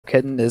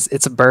kitten is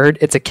it's a bird,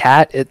 it's a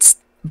cat, it's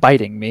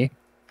biting me.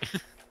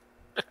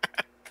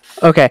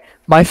 Okay,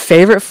 my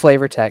favorite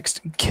flavor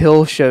text.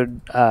 Kill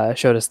showed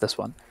us this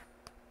one.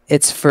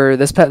 It's for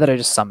this pet that I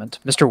just summoned,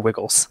 Mr.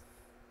 Wiggles.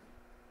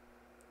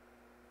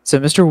 So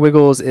Mr.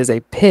 Wiggles is a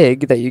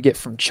pig that you get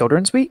from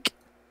Children's Week.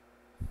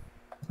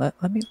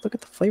 Let me look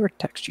at the flavor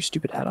text, you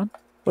stupid add-on.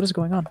 What is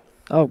going on?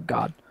 Oh,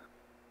 God.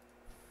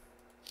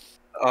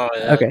 Oh,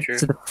 yeah, okay, true.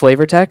 So the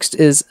flavor text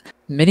is,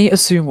 many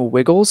assume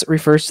Wiggles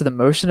refers to the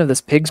motion of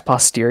this pig's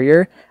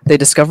posterior. They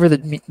discover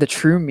the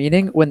true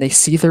meaning when they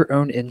see their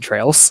own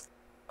entrails.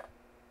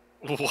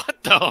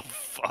 What the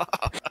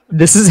fuck?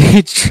 This is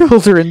a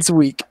Children's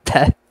Week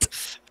pet.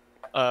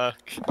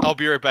 I'll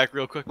be right back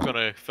real quick. I'm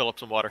gonna fill up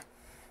some water.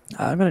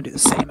 I'm gonna do the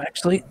same,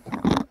 actually.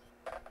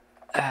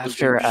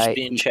 After Just I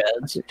being eat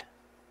Chads. food.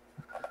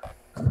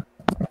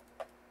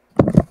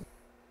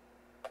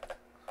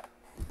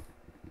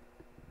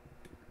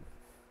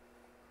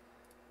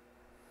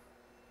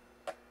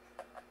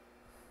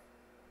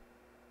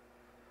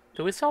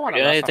 Do we still want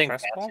to Yeah, rest on anything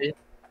first ball?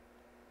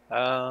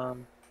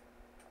 fancy?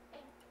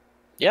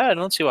 Yeah, I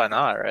don't see why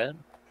not, right?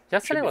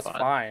 Yesterday be was fine.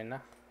 fine.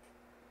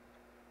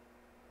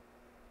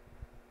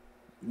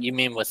 You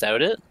mean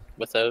without it?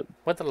 Without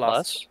With the plus?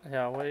 loss,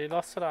 yeah, we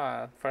lost it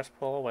on first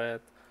pull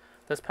with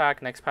this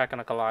pack, next pack,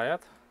 and a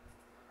Goliath.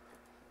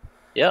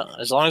 Yeah,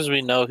 as long as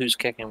we know who's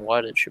kicking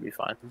what, it should be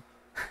fine.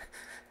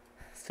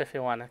 Stiffy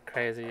went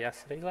crazy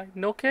yesterday. Like,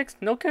 no kicks,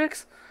 no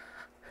kicks.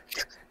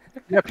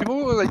 Yeah,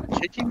 people were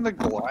like kicking the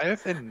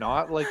Goliath and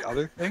not like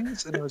other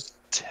things, and it was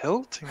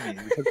tilting me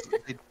because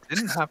they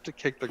didn't have to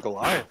kick the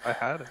Goliath. I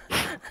had it.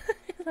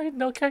 Like,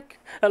 no kick.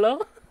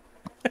 Hello?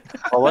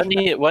 Well, what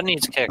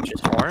needs kick?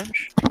 Just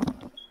orange?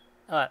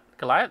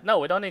 Goliath? No,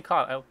 we don't need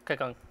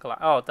kick on Goliath.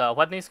 Oh, the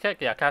what needs kick?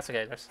 Yeah,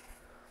 Castigators.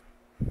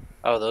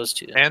 Oh, those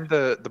two. And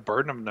the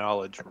burden of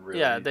knowledge really.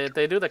 Yeah,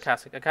 they do the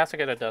Castigator. The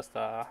Castigator does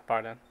the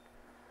Pardon.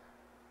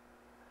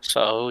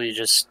 So you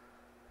just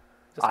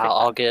Just kick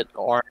I'll get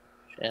orange,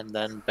 and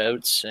then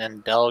boats,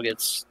 and Dell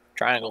gets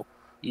triangle.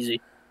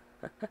 Easy.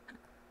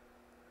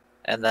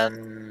 And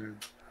then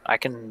I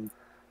can.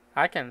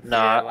 I can fear,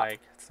 Nah.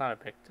 like, it's not a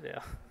big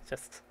deal.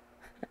 Just.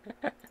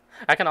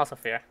 I can also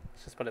fear.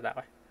 Let's just put it that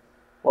way.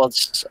 Well,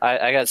 it's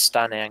I got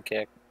stun and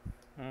kick.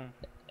 Mm.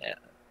 Yeah.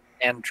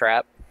 And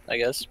trap, I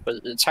guess.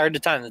 But it's hard to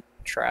time the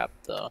trap,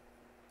 though.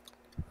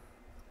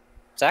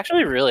 It's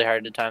actually really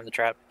hard to time the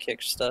trap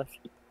kick stuff.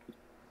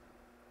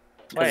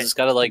 Because Wait, it's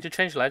got to, like. did you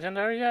change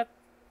Legendary yet?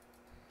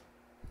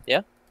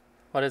 Yeah.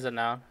 What is it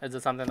now? Is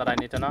it something that I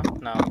need to know?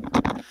 No.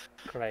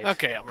 Great.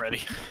 Okay, I'm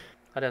ready.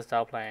 What is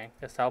Dell playing?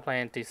 Is Dell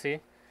playing DC?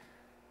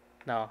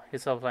 No,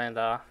 he's still playing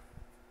the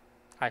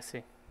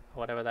IC,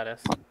 whatever that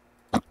is.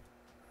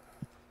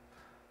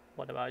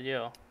 What about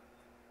you?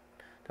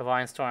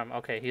 Divine Storm.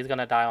 Okay, he's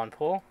gonna die on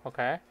pool.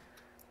 Okay.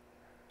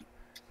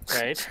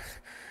 Great.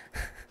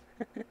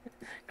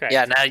 Great.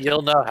 Yeah, now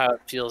you'll know how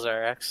it feels,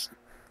 RX,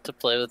 to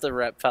play with a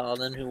rep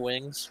paladin who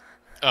wings.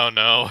 Oh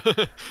no.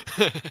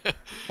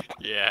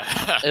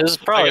 Yeah. It was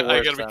probably I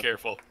worse gotta then. be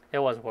careful. It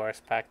was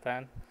worse back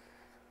then.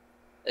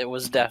 It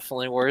was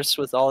definitely worse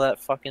with all that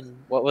fucking.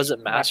 What was it,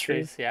 mastery?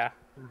 Masteries, yeah.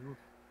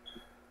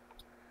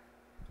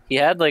 He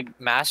had like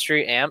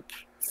mastery amp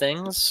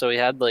things, so he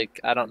had like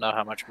I don't know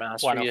how much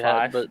mastery you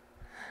had, 105.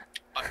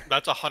 but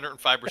That's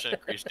 105%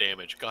 increased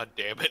damage. God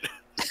damn it.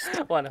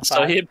 1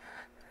 so he'd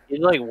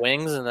like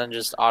wings and then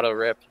just auto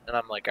rip, and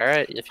I'm like, all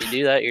right, if you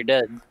do that, you're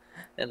dead.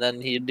 And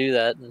then he'd do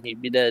that, and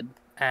he'd be dead.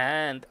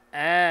 And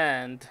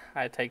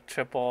I take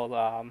triple.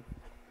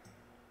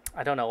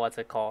 I don't know what's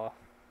it called.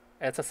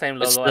 It's the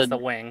same It's logo as the-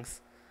 the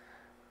wings.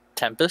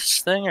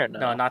 Tempest thing or no?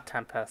 No, not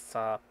Tempest.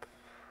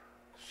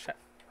 Shit. I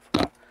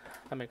forgot.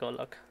 Let me go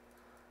look.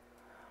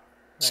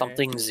 Right.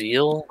 Something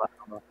Zeal. I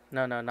don't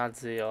know. No, not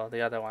Zeal.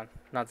 The other one.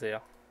 Not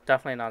Zeal.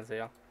 Definitely not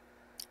Zeal.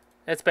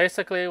 It's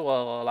basically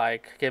will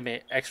like give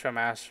me extra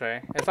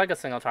mastery. It's like a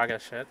single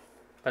target shit,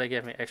 but it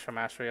gave me extra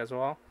mastery as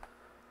well.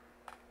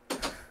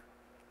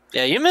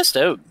 Yeah, you missed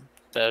out,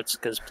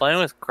 because playing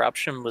with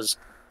corruption was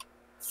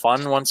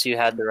fun once you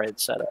had the right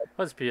setup. It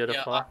was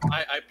beautiful. Yeah,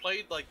 I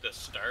played like the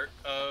start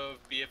of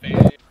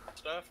BFA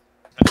stuff.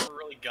 I never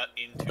really got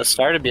into The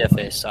start of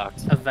BFA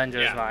sucked.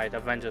 Avengers Yeah. Might.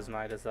 Avengers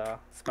Might is a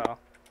spell.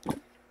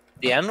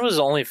 The end was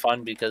only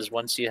fun because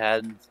once you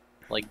had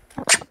like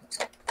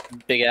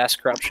big ass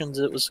corruptions,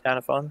 it was kind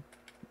of fun.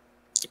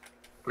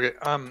 Okay,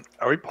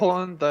 are we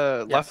pulling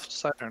the Yes. left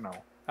side or no?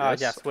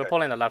 Yes, we're Okay.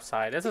 pulling the left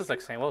side. This is like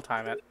saying we'll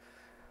time it.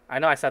 I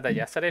know I said that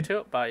yesterday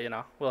too, but you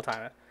know, we'll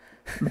time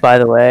it. By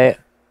the way,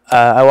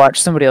 I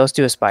watched somebody else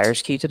do a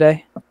Spire's Key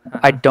today.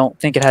 I don't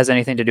think it has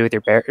anything to do with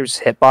your bear's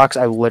hitbox.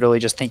 I literally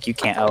just think you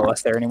can't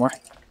LOS there anymore.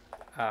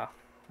 Oh,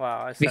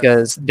 wow. I said,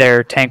 Because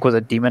their tank was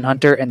a Demon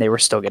Hunter and they were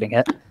still getting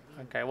hit.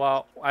 okay,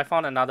 well, I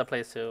found another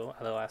place to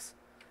LOS.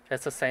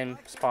 It's the same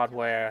spot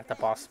where the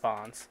boss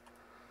spawns.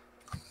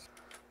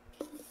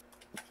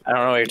 I don't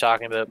know what you're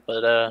talking about,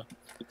 but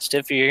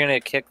Stiffy, you're gonna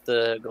kick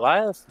the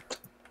Goliath.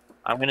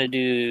 I'm gonna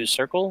do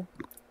circle,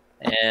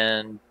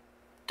 and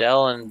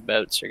Dell and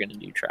Boats are gonna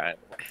do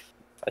triangle.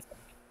 I think.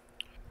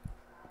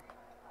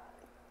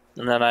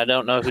 And then I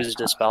don't know who's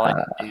dispelling.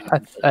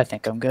 I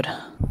think I'm good.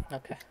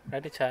 Okay,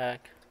 ready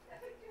check.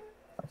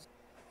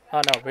 Oh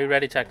no, we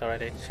ready checked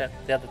already. Shit,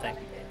 the other thing.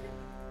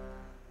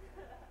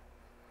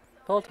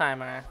 Full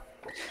timer.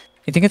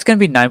 You think it's gonna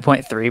be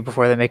 9.3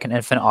 before they make an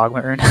infinite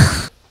augment rune?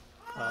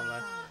 Probably.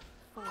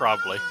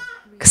 Probably.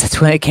 Because that's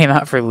when it came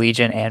out for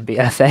Legion and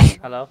BFA.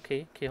 Hello,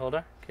 key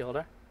holder.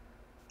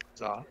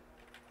 Za.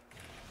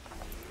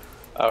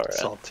 Alright.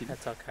 Salty.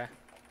 It's okay.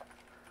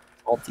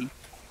 Salty.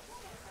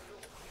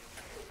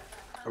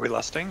 Are we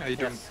lusting? Are you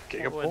doing Yes,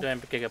 Giga we're Pull? doing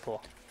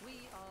Gigapool.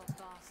 We are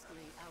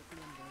vastly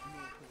outnumbered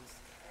mortals.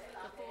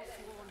 The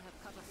Forsworn have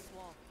cut a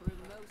swath through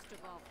most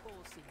of our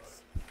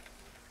forces.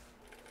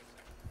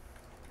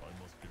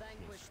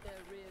 Vanquish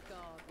their rear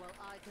guard while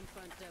I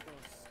confront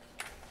devils.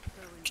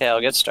 Okay,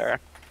 I'll get Star.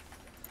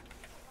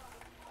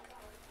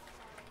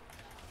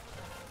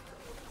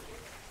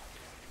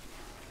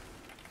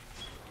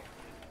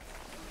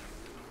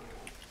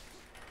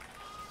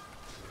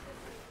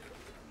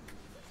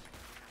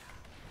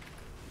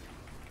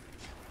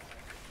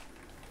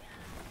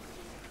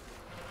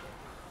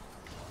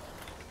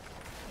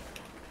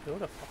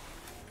 Beautiful.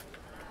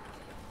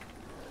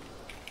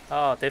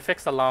 Oh, they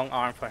fixed the long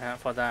arm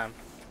for them.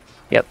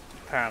 Yep.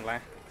 Apparently.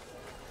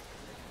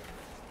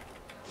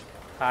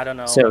 I don't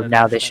know. So what it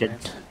now they actually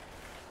should.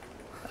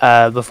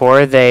 means.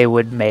 Before they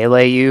would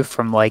melee you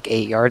from like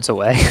 8 yards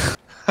away,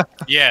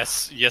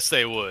 Yes, yes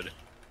they would.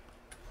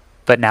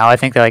 but now I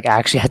think they like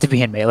actually have to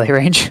be in melee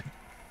range.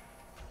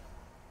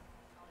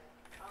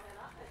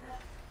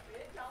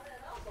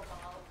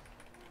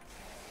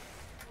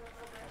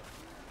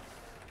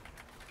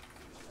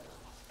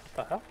 What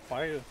the hell?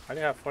 Why do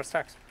you have 4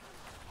 stacks?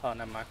 Oh,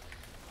 never mind.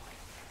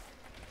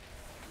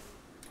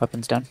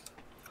 Weapons down.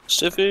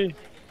 Stiffy.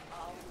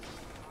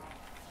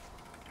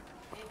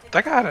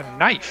 That guy had a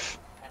knife.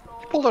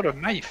 He pulled out a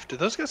knife. Do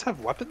those guys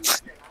have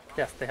weapons?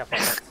 Yes, they have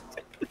weapons.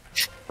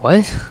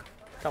 What?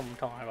 Don't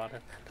worry about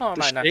it. Don't The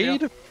mind that. Phil.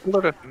 shade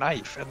pulled out a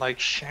knife and like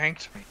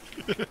shanked me.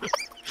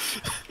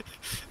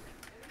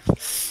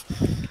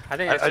 I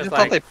think I it's just just thought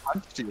like they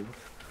punched you.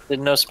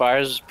 Didn't know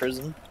Spires was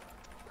prison.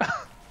 oh,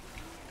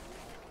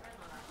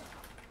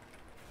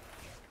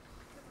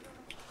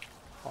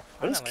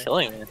 What is finally.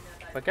 killing me?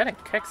 We're getting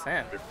kicks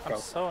in. Go.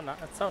 It's so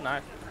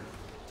nice.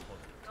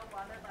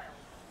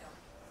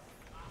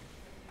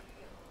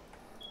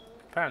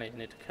 Apparently you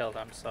need to kill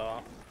them,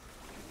 so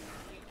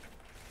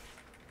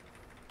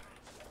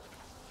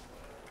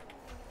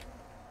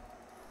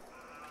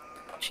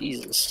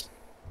Jesus.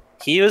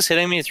 He was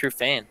hitting me through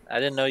Feign. I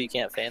didn't know you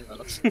can't Feign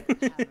those.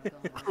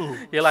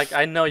 you're like,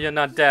 I know you're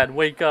not dead.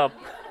 Wake up.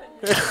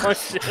 Oh,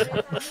 shit.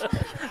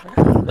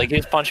 Like, he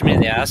was punching me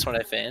in the ass when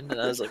I Feigned, and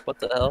I was like, what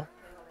the hell?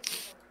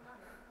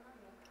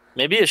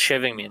 Maybe he's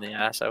shivving me in the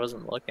ass. I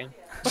wasn't looking.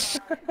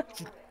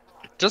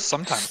 Just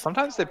sometimes.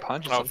 Sometimes they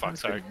punch. And Oh, fuck,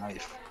 sometimes they sorry.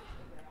 knife.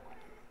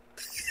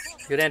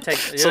 You didn't take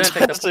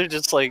Sometimes they're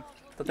just like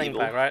the thing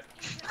evil. back, right?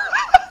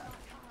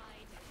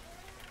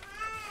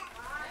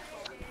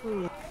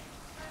 Come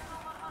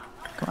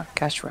on,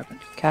 cast your weapon.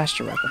 Cast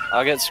your weapon.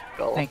 I'll get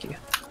Skull. Thank you.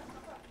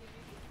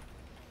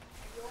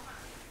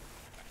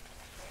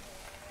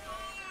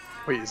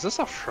 Wait, is this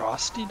a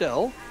Frosty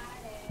Dell?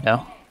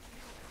 No.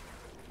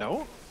 No?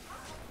 No,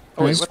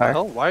 Oh wait, it's what fire. the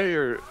hell? Why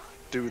are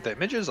do the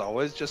images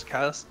always just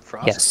cast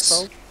Frost Yes.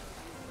 spells?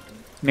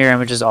 Mirror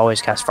images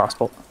always cast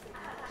Frostbolt.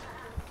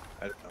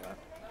 I didn't know that.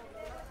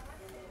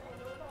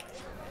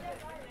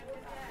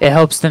 It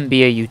helps them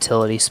be a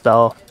utility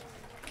spell.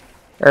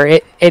 Or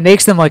it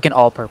makes them like an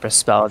all-purpose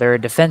spell. They're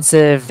a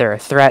defensive, they're a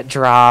threat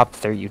drop,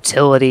 they're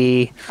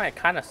utility.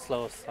 Kind of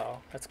slow, so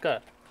it's good.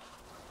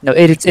 No,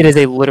 it is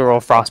a literal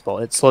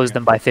Frostbolt. It slows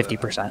them by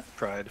 50%.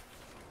 Pride.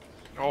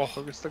 Oh,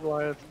 Focus the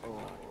Goliath. Oh.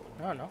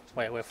 No.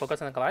 Wait,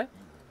 focus on the Goliath?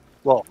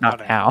 Well, Not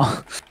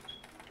now.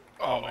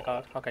 Oh my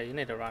god. Okay, you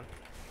need to run.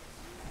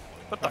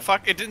 what the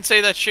fuck? It didn't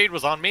say that shade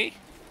was on me?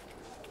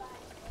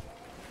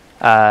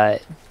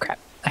 Crap.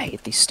 I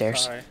hate these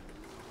stairs. Sorry.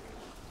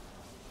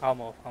 I'll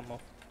move.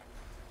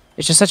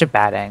 It's just such a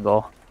bad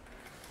angle.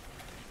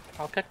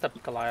 I'll kick the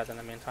Goliath in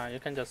the meantime. You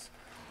can just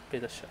be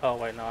the oh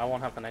wait, no, I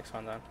won't have the next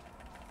one then.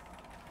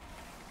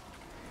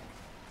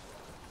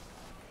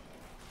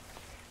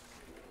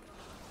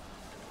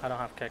 I don't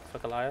have kick for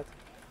Goliath.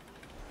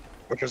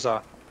 which is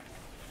Sorry,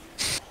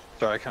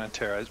 I kind of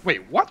terrorized.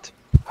 Wait, what?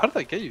 How did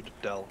I get you to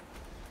Dell?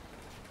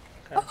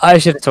 I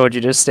should have told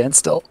you to stand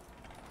still.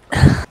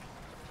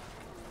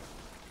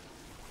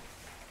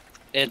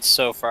 It's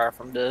so far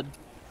from dead.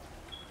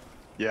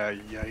 Yeah,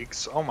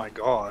 yikes. Oh my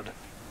god.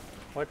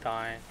 We're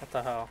dying. What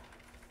the hell?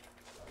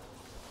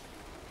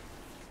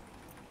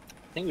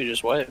 I think we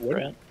just wiped,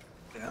 right?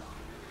 Yeah.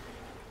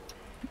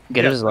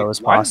 Get Yeah, it as low like,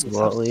 as why does this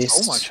possible, at have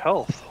least. So much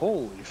health.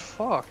 Holy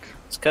fuck.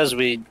 It's because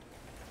we're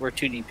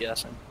 2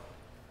 DPSing.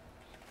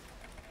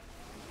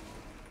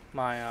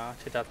 My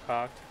to death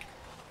proc.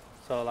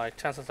 So like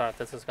chances are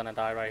this is gonna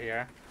die right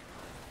here.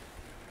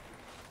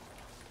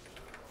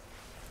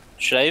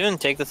 Should I even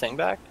take the thing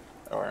back?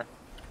 Or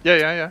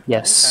Yeah.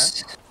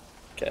 Yes.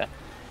 okay.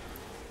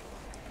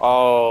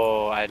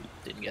 Oh, I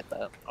didn't get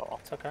that. Oh.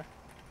 It's okay.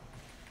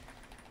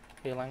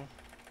 Healing.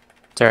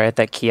 It's alright,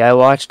 that key I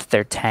watched,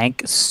 their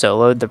tank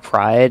soloed the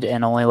Pride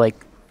and only like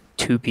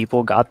 2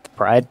 people got the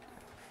Pride.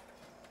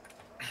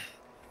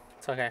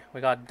 It's okay.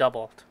 We got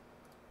doubled.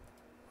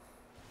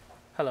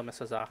 Hello,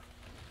 Mrs. R.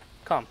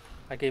 Come.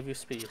 I gave you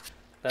speed.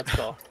 Let's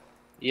go.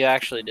 You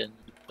actually didn't,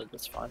 but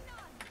that's fine.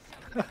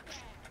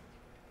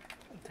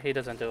 He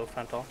doesn't do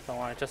frontal. Don't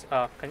worry. Just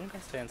can you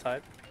guys stay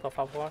inside? Por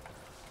favor.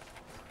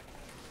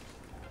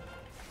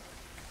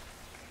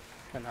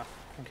 Enough.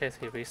 In case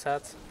he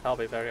resets, that'll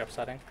be very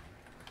upsetting.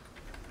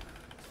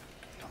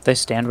 They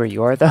stand where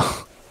you are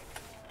though.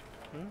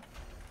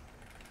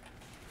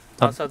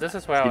 Oh, so this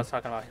is where I was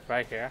talking about,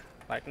 right here.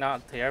 Like,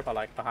 not here, but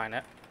like behind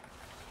it.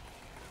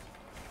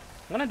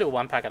 I'm gonna do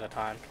 1 pack at a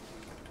time.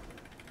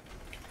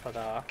 For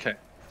the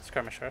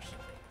skirmishers.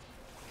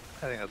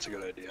 I think that's a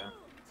good idea.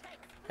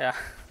 Yeah.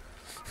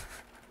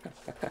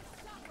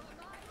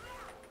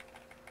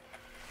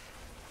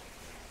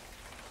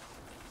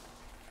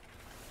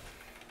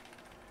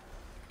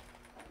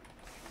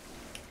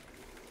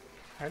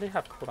 I already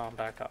have cooldown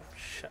back up.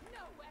 Shit.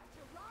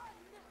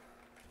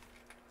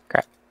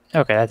 Crap.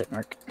 Okay, that didn't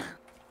work.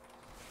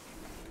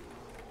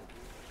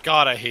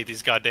 God, I hate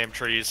these goddamn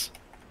trees.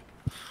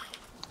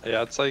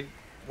 Yeah, it's like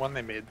when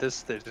they made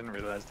this, they didn't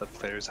realize that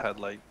players had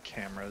like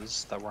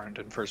cameras that weren't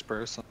in first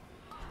person.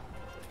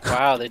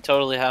 Wow, they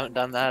totally haven't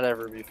done that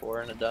ever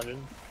before in a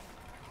dungeon.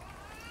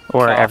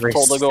 Or Oh, every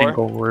pull the gore.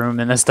 single room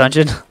in this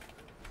dungeon.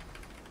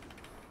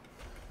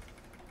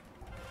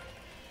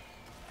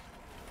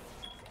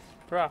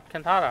 Bruh,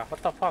 Kentara.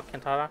 What the fuck,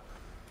 Kentara?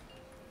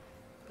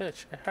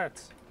 Bitch, it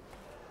hurts.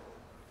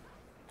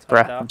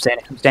 Sorry, Bruh,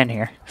 I'm standing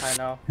here. I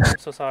know. I'm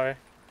so sorry.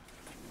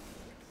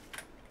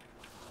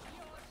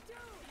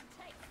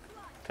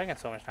 Taking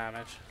so much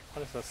damage.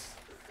 What is this?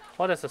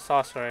 What is the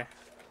sorcery?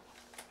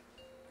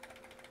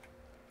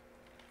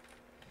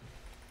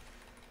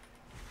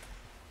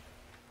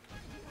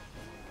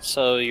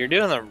 So you're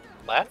doing the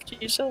left,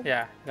 you said?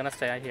 Yeah, I'm gonna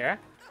stay here.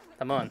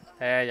 The moon.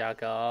 There you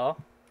go.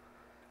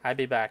 I'll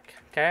be back,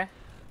 okay?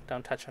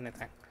 Don't touch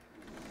anything.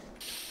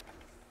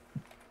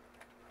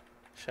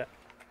 Shit.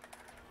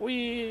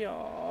 We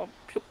are...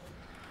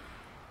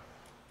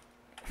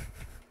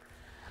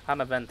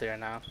 I'm a Venthyr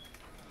now.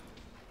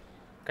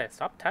 Okay,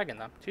 stop tagging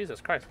them.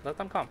 Jesus Christ, let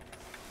them come.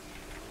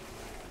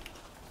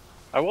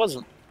 I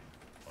wasn't.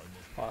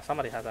 Well,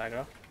 somebody has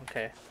aggro.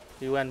 Okay,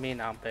 you and me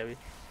now, baby.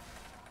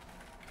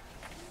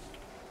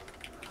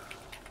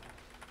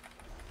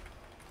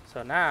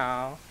 So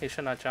now, he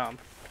should not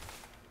jump.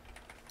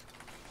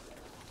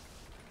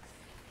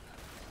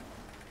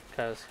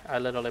 Because I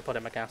literally put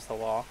him against the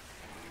wall.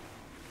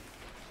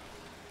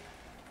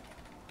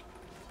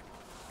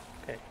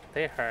 Okay,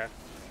 they hurt.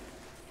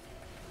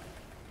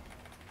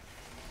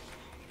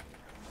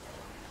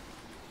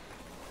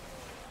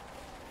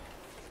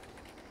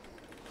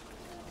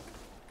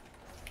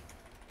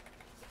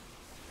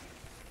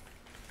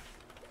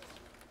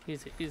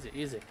 Easy, easy,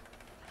 easy.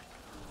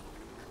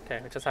 Okay,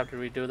 we just have to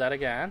redo that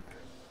again.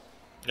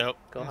 Nope.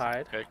 Go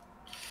hide. Okay.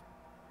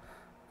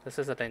 This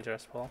is a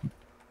dangerous pull.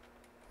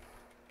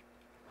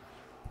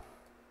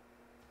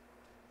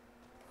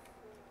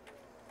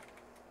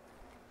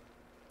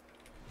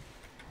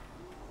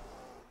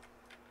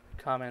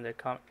 Come in, they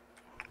come.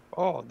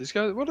 Oh, these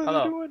guys, what are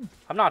Hello. they doing?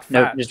 I'm not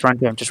No, fat. just run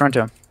to him. Just run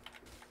to him.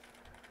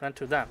 Run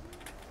to them.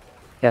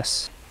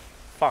 Yes.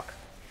 Fuck.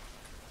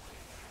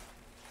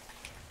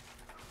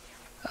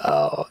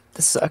 Oh,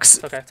 this sucks.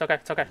 It's okay, it's okay,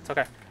 it's okay, it's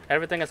okay.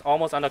 Everything is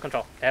almost under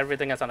control.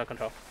 Everything is under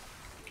control.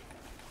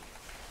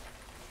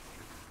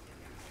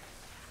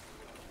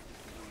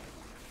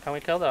 Can we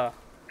kill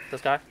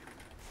this guy?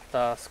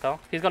 The skull?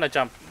 He's gonna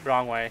jump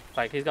wrong way.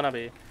 Like, he's gonna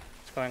be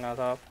screwing us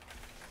up.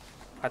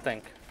 I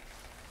think.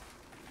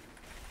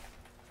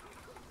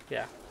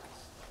 Yeah.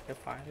 You're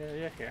fine.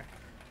 You're here.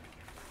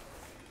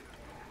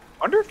 I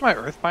wonder if my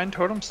Earthbind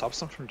totem stops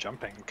them from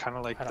jumping, kind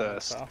of like I don't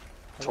the think so.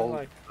 I told.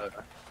 like,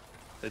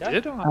 They Yeah.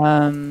 did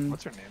on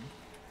what's her name?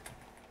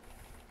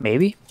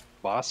 Maybe.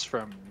 Boss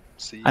from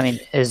Siege. I mean,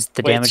 is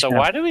the Wait, damage so gonna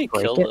why do we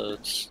break kill it?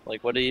 those?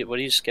 Like, what do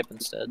you skip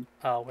instead?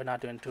 oh, we're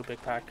not doing 2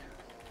 big pack.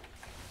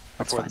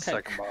 That's before fine. the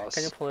second boss.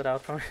 Can you pull it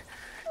out for me?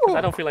 Because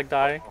I don't feel like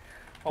dying.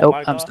 Oh Nope, my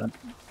I'm god. stunned.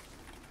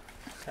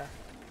 Okay.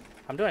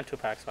 I'm doing 2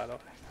 packs, by the way.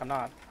 I'm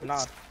not.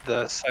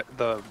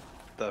 The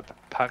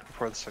pack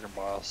before the second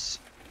boss.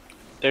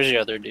 There's the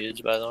other dudes,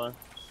 by the way.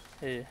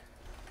 Yeah.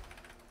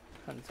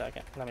 1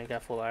 second. Let me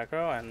get full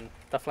aggro, and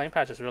the flame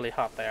patch is really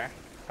hot there.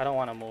 I don't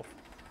want to move.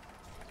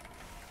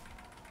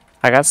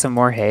 I got some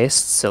more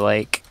haste, so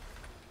like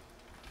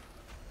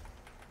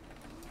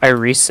I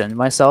resimmed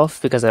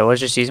myself because I was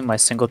just using my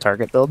single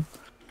target build.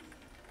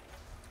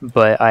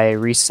 But I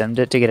resimmed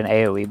it to get an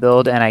AoE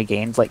build and I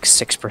gained like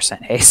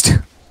 6% haste.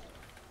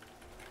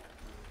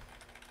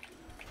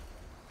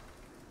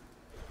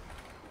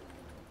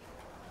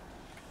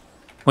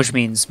 Which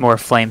means more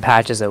flame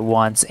patches at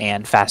once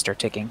and faster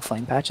ticking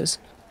flame patches.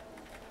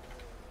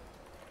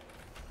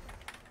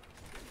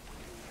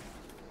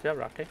 Do you have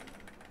Rocky?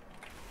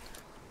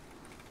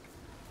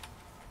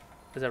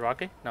 Is it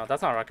Rocky? No,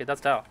 that's not Rocky.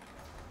 That's Dell.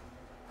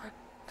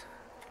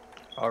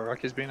 Oh,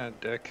 Rocky's being a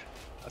dick.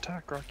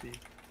 Attack Rocky.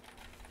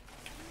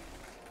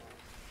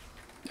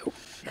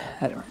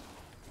 I don't.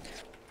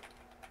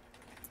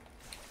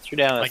 Threw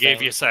down a I gave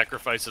thing. you a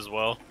sacrifice as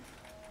well.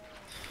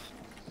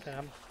 Okay,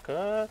 I'm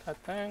good, I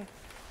think.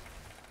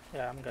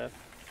 Yeah, I'm good.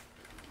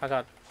 I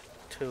got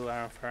 2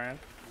 Iron Furring.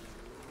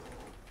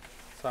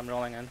 So I'm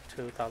rolling in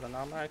 2,000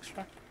 armor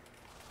extra.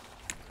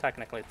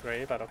 Technically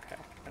 3, but okay,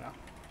 you know.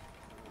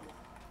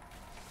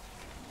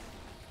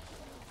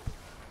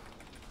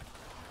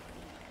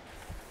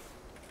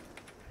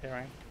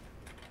 Hearing.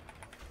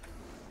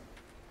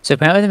 So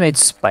apparently they made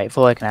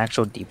Spiteful like an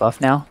actual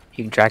debuff now.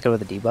 You can track it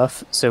with a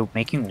debuff. So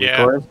making weak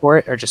Yeah. orders for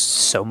it are just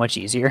so much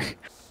easier.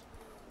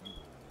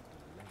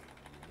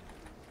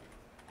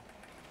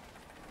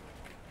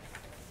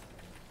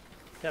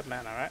 Yep,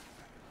 man,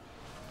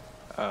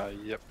 alright.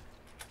 Yep.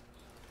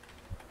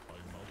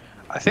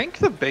 I think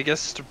the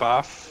biggest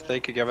buff they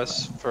could give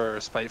us for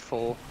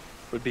Spiteful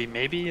would be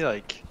maybe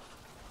like,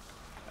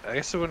 I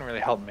guess it wouldn't really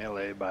help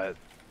melee, but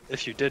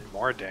if you did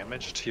more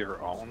damage to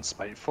your own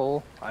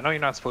Spiteful, I know you're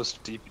not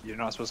supposed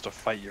to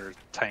fight your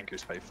tank or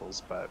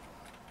Spitefuls, but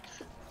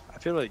I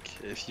feel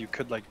like if you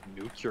could like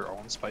nuke your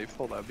own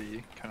Spiteful, that'd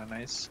be kind of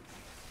nice.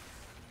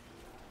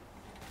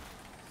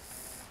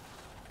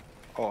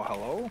 Oh,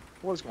 hello?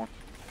 What is going on?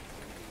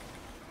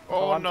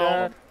 Oh, I'm no.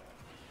 dead.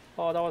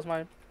 Oh, that was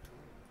my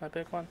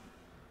big one.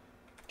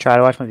 Try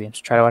to watch my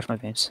beams. Try to watch my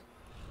beams.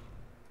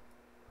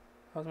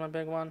 That was my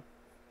big one.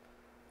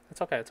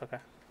 It's okay, it's okay.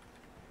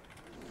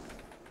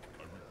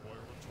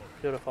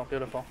 Beautiful,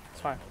 beautiful. It's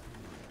fine.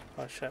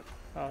 Oh shit.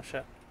 Oh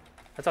shit.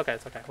 It's okay,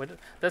 it's okay.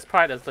 This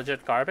pride is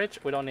legit garbage.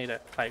 We don't need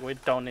it. Like, we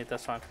don't need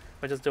this one.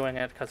 We're just doing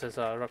it because it's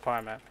a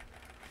requirement.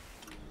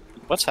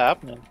 What's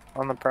happening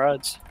on the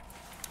prides?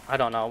 I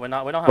don't know. We don't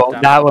have Well,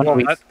 damage. that one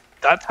we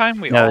That time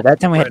we No, all that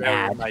time we had spread out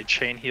ad. and my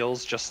chain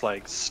heals just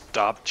like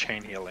stopped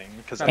chain healing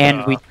because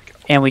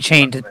and we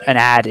chained an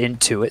ad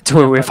into it to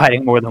where we were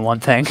fighting more than one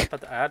thing.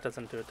 But the ad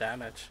doesn't do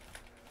damage,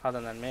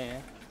 other than me.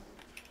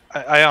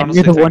 I And honestly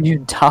you're the think one who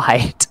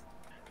died.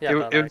 Yeah,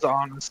 but it was like,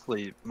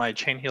 honestly my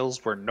chain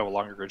heals were no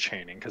longer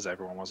chaining because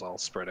everyone was all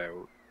spread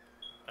out,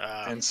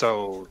 and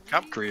so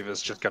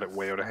Grievous just got it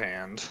way out of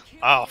hand.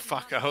 Oh,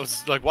 fuck. I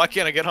was like, why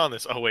can't I get on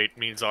this? Oh, wait,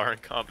 means are in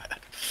combat.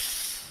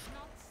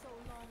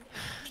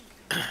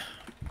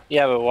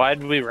 Yeah, but why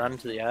did we run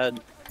to the ad?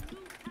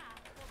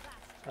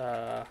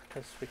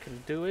 because we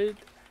can do it.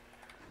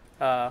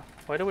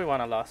 Why do we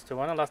want to last? Do we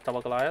want to last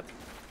double Goliath?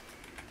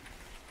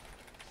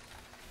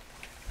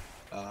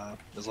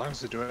 As long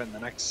as we do it in the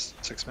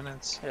next 6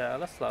 minutes. Yeah,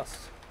 let's last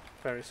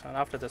very soon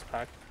after this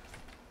pack.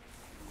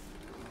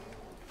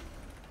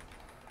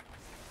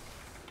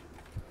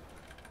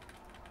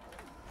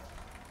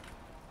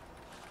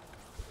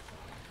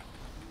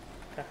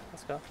 Okay,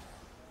 let's go.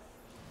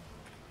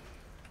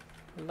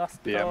 Last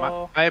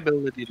Yeah, my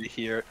ability to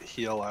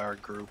heal our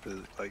group is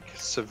like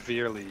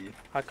severely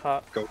I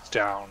caught. goes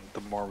down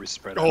the more we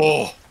spread out.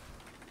 Oh!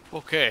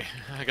 Okay,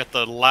 I got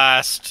the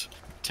last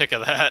tick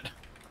of that.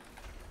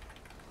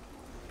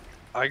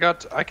 I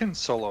can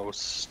solo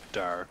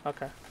star.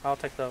 Okay, I'll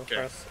take the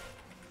Okay.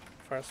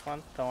 first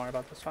one. Don't worry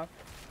about this one.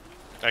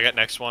 I got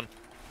next one.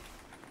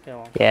 Yeah,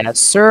 well, Yeah,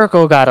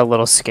 circle got a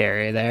little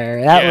scary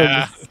there. That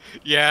Yeah, was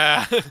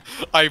yeah.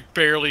 I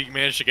barely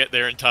managed to get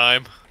there in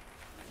time.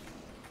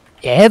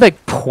 yeah, it had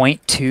like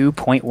 0.2,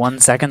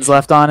 0.1 seconds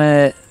left on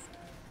it.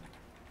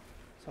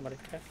 somebody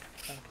kick.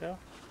 Thank you.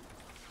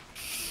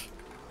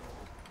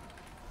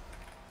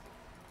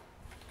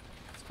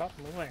 Stop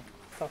moving.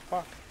 What the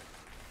fuck?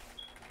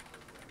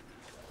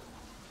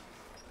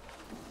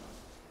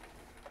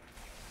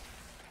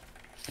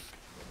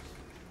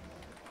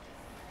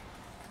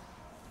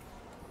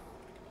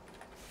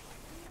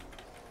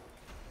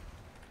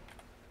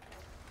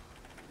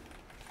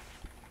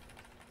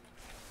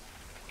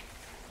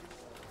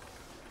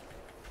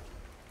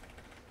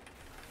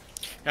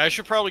 I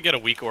should probably get a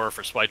weak aura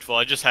for Spiteful.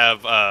 I just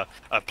have a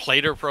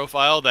plater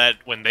profile that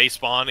when they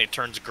spawn, it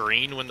turns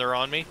green when they're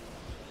on me.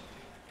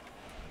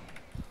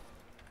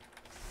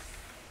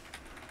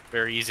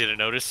 Very easy to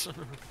notice.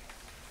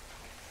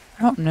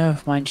 I don't know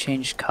if mine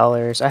changed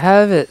colors. I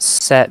have it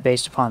set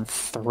based upon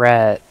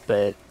threat,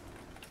 but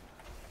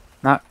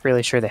not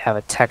really sure they have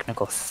a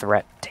technical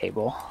threat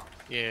table.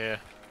 Yeah.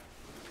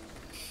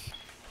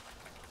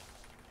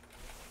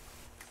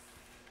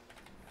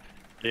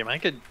 You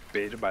might get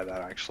baited by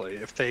that actually.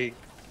 If they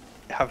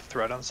have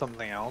threat on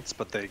something else,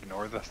 but they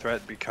ignore the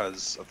threat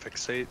because of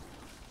fixate.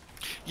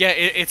 Yeah,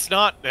 it's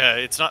not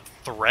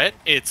threat.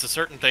 It's a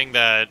certain thing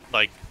that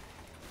like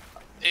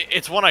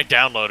it's when I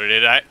downloaded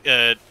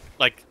it.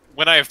 Like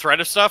when I have threat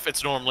of stuff,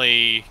 it's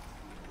normally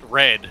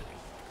red,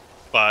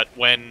 but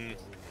when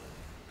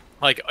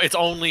like it's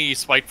only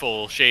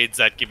Spiteful shades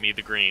that give me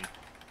the green.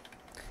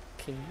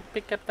 Can you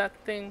pick up that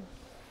thing,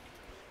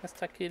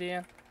 Mr.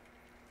 Gideon?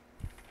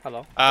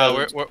 Hello.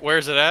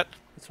 Where's it at?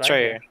 It's It's right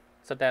here. here.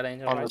 It's a dead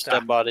angel On right the there.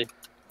 dead body.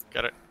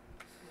 Got it.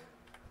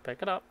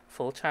 Pick it up.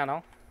 Full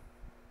channel.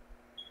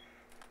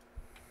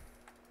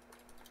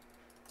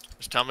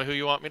 Just tell me who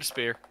you want me to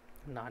spear.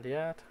 Not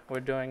yet. We're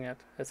doing it.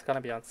 It's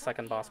gonna be on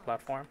second boss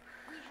platform.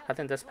 I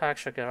think this pack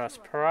should give us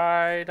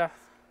pride.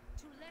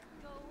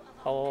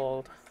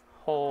 Hold,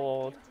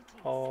 hold,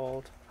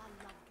 hold,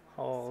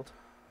 hold.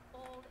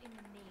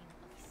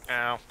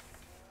 Ow.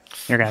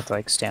 You're gonna have to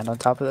like stand on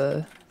top of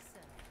the.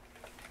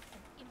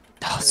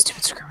 Oh,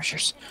 stupid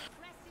skirmishers.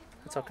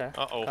 It's okay.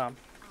 Uh-oh. Come.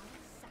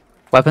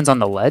 Weapons on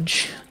the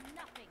ledge.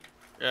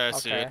 Yeah, I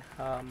see Okay. it.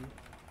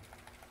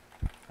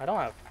 I don't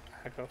have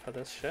echo for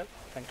this shit.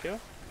 Thank you.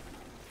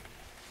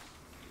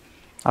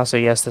 Also,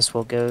 yes, this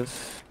will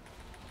give.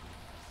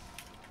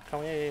 Can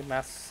we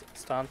mass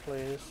stun,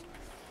 please?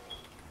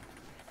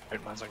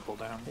 Wait, mine's on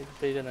cooldown. He's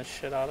beating the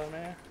shit out of me.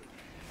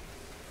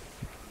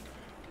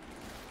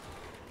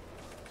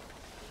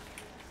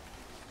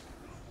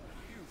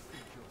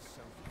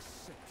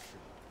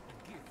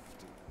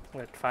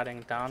 We're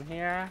fighting down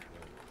here.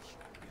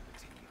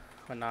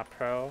 We're not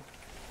pro.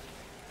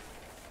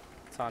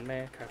 It's on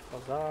me.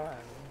 Careful though.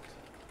 And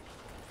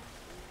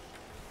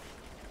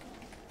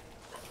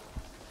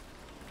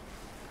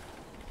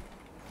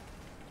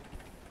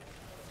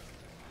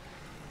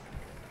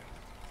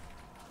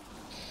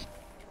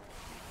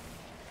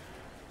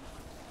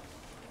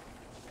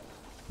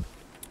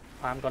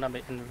I'm gonna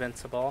be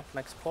invincible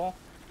next pull.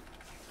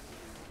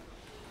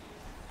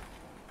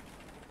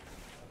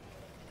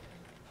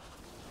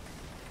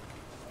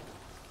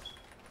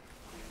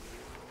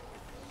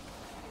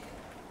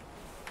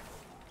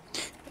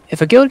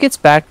 If a guild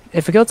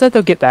said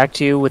they'll get back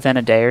to you within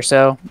a day or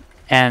so,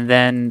 and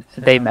then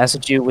they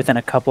message you within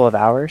a couple of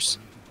hours.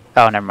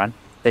 Oh, never mind.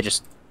 I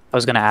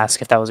was gonna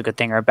ask if that was a good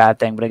thing or a bad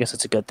thing, but I guess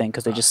it's a good thing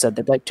because they just said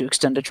they'd like to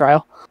extend a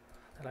trial.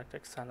 I'd like to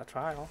extend the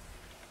trial.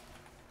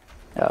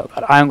 Oh,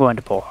 but I'm going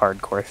to pull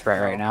hardcore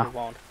threat right You now.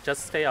 won't.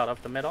 Just stay out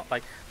of the middle,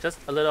 like just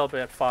a little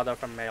bit farther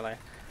from melee.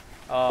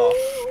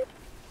 Oh.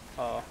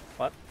 Oh,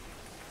 what?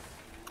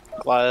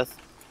 Goliath.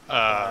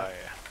 Yeah.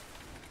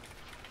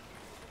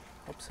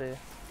 Oopsie.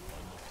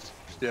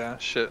 Yeah,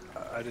 shit.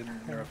 I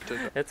didn't interrupt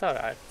it. It's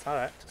alright. It's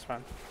alright. Just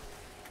run.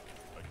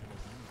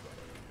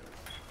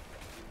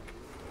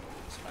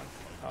 Just run.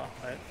 Oh,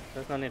 wait.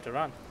 There's no need to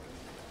run.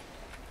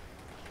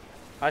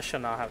 I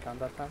should not have done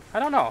that then. I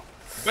don't know.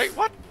 Wait,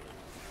 what?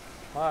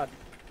 What?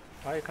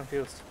 Why are you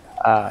confused?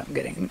 I'm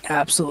getting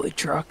absolutely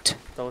trucked.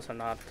 Those are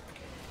not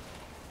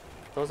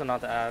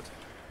the ad.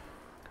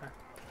 Okay.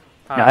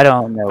 No, I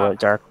don't know what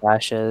Dark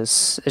Flash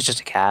is. It's just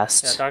a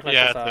cast. Yeah, Dark Flash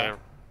Yeah, is they're-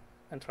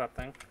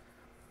 interrupting.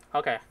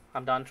 Okay,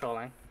 I'm done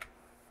trolling.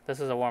 This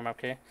is a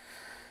warm-up key.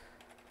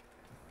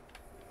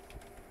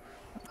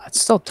 It's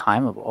still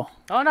timeable.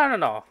 Oh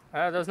no.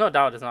 There's no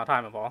doubt it's not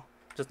timeable.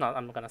 Just not.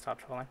 I'm gonna stop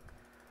trolling.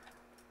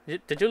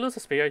 Did you lose a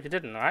spear? You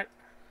didn't, right?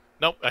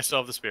 Nope, I still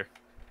have the spear.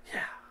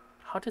 Yeah.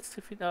 How did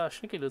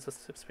Sneaky lose a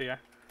spear?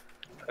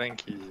 I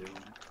think he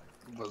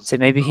was. So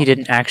maybe he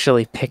didn't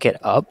actually pick it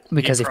up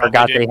because he probably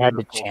forgot that he didn't had do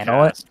to the full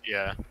channel it. cast,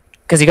 Yeah.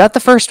 Because he got the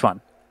first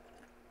one.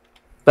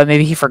 But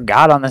maybe he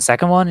forgot on the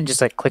second one and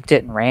just like clicked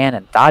it and ran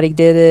and thought he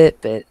did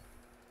it, but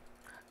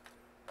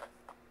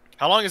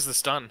How long is the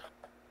stun?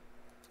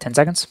 10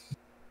 seconds?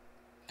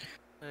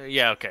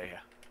 Yeah, okay, yeah.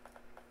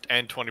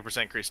 And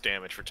 20% increased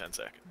damage for 10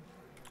 seconds.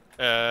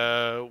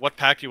 What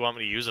pack do you want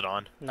me to use it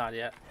on? Not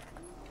yet.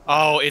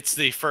 Oh, it's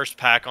the first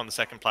pack on the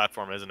second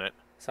platform, isn't it?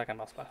 Second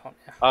boss platform.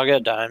 Yeah. I'll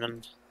get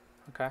diamond.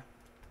 Okay.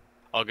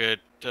 I'll get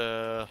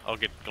Goliath,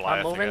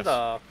 I'm moving I guess.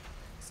 the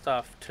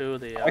stuff to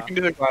the. I can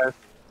do the Goliath.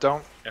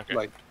 Don't Okay.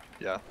 like.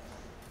 Yeah.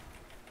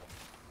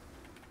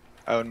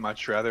 I would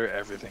much rather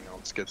everything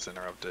else gets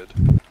interrupted.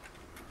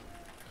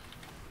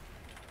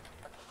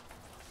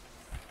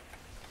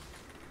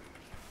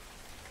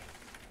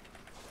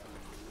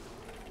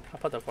 I'll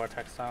put the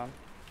vortex down.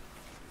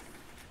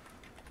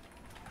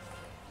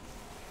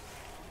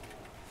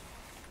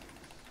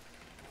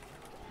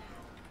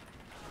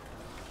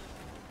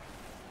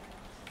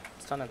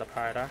 Stun at the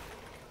Praetor.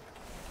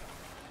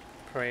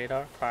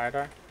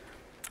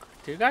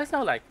 Do you guys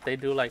know like they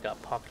do like a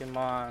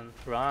Pokemon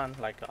run,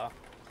 like a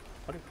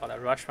what do you call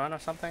it, rush run or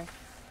something?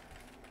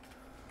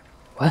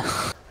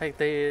 What?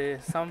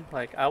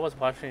 Like I was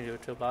watching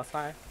YouTube last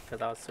night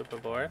because I was super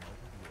bored.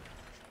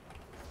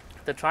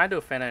 They're trying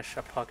to finish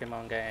a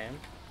Pokemon game,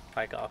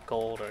 like a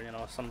gold or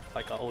some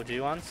like a OG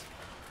ones.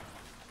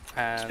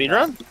 And,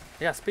 Speedrun?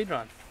 Yeah,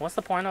 speedrun. What's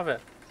the point of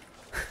it?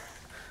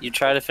 You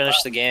try to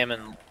finish the game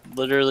in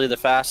literally the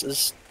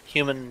fastest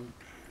human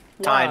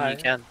time you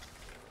Why? can.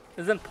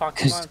 Isn't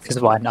Pokemon? Because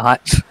why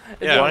not?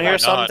 Yeah, you why want to hear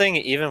not? something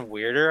even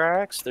weirder,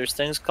 RX? There's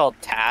things called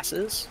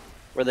tasses,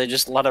 where they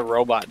just let a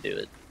robot do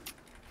it.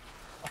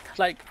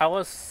 Like I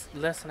was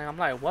listening, I'm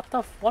like,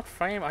 what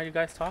frame are you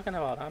guys talking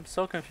about? I'm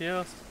so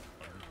confused.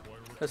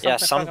 There's Yeah,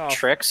 something some talking about-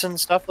 tricks and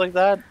stuff like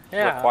that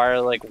Yeah.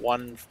 require like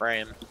one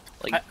frame.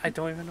 Like I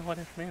don't even know what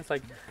it means.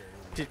 Like,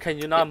 can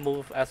you not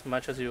move as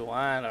much as you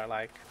want, or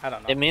like I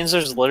don't know. it means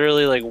there's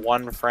literally like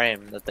one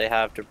frame that they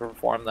have to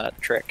perform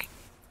that trick.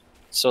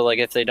 So like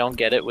if they don't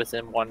get it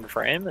within one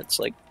frame, it's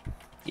like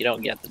you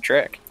don't get the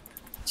trick.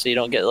 So you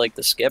don't get like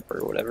the skip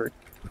or whatever.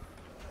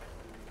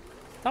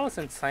 That was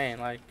insane.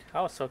 Like,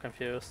 I was so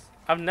confused.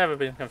 I've never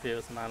been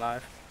confused in my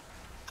life.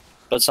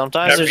 But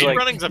sometimes there's like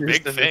running's a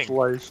big thing.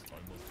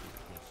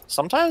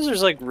 sometimes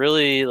there's like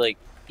really like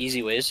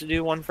easy ways to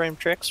do one frame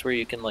tricks where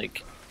you can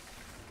like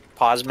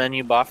pause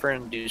menu buffer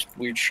and do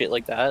weird shit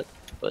like that.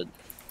 But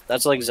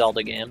that's like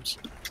Zelda games.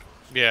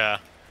 Yeah.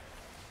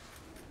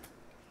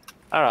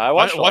 I don't know. I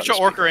watched Watch an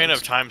Ocarina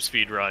of Time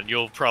speedrun.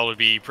 You'll probably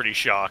be pretty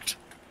shocked.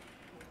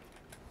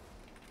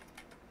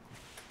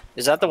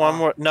 Is that the one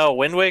where no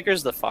Wind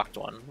Waker's the fucked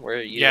one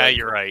where you Yeah, like,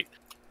 you're right.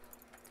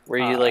 where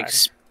you like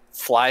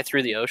fly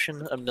through the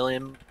ocean a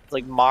million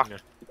like Mach.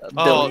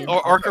 Oh,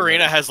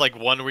 Ocarina has like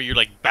one where you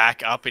like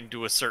back up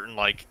into a certain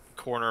like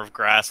corner of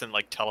grass and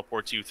like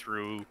teleports you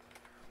through.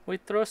 We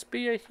throw a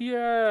spear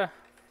here.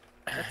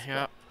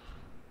 Yeah.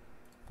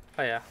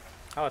 Oh yeah,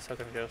 I was so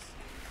confused.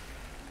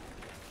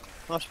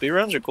 Oh,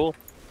 speedruns are cool.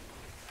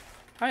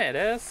 I mean, it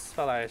is,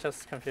 but like, it's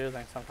just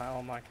confusing sometimes.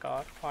 Oh my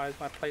god, why is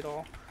my plate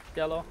all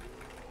yellow?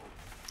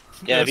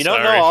 Yeah, if you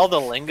don't know all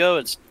the lingo,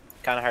 it's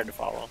kind of hard to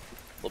follow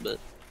a little bit.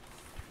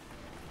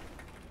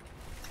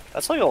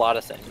 That's like a lot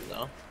of things,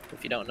 though.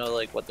 If you don't know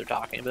like what they're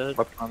talking about.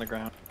 Up on the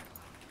ground.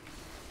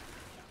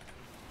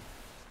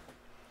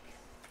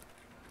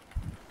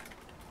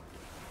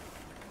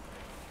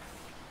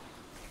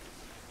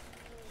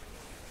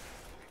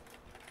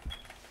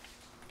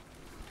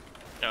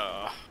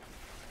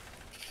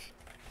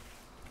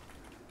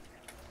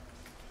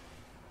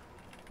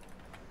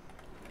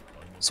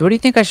 So what do you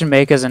think I should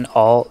make as an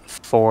alt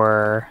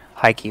for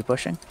high key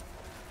pushing?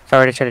 If I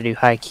were to try to do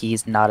high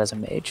keys not as a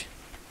mage.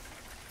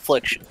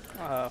 Affliction.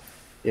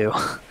 Ew.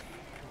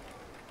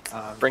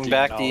 Bring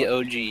back the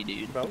OG,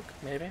 dude. Rogue,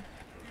 maybe?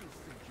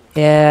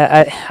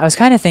 Yeah, I was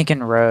kind of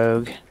thinking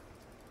rogue.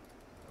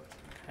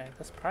 Okay,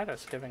 this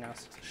Prida's giving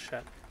us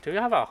shit. Do you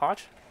have a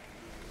Hodge?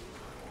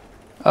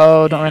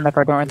 Oh, don't run that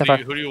far, don't run that far.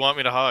 Who do you want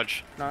me to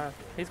hodge? No,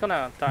 he's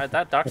gonna die.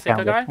 That Dark Okay, Seeker I'm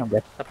good, guy, I'm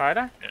good. the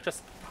Prida, Yeah.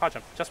 just Hodge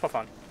him, just for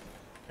fun.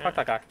 Fuck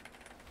that guy.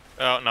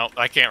 Oh no,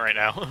 I can't right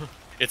now.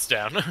 It's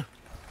down.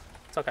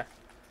 It's okay.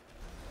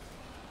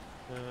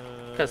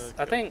 Because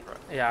I think,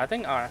 yeah, I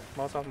think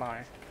most of my...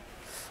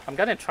 I'm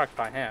getting trucked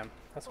by him.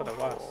 That's what it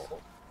was.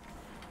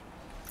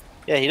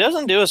 Yeah, he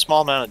doesn't do a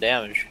small amount of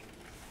damage.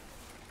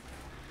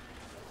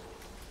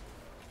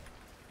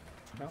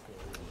 No?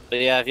 But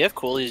yeah, if you have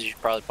coolies, you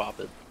should probably pop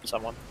it to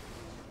someone.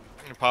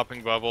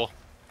 Popping bubble.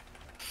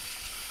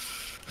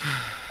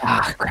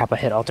 Ah, crap, I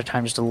hit altar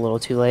time just a little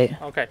too late.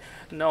 Okay,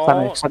 no... Stop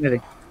moving, stop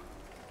moving.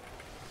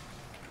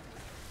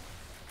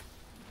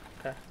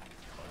 Okay.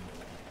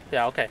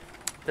 Yeah, okay.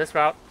 This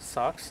route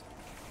sucks.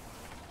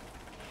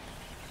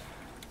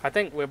 I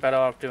think we're better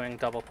off doing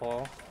double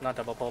pull. Not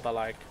double pull, but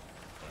like...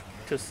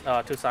 two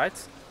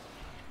sides.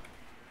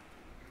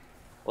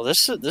 Well,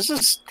 this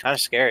is kind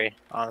of scary,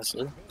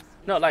 honestly.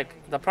 No,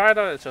 like, the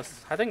Predator is just...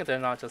 I think they're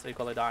not just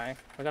equally dying.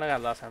 We're gonna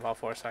get less than about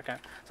 4 seconds.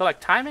 So, like,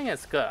 timing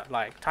is good.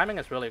 Like, timing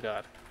is really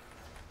good.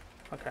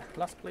 Okay,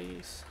 last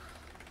please.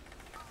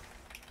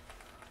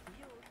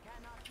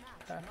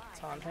 Okay,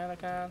 it's on here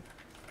again.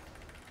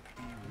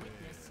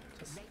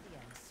 Just,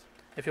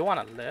 if you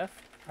want to lift,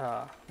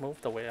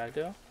 move the way I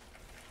do.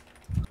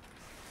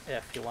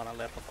 If you want to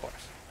lift, of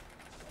course.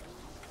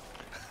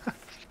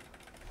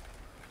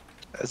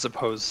 As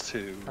opposed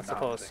to. As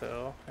opposed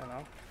to, you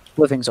know.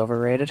 Living's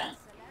overrated.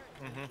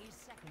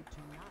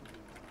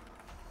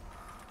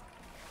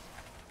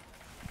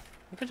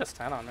 You could just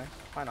stand on it.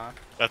 Why not?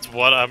 That's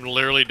what I'm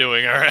literally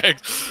doing,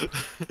 alright?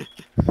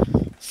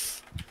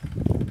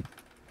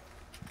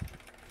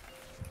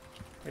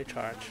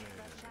 Recharge.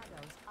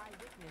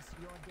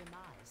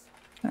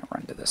 I'll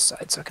run to this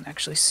side so I can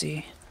actually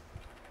see.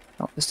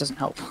 Oh, this doesn't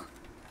help.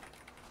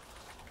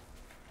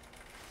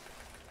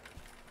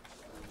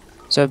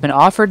 So I've been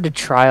offered to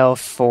trial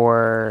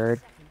for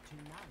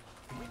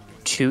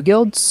 2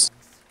 guilds.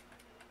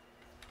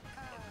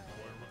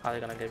 Are they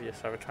gonna give you a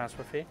server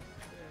transfer fee?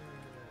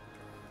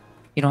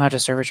 You don't have to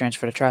server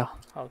transfer to trial.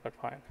 Oh, good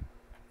point.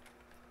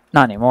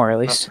 Not anymore, at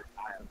least.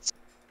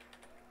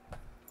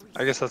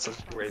 I guess that's a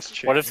race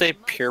change. What if they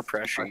peer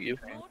pressure you?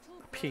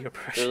 Peer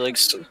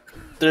pressure.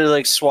 They're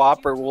like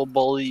swap or we'll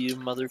bully you,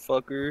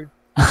 motherfucker.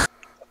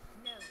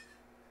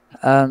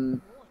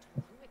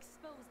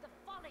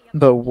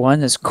 But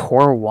one is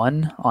Core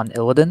 1 on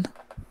Illidan.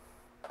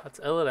 That's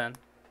Illidan.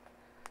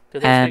 Do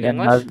they And speak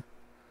English? another,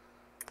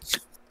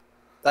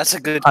 That's a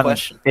good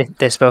question.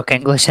 they spoke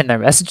English in their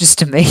messages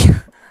to me.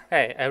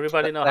 Hey,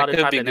 everybody know That how to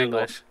could type be in Google.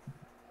 English.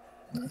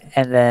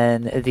 And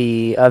then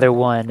the other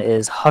one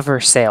is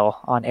Hover Sail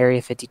on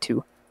Area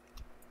 52.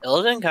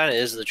 Illidan kind of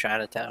is the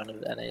Chinatown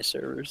of NA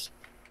servers.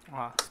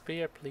 Ah,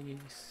 spear,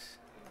 please.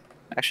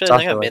 Actually, It's I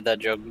think I also made that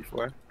joke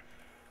before.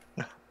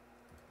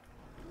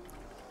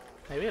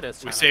 Maybe it is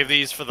We China. save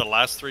these for the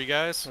last 3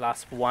 guys?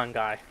 Last one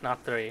guy,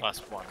 not 3.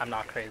 Last one. I'm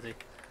not crazy.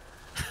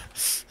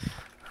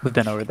 We've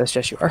been over this,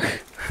 yes you are.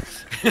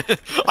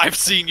 I've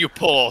seen you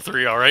pull all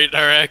 3, alright,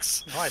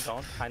 RX? No, I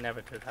don't. I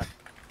never do that.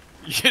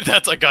 Yeah,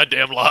 that's a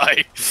goddamn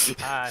lie.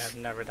 I have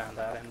never done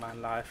that in my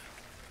life.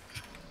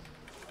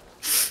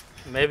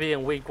 Maybe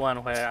in week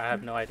 1 where I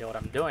have no idea what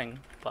I'm doing,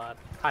 but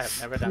I have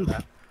never done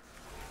that.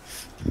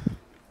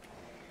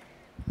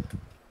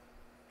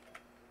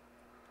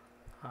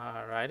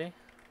 Alrighty.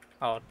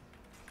 Oh,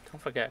 don't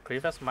forget,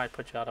 Grievous might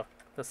put you out of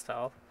the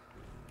stealth.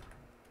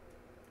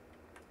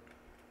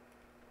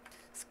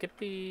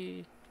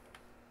 Skippy.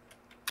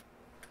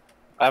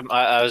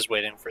 I was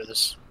waiting for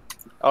this.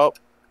 Oh.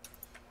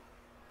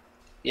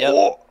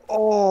 Yep.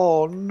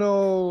 Oh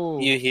no!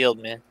 You healed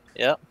me.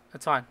 Yep.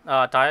 It's fine.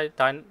 Die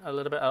a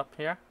little bit up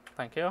here.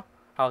 Thank you.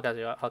 I'll get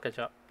you up. I'll get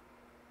you up.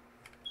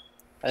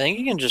 I think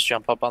you can just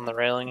jump up on the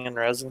railing and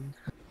res him.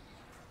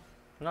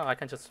 No, I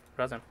can just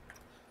res him.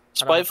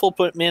 Spiteful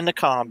put me into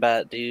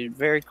combat, dude.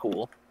 Very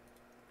cool.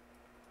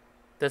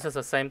 This is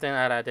the same thing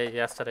that I did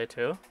yesterday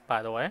too,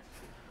 by the way.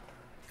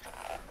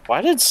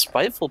 Why did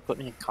Spiteful put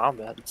me in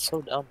combat? It's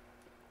so dumb.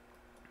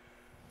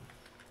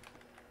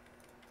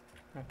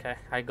 Okay,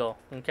 I go.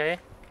 Okay?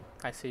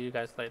 I see you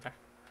guys later.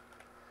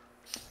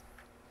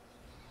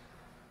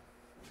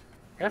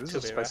 You have This to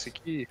is a be right. spicy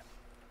key.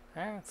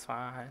 Yeah, it's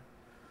fine.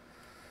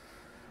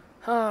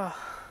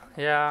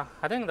 Yeah,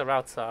 I think the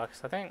route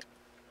sucks. I think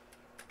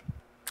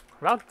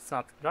route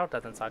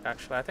doesn't suck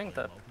actually. I think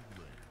that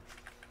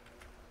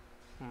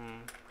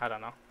I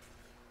don't know.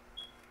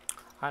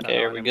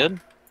 Okay, are we good?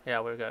 Yeah,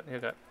 we're good. You're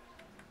good.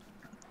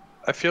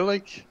 I feel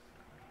like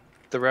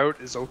the route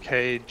is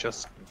okay,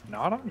 just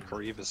not on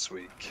Grievous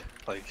week.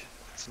 Like,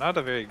 it's not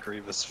a very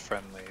Grievous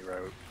friendly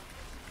route.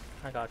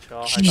 I got you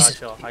all. I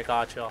got you all. I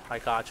got you all. I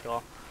got you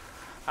all.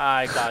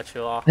 I got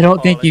you all. I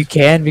don't think you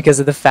can because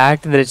of the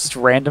fact that it's just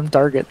random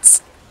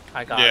targets.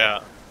 I got Yeah.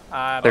 it.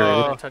 I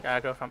Really? took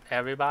aggro from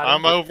everybody.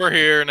 I'm over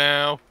here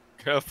now.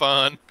 Have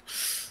fun.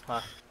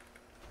 Get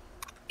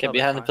That'll be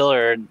behind the fine.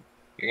 pillar or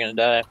you're gonna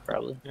die,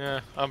 probably.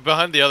 Yeah, I'm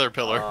behind the other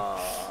pillar.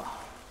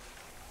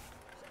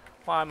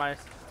 Why am I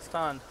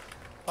stunned?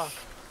 Fuck.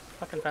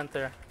 Fucking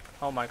Venthyr.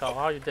 Oh my god,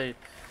 how you did?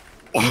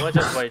 We'll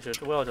just wait you.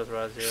 We'll just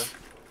res you.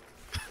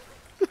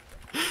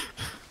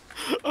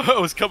 I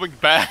was coming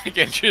back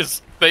and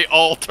just they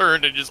all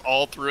turned and just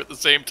all threw at the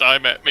same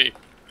time at me.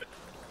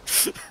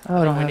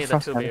 Oh, I don't We have need the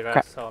frost 2 armor.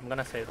 B-Res, so I'm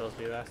gonna save those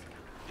B-Res.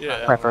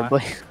 Yeah.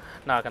 Preferably.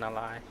 Not gonna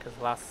lie, because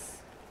last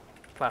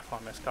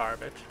platform is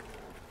garbage.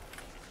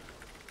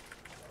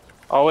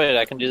 Oh wait,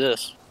 I can do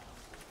this.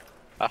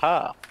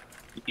 Aha.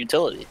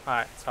 Utility.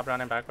 Alright, stop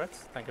running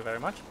backwards. Thank you very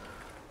much.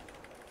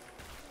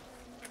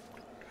 I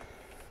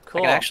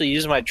Cool. can actually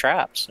use my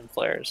traps and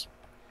flares.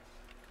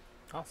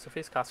 Oh,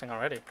 Sophie's casting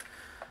already.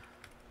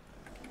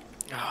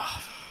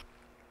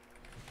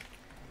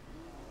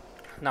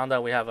 Now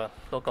that we have a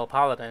local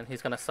paladin,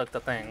 he's gonna suck the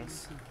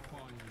things.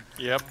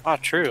 Yep. Ah,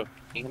 true.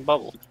 You can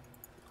bubble.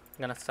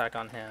 I'm gonna stack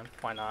on him.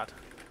 Why not?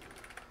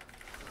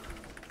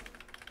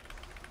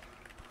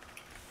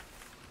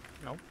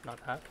 Nope, not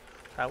that.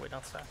 That we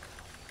don't stack.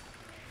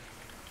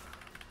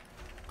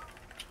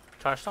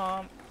 Charge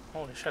Storm.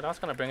 Holy shit, I was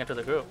gonna bring it to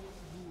the group.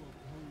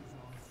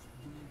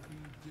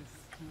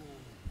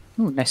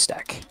 Ooh, nice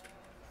stack.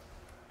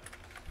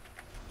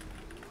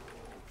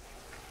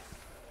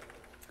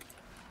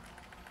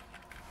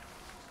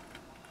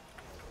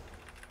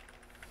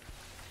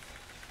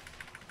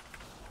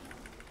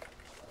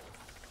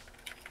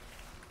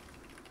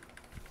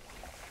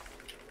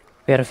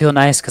 We gotta feel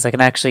nice because I can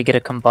actually get a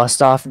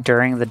combust off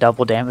during the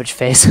double damage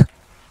phase.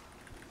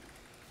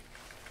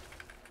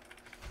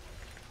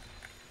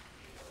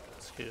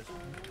 Excuse me.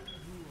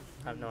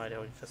 I have no idea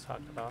what you just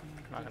talked about.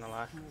 Not gonna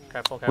lie.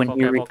 Careful, When careful,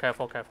 you careful,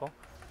 careful, careful.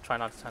 Try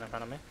not to stand in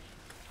front of me.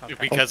 Okay.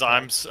 Because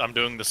I'm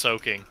doing the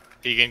soaking.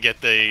 He can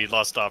get the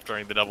lust off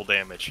during the double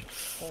damage.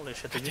 Holy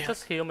shit, did you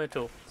just heal me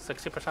to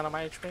 60% of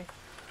my HP?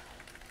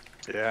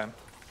 Yeah.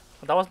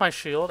 That was my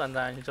shield, and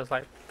then you just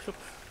like... Poof.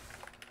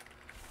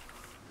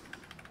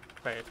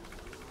 Wait.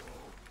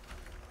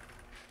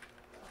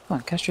 Come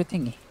on, cast your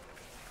thingy.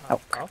 Oh,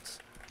 crap. Outs?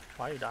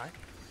 Why you die?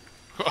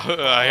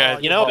 I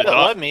had You know, it but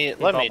up. let me do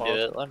bubbled.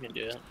 it. Let me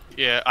do it.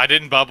 Yeah, I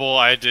didn't bubble.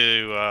 I had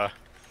to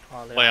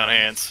lay on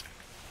hands.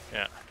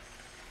 Yeah.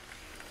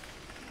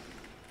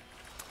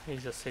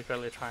 He's just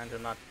secretly trying to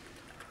not...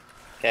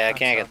 Okay, I That's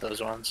can't up. get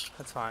those ones.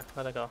 That's fine.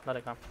 Let it go. Let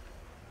it go.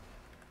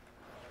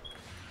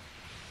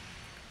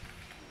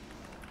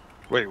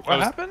 Wait, what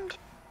happened?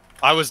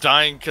 I was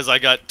dying because I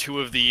got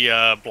 2 of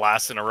the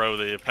blasts in a row,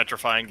 the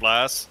petrifying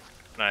blasts,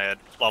 and I had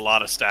a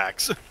lot of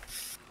stacks.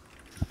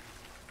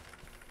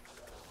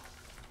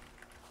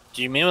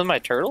 Do you mean with my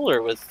turtle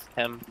or with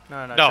him?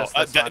 No, no, No,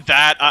 just this one.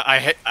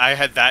 I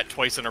had that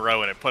twice in a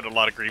row, and it put a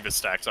lot of grievous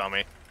stacks on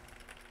me.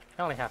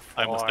 I only have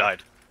 4. I almost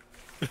died.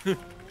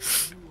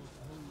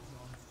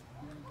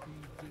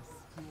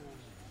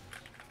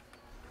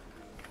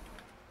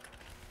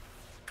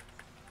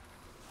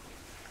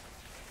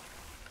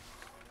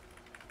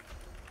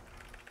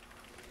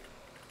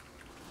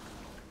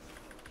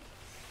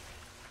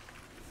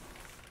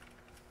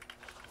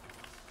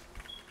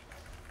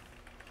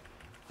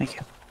 Thank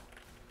you.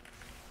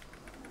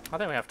 I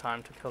think we have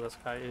time to kill this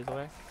guy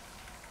easily.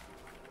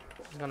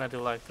 He's gonna do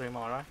like 3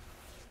 more, right?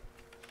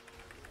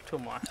 2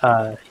 more.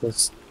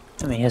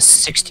 He has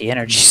 60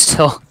 energy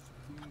still.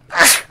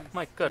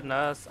 My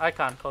goodness, I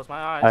can't close my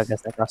eyes. I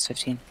guess that costs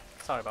 15.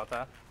 Sorry about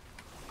that.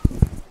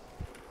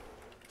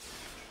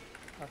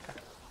 Okay.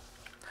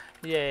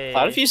 Yay.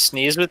 How if you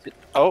sneeze with?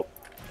 Oh,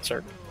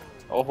 sir.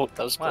 Oh,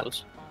 that was What?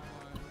 close.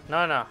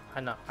 No, no,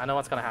 I know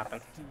what's gonna happen.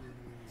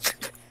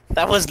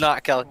 That was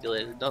not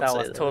calculated. Don't That say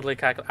was that. totally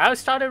calculated. I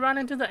started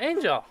running to the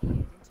angel.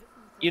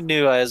 You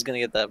knew I was gonna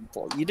get that.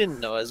 You didn't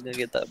know I was gonna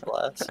get that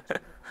blast.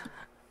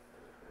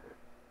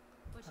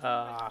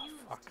 Fuck.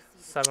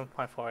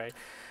 7.48.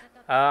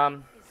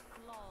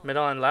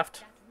 Middle and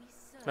left.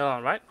 Middle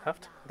and right.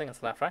 Left. I think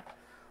it's left, right?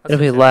 Let's It'll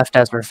do be two. left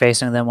as we're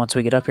facing them once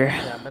we get up here.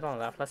 Yeah, middle and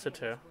left. Let's do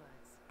 2.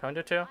 Can we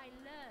do 2?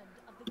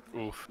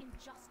 Oof.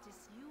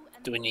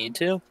 Do we need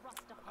to?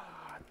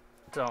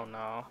 Don't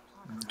know.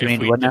 Do we If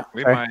need we what now?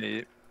 We Sorry.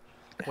 might.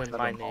 We don't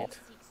might know. need.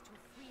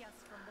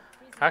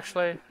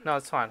 Actually, no,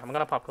 it's fine. I'm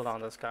gonna pop cooldown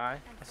on this guy.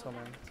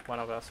 Assuming one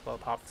of us will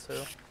pop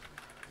too.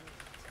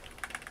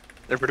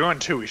 If we're doing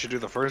 2, we should do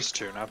the first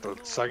 2, not the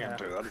second Yeah.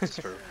 2. That's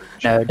for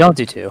No, don't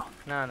do 2.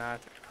 No, no.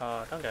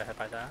 Oh, don't get hit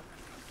by that.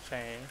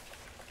 Shame.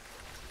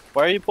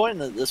 Why are you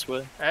pointing it this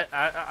way?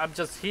 I'm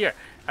just here.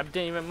 I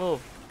didn't even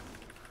move.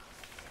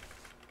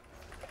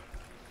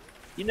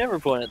 You never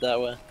point it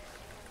that way.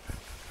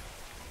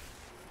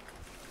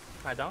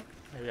 I don't?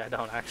 Maybe I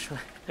don't actually.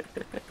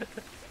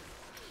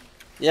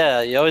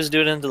 Yeah, you always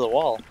do it into the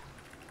wall.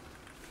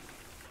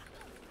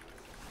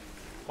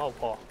 Whoa,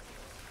 whoa.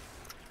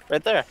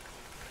 Right there.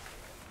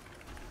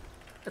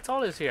 It's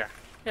always here.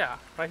 Yeah,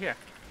 right here.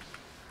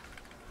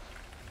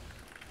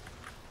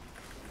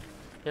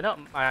 You know,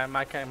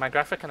 my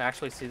graphic can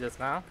actually see this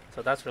now,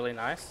 so that's really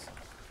nice.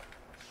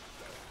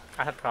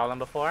 I had a problem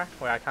before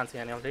where I can't see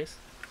any of these.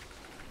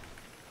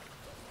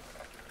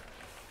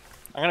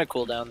 I'm gonna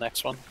cool down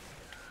next one.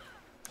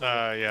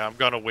 Yeah, I'm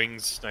gonna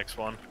wings next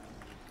one.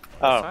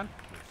 This Oh, one?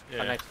 Or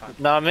Yeah. next one?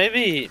 no,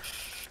 maybe.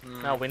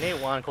 No, we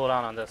need one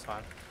cooldown on this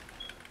one.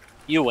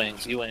 You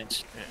wings, you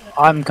wings.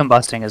 I'm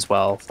combusting as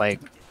well. Like,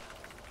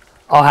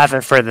 I'll have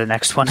it for the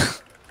next one.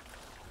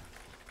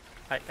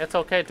 Like, it's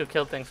okay to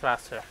kill things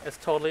faster. It's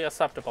totally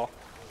acceptable.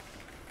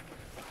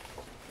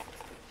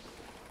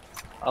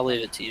 I'll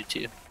leave it to you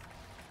two.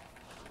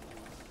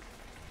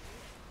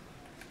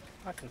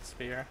 I can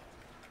spear.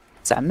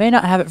 So I may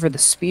not have it for the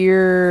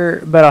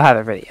spear, but I'll have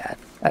it for the ad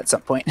at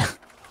some point.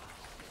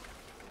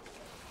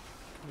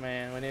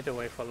 Man, we need to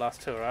wait for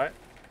last 2, right?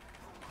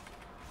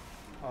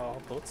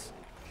 Oh, boots.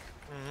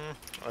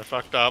 I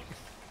fucked up.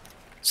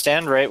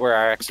 Stand right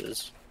where RX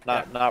is,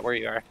 not where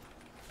you are.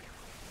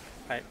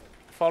 Right.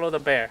 Follow the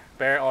bear.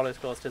 Bear always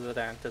goes to the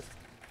den. Just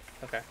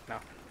okay, no.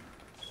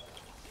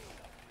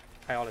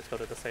 I always go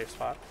to the safe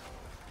spot.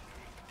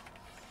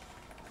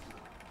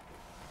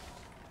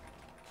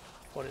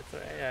 43.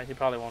 Yeah, he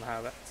probably won't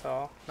have it.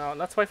 So no,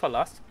 let's wait for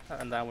lust,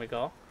 and then we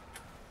go.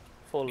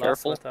 Full lust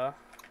Careful. with the.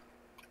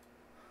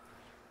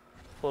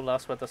 Full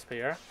lust with the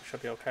spear.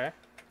 Should be okay.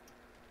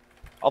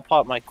 I'll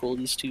pop my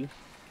coolies too.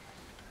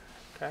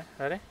 Okay,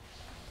 ready?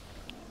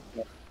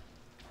 Yep.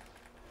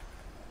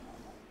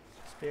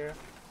 Spear.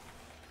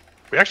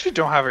 We actually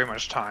don't have very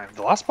much time.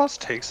 The last boss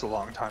takes a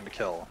long time to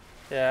kill.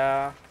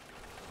 Yeah.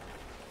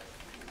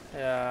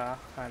 Yeah,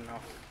 I know.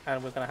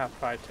 And we're gonna have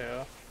pride too.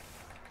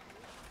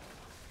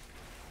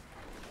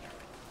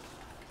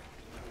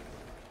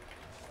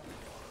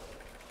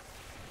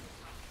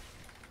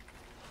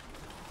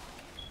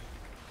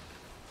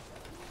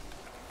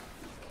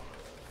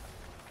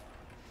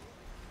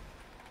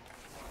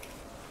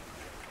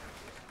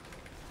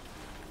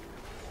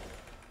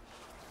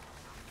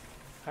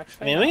 I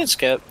Actually, mean, no. we can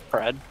skip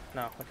Pride.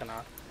 No, we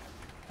cannot.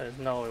 There's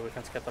no way we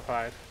can skip the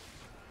pride.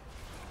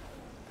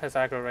 His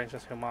aggro range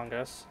is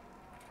humongous.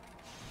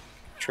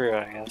 True,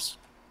 I guess.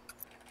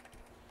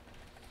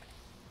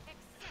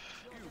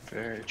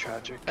 Very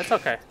tragic. It's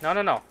okay. No,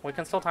 no, no. We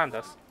can still time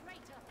this.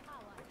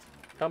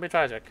 Don't be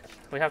tragic.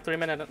 We have 3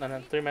 minutes and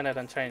then 3 minutes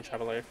and change, I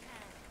believe.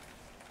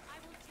 I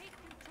will take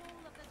control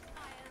of the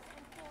spires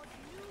and forge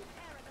new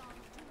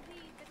paradigms to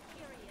lead the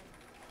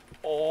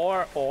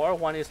Kyrian. Or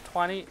when he's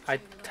 20, I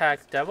tag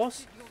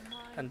devils,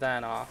 and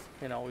then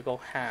you know, we go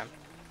ham.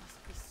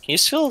 Can you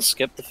still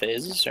skip the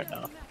phases or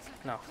no?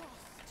 No.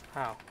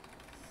 How?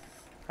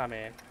 I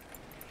mean.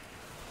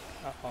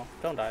 Uh-oh.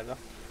 Don't die though.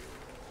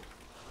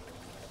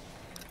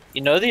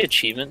 You know the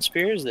achievement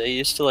spears? They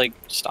used to like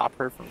stop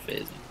her from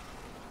phasing.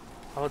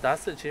 Oh,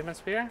 that's the achievement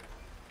spear?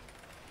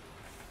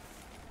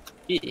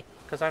 Yeah.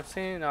 Because I've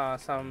seen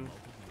some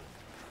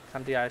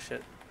DI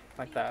shit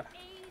like that.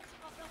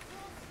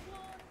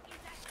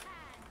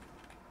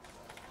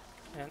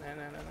 And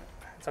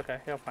it's okay.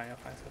 You're fine. You're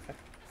fine. It's okay.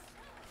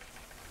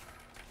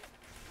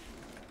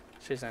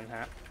 She's in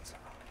that. So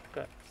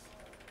good.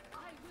 I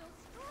will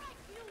strike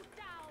you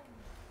down.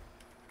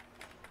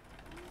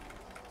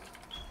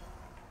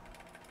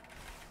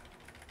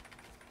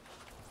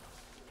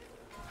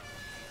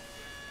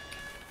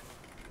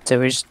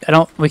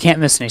 So we can't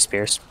miss any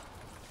spears.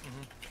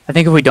 I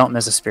think if we don't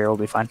miss a spear, we'll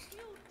be fine.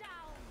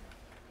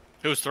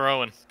 Who's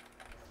throwing?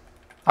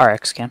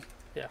 RX can.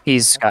 Yeah.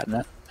 He's gotten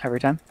it every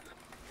time.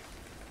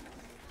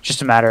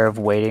 Just a matter of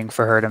waiting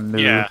for her to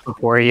move Yeah.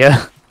 before you.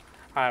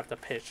 I have the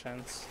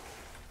patience.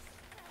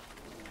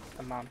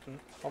 The mountain.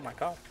 Oh my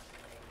god.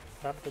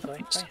 What happened to the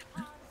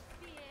thing?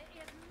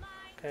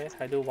 Okay,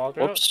 I do wall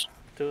growth. Whoops.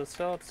 Do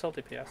still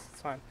DPS.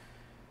 It's fine.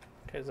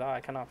 Okay, Za,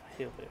 I cannot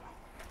heal you.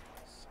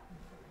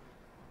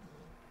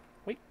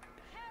 Wait.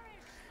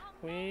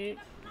 Wait.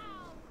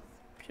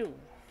 Pew.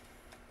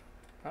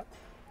 Huh?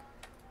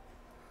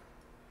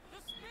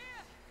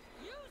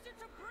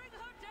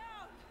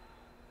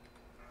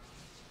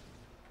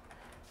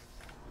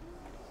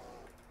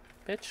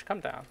 Bitch, come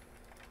down.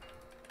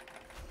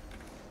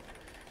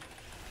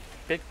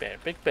 Big bear,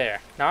 big bear.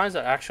 Now is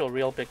an actual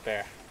real big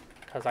bear.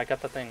 Because I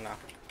got the thing now.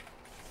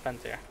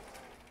 Venthyr.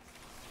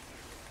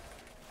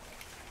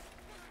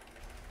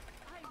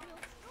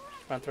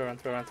 Run through, run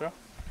through, run through.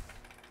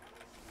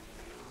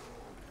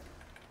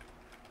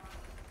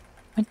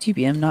 My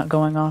TBM not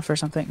going off or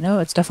something? No,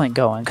 it's definitely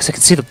going because I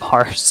can see the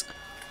bars.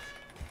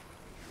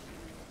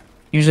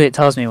 Usually it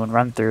tells me when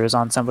run through is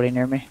on somebody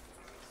near me.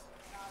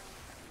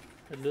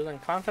 You're losing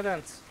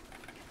confidence.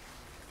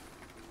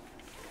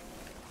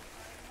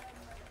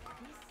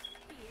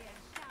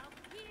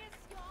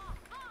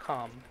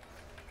 Come.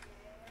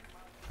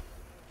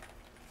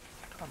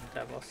 Come,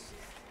 devils.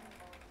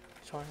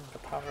 Join the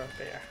power of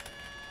bear.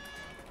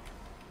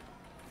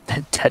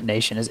 That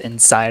detonation is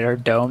inside our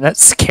dome.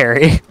 That's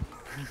scary.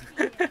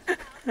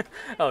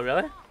 Oh,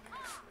 really?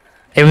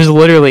 It was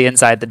literally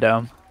inside the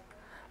dome.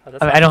 Oh,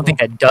 that's I mean, I not don't cool. think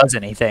that does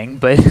anything,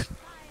 but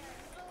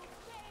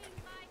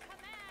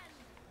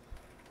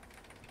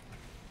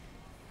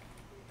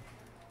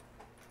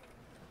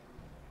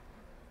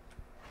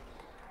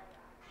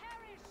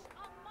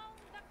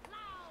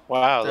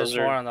Wow, There's those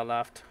more are. on the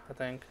left, I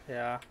think.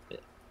 Yeah.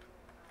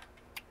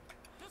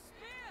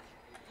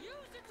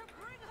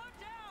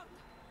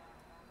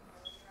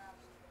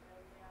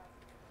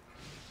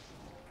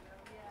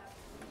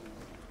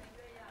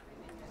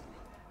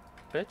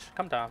 Bitch,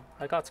 come down.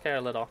 I got scared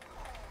a little.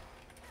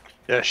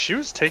 Yeah, she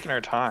was taking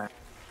her time.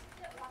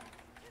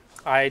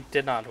 I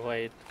did not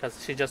wait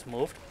because she just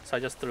moved, so I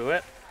just threw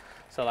it.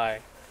 So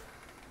like,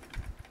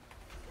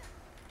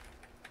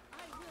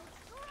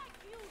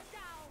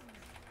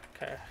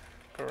 okay,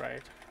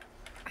 great.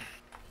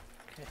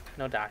 Okay,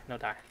 no die, no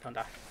die, don't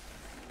die,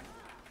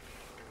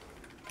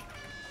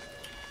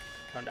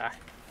 don't die.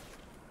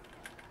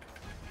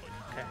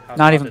 Okay, I was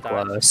not about even to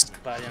die, close.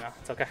 but you know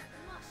it's okay.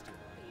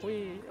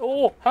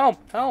 Oh, helm,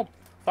 helm!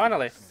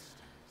 Finally,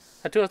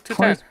 I do a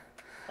 210.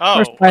 Oh,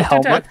 Where's my okay.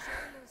 helmet?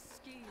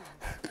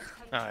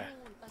 Alright.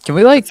 Can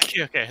we like?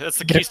 Okay, that's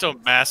the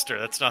Keystone Master.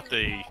 That's not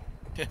the.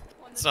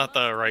 It's not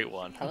the right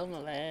one. Hello,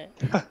 Malay.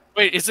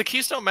 Wait, is the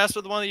Keystone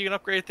Master the one that you can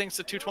upgrade things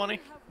to 220?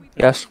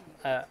 Yes.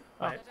 Wait.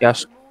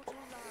 Yes.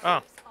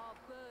 Oh,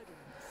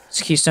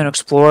 It's Keystone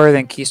Explorer,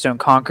 then Keystone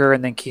Conqueror,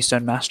 and then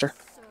Keystone Master.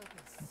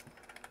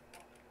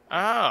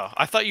 oh,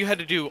 I thought you had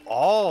to do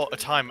all a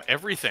time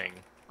everything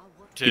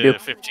You to do.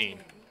 15.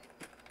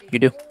 You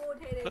do.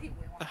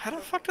 How the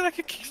fuck did I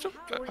get Keystone?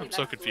 I'm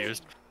so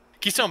confused.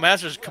 Keystone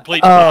Master is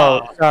complete.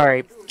 Oh,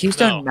 sorry.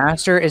 Keystone No.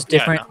 Master is Yeah,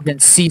 different than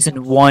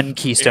Season 1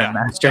 Keystone Yeah.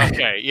 Master.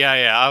 Okay,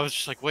 yeah. I was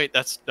just like, wait,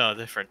 that's no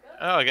different.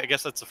 Oh, I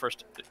guess that's the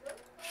first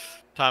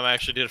time I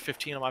actually did a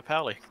 15 on my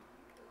pally.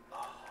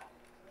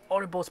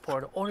 Oribos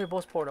portal,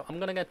 Oribos portal. I'm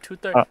gonna get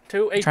 230, Oh,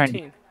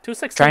 218,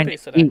 216 Trying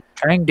piece to today. eat.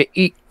 Trying to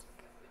eat.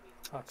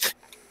 Oh.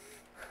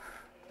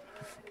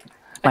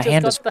 My I just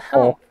hand got is the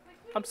helm. full.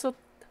 I'm so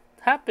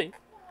happy.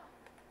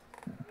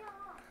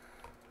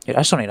 Dude,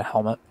 I still need a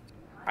helmet.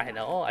 I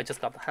know. I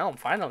just got the helm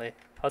finally.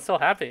 I was so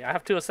happy. I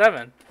have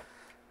 207.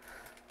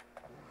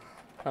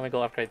 Let me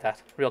go upgrade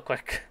that real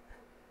quick.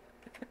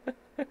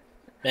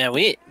 Man,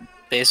 we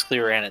basically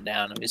ran it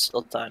down and we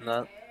still timed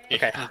that.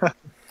 Okay.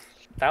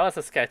 That was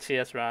the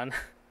sketchiest run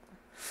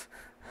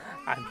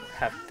I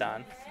have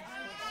done.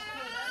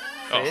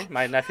 See, Oh,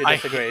 my nephew I-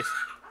 disagrees.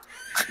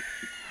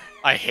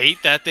 I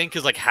hate that thing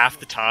because like half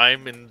the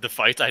time in the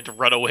fights I had to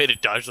run away to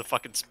dodge the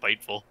fucking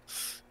Spiteful.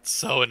 It's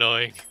so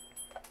annoying.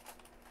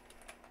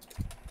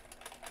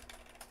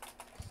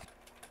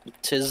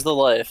 'Tis the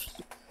life.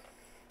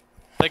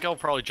 I think I'll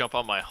probably jump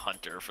on my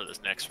Hunter for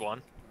this next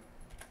one.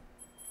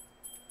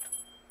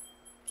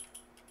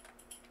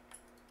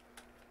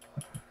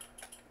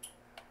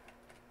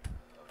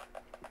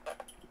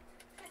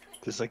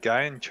 There's a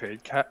guy in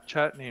trade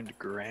chat named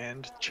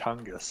Grand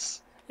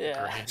Chungus.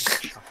 Yeah.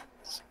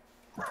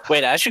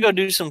 Wait, I should go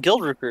do some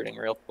guild recruiting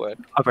real quick.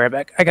 I'll be right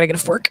back. I gotta get a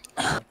fork.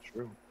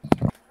 True.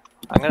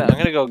 I'm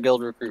gonna go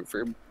guild recruit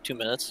for 2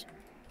 minutes.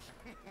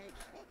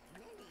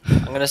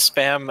 I'm gonna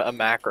spam a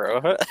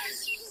macro.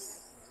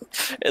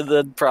 And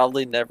then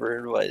probably never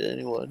invite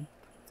anyone.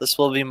 This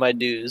will be my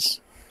dues.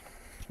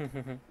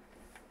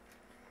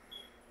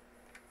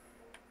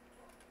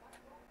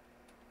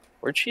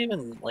 Where'd she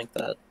even link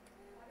that?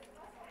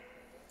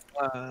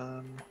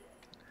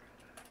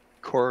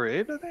 Core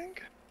 8, I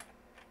think?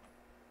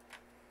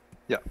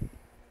 Yeah.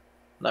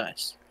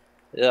 Nice.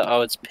 Yeah,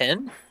 oh, it's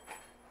pin?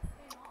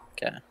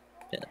 Okay,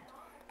 pin.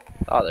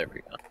 Oh, there we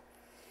go.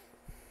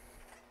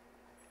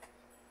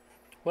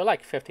 We're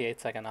like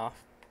 58-second off.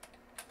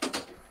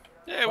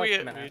 Yeah, Like we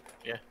a minute.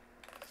 yeah.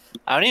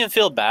 I don't even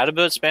feel bad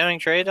about spamming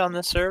trade on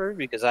this server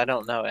because I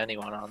don't know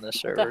anyone on this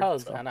What server. the hell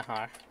is so.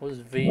 Anahar? Who's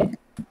V?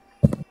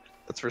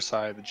 That's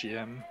Versailles, the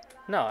GM.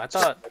 No, I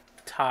thought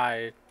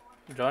Ty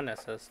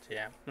Jonas is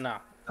GM. No.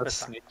 That's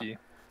Versailles. sneaky.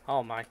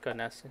 Oh my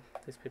goodness,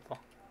 these people.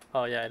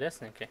 Oh yeah, it is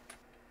sneaky.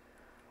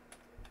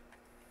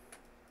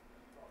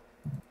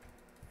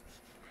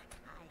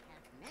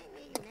 I have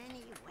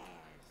many wares.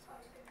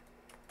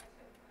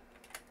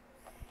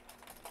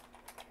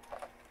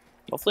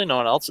 Hopefully no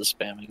one else is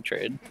spamming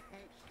trade.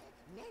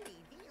 Many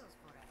deals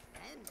for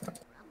a friend.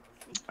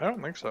 I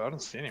don't think so. I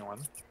don't see anyone.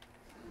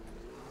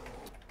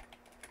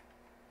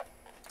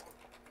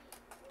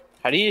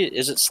 How do you?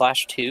 Is it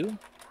 /2?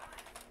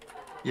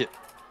 Yeah.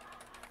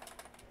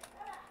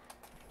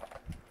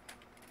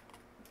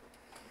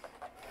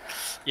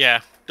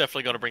 Yeah,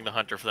 definitely going to bring the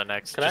hunter for the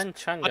next. Just-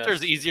 Chungus.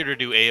 Hunter's easier to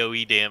do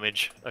AoE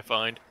damage, I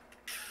find.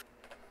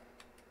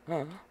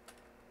 Huh.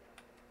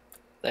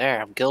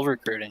 There, I'm guild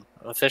recruiting.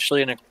 I'm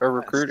officially a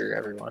recruiter,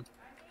 everyone.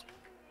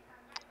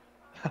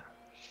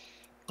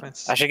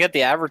 Nice. I should get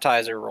the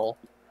advertiser role.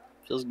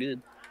 Feels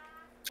good.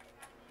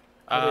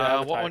 What do you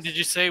What one advertise? did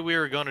you say we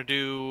were going to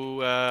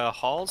do?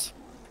 Halls?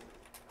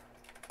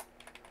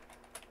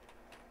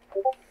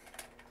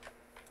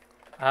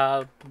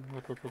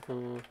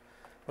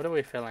 What are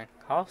we feeling?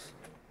 House?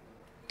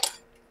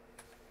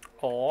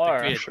 Or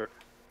Agreed. Sure.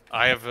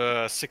 I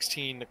have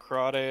 16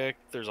 necrotic.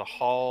 There's a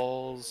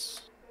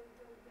halls.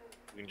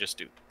 We can just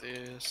do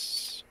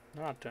this.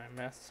 not doing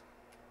miss.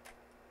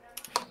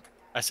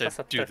 I said That's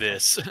a do different-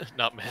 this,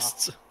 not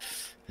mists.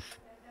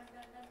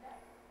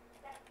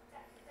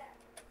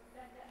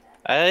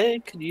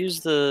 I could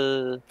use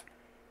the.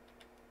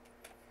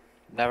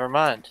 Never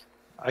mind.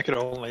 I could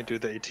only do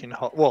the 18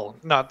 hull. Well,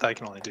 not that I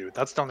can only do.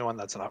 That's the only one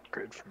that's an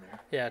upgrade for me.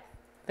 Yeah,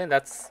 I think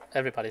that's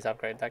everybody's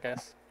upgrade, I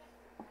guess.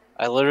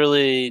 I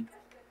literally.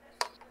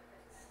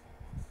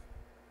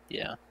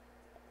 Yeah.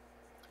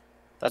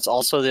 That's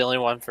also the only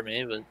one for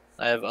me, but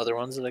I have other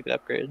ones that I could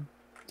upgrade.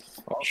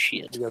 Oh,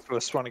 shit. You guys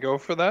just want to go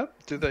for that?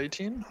 Do the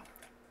 18?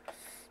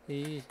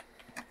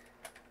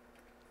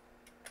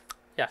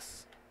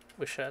 Yes,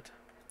 we should.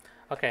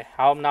 Okay,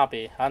 I'm not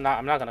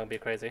gonna be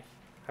crazy.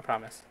 I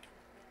promise.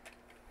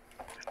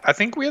 I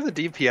think we have the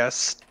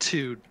DPS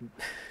to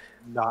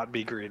not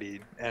be greedy,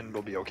 and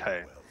we'll be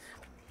okay.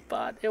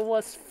 But it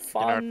was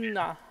fun.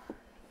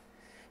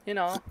 You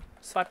know,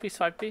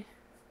 swipey.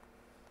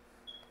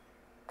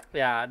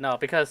 Yeah, no,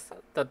 because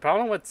the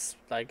problem with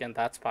like in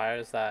that spire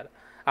is that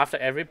after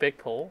every big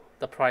pull,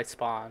 the price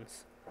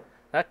spawns.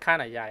 That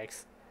kind of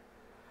yikes.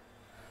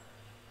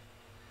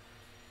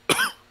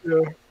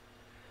 Yeah.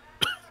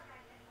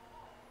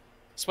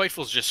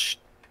 Spiteful's just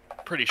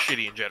pretty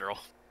shitty in general.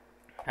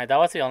 And that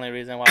was the only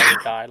reason why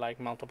we died like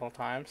multiple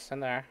times in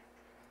there.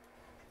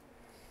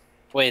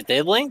 Wait,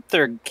 they linked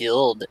their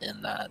guild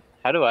in that.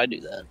 How do I do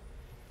that?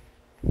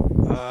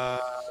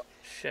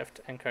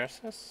 Shift and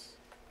curses.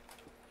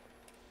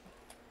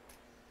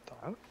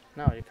 That?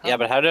 No, you can't. Yeah,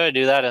 but how do I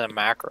do that in a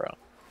macro?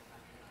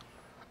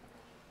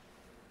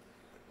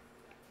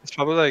 It's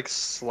probably like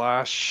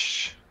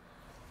slash,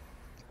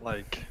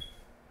 like,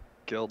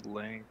 guild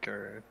link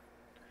or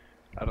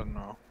I don't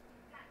know.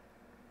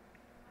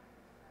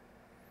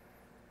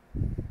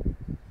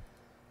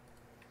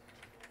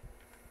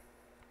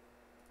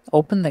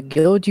 Open the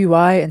guild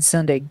UI and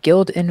send a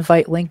guild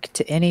invite link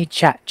to any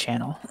chat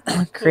channel.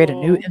 Create a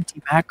new Cool.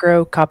 empty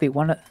macro, copy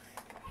one.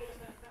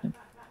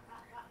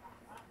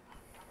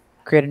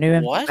 Create a new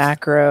empty What?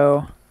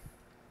 macro.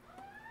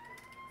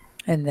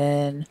 And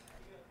then,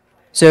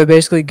 so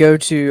basically go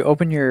to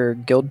open your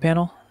guild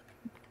panel,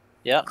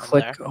 Yeah, I'm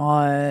click there.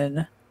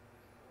 on,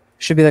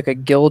 should be like a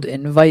guild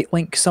invite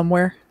link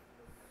somewhere.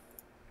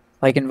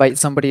 Like invite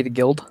somebody to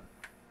guild.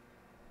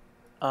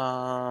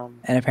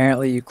 And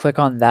apparently you click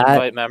on that.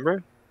 Invite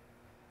member?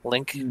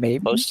 Link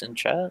Maybe. post in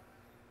chat?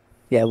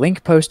 Yeah,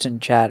 link post in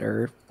chat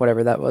or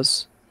whatever that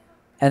was.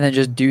 And then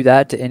just do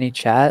that to any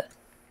chat.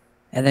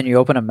 And then you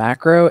open a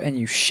macro and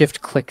you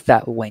shift click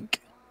that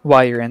link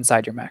while you're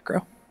inside your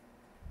macro.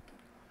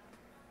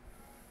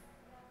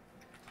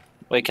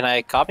 Wait, can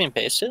I copy and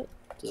paste it?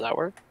 Does that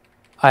work?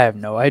 I have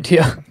no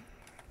idea.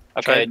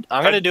 Okay,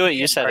 I'm gonna do what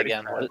you said try to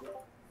again. try it.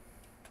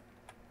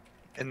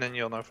 And then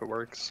you'll know if it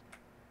works.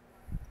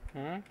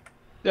 Hmm?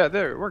 Yeah,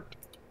 there, it worked.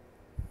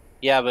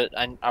 Yeah, but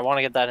I want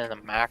to get that in a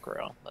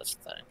macro. That's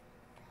the thing.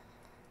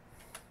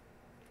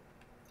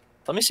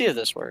 Let me see if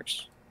this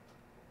works.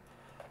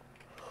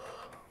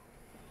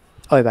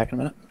 I'll be back in a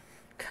minute.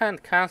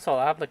 Can't cancel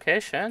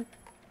application.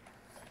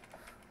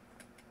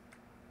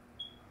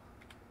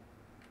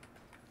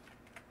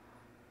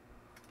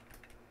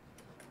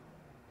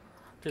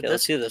 Dude, Okay,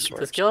 let's see if this This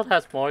works. guild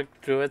has more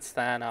druids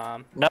than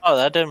No,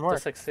 that didn't the work.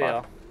 6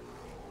 seal.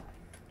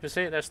 You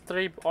see, there's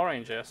 3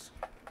 oranges.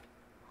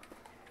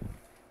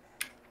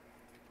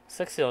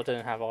 6 seal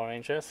didn't have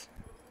oranges.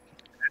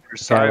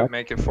 Versailles Yeah. would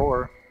make it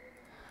 4.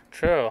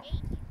 True.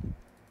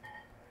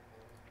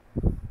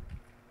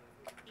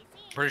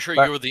 Pretty sure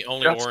But you were the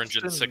only just orange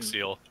in in- 6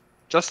 seal.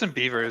 Justin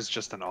Bieber is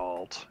just an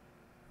alt.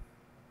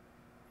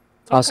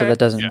 Also, Okay. that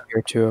doesn't Yeah.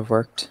 appear to have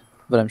worked,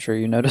 but I'm sure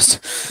you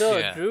noticed. Still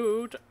Yeah. a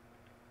Druid.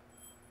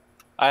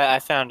 I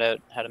found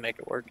out how to make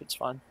it work. It's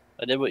fine.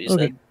 I did what you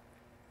Okay. said.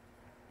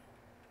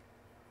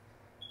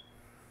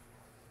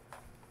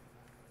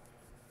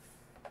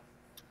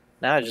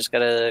 Now I just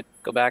gotta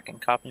go back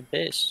and copy and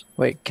paste.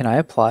 Wait, can I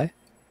apply?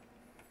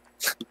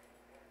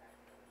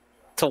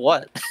 To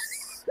what?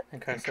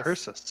 And And curses.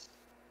 curses.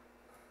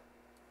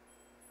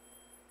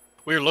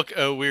 We're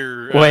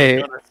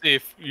Wait. gonna see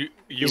if you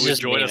He's would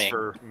just join us memeing.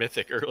 for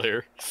Mythic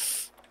earlier.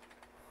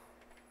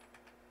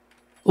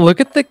 Look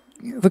at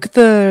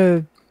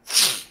the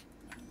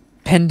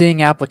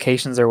pending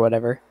applications or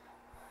whatever.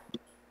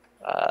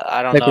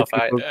 I don't Like know with if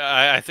I. people-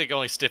 I think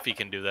only Stiffy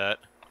can do that.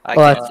 I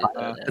Well, can't that's do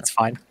fine. that, yeah. That's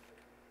fine.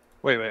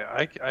 Wait,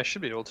 I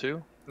should be able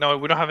to. No,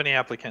 we don't have any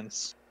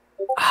applicants.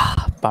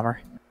 Ah,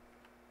 bummer.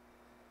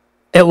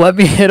 It let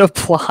me hit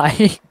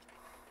apply.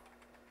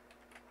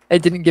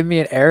 It didn't give me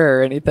an error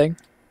or anything.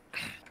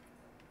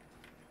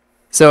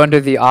 So under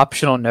the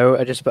optional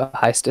note, I just put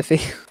hi Stiffy.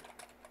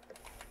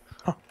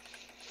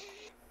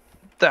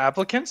 The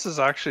applicants is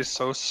actually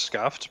so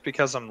scuffed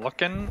because I'm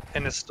looking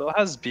and it still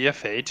has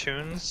BFA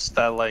tunes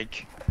that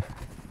like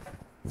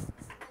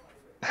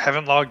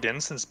haven't logged in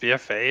since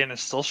BFA and it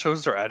still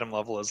shows their item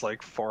level as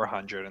like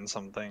 400 and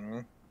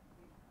something.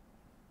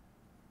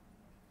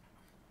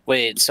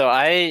 Wait, so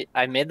I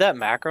made that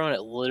macro and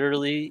it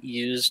literally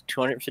used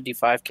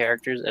 255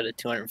 characters out of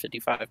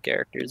 255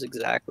 characters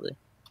exactly.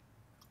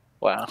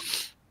 Wow.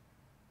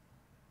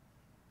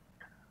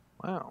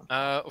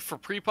 Wow. For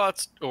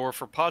pre-pots or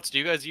for pots, do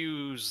you guys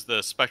use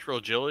the Spectral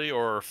Agility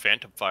or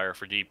Phantom Fire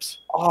for deeps?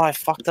 Oh, I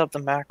fucked up the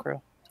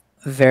macro.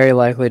 Very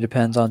likely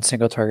depends on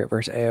single target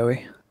versus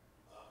AoE.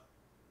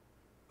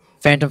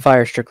 Phantom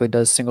Fire strictly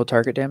does single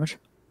target damage.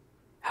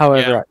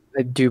 However,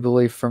 I do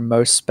believe for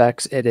most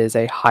specs it is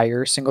a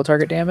higher single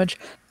target damage,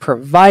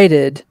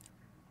 provided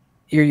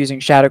you're using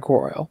Shadow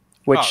Core Oil,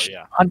 which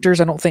yeah.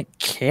 hunters I don't think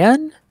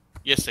can.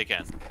 Yes, they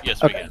can.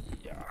 Yes, Okay. we can.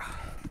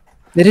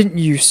 They didn't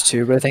used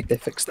to, but I think they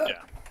fixed that.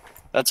 Yeah.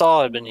 That's all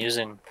I've been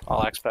using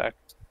all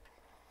expect.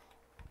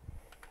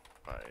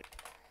 Right.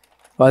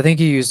 Well, I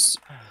think you use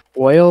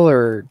oil,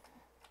 or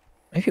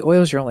maybe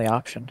oil is your only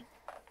option.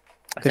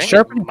 I Because think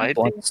sharpening it might and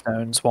be. blunt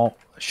stones won't.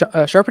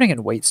 Sharpening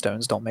and weight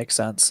stones don't make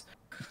sense.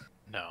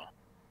 No.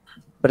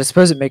 But I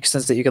suppose it makes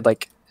sense that you could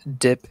like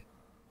dip,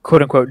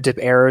 quote unquote, dip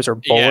arrows or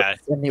bullets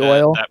in the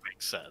oil. That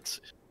makes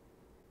sense.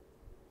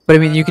 But I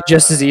mean, you could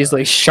just as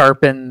easily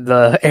sharpen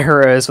the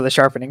arrows with a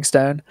sharpening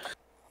stone.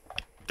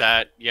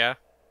 Yeah.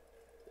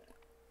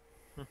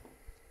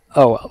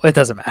 Oh well, it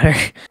doesn't matter.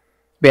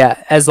 But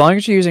yeah, as long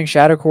as you're using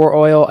Shadow Core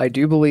Oil, I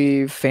do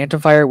believe Phantom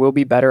Fire will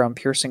be better on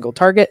pure single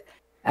target.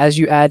 As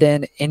you add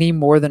in any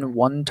more than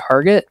one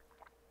target,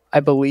 I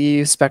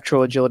believe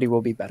Spectral Agility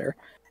will be better.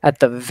 At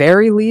the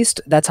very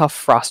least, that's how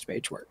Frost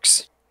Mage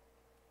works.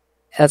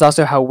 That's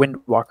also how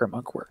Windwalker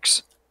Monk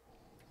works.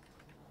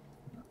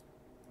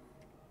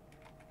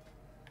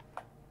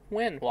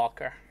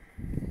 Windwalker.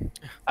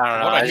 I don't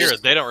know. What I I, hear just,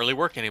 is they don't really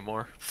work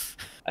anymore.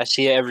 I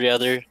see every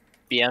other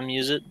BM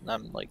use it, and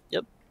I'm like,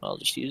 yep, I'll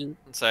just use it.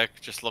 One sec,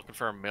 just looking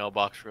for a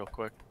mailbox real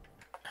quick.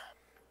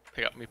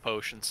 Pick up me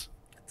potions.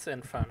 It's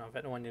in front of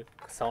it when you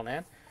zone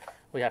in.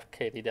 We have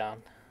Katie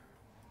down.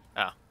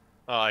 Oh,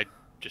 I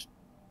just.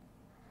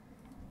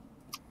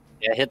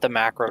 Yeah, hit the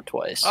macro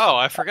twice. Oh,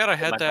 I forgot I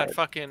had my that card.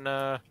 fucking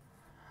Alright.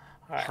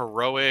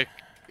 heroic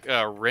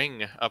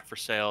ring up for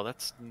sale.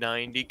 That's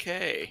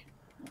 90k.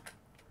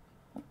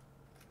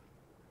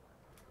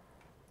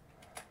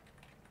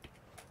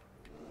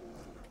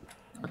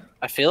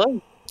 I feel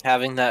like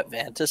having that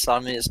Vantis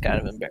on me is kind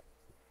of embarrassing.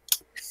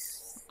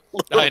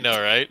 I know,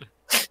 right?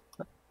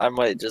 I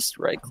might just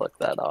right click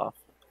that off.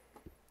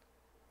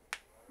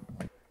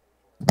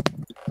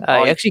 You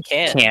you actually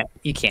can't.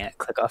 You can't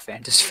click off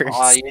Vantis first.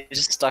 Oh, you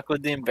just stuck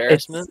with the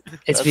embarrassment?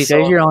 It's That's because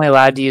so- you're only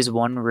allowed to use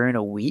one rune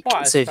a week.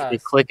 Why, So if it's you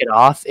fast. click it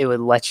off, it would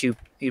let you.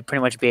 You'd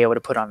pretty much be able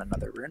to put on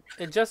another rune.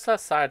 It just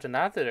says Sergeant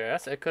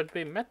Athers. It could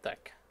be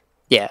Mythic.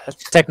 Yeah,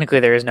 technically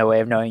there is no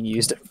way of knowing you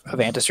used a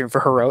Vantis rune for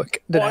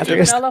heroic. Or even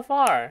Denathrius.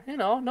 LFR. You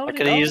know, I nobody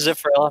could have knows. used it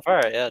for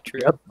LFR. Yeah, true.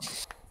 Yep.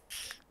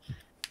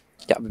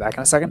 Yeah, I'll be back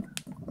in a second.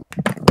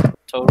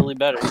 Totally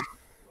better.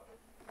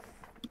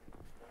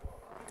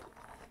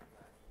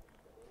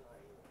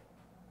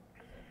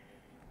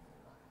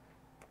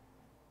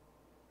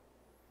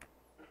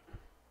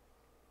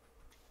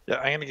 Yeah,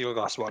 I'm gonna give you a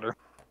glass of water.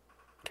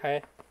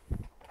 Okay.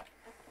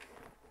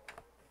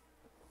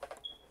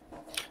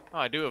 Oh,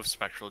 I do have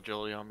Spectral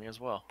Agility on me as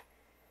well.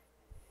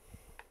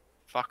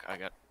 Fuck, I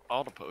got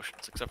all the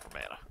potions except for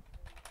mana.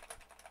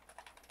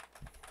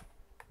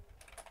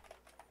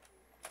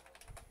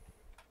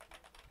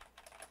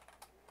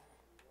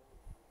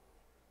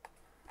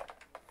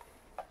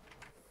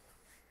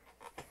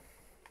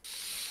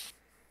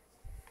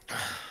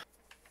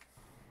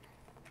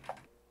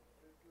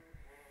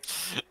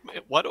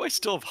 Why do I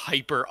still have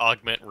hyper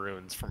augment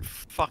runes from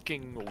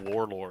fucking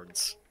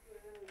warlords?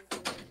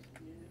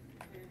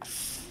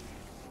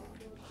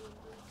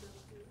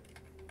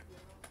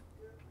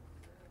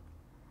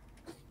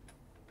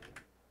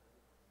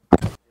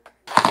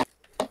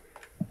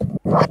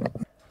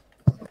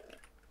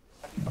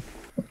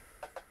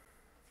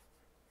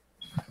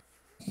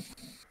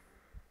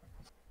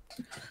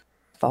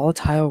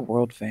 Volatile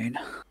World Vein.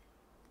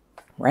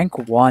 Rank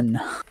 1.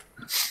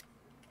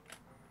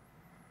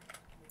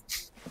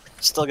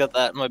 Still got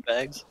that in my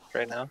bags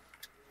right now.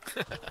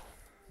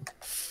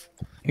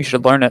 You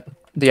should learn it.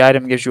 The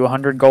item gives you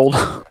 100 gold.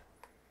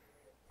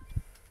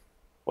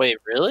 Wait,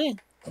 really?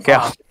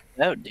 Yeah. Oh,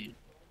 no, dude.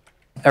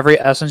 Every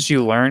essence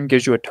you learn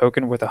gives you a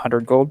token with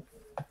 100 gold.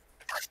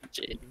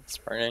 Jade,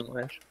 Spurn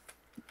English.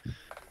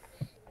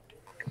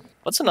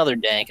 What's another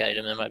dank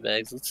item in my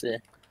bags? Let's see.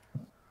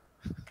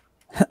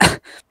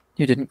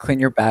 You didn't clean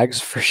your bags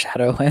for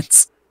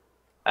Shadowlands.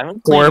 I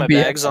haven't cleaned Or my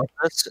BFA. bags on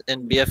this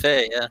in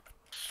BFA, yeah.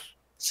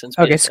 Since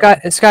Okay,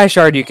 BFA. Sky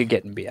Shard you could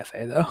get in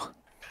BFA though.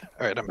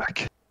 Alright, I'm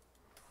back.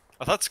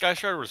 I thought Sky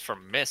Shard was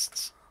from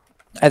Mists.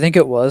 I think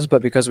it was,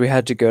 but because we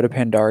had to go to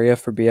Pandaria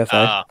for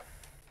BFA,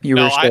 you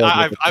No, were still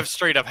able to- I've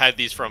straight up had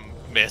these from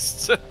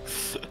Mists.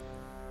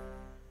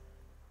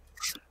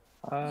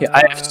 Yeah,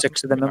 I have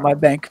 6 of them in my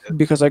bank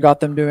because I got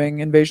them doing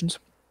invasions.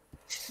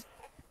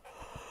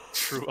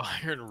 True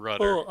Iron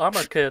Rudder. Oh,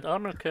 armor kit,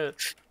 armor kit.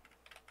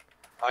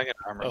 I get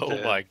armor Oh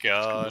kit. my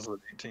god. Skills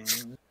with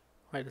 18.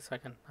 Wait a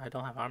second, I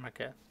don't have armor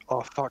kit.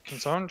 Oh fuck, can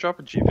someone drop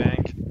a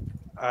G-Bank?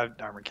 I have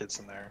armor kits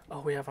in there.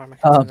 Oh, we have armor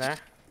kits in there.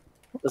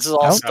 This is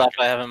all No. stuff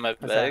I have in my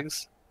that?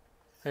 bags.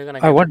 Are you gonna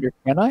I get wonder,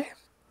 can I?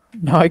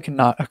 No, I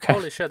cannot. Okay.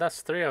 Holy shit,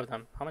 that's 3 of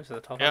them. How much is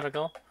it? 1200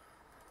 gold?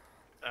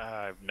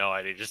 I have no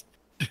idea. Just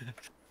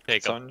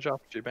take them. Someone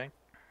drop a G-Bank.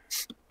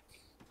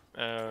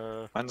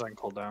 Uh, Mine's on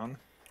cooldown.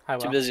 I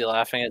Too will. busy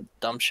laughing at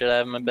dumb shit I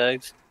have in my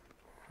bags.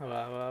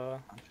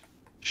 Well.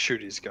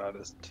 Shoot, he's got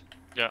it.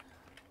 yeah.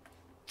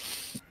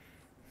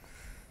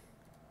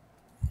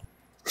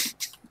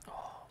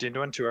 Do you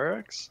want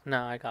 2RX?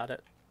 No, I got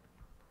it.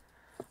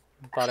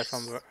 Bought it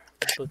from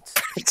Boots.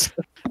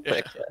 Yeah.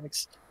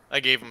 Pickaxe. I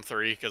gave him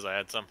 3 because I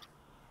had some.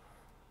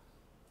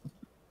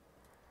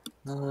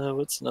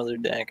 What's another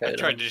dank I item?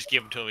 tried to just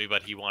give them to me,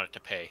 but he wanted to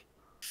pay.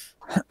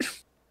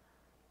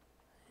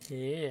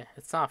 Yeah,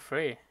 it's not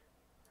free.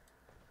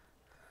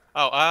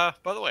 Oh,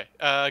 by the way,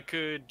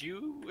 could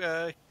you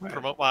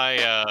promote my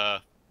No,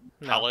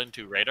 Paladin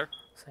to Raider?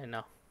 say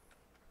no.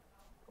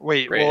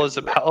 Wait, Right. well, is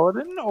it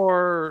Paladin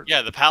or...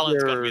 Yeah, the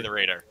Paladin's gonna be Your- the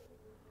Raider.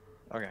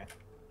 Okay,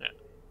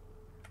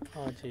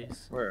 Oh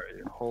jeez. where are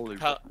you? Holy...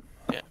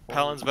 Yeah,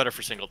 Paladin's better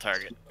for single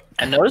target.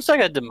 I noticed I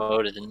got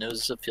demoted and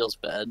it feels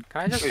bad.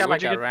 Can I just Wait, get what'd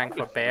like you a get rank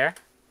for bear?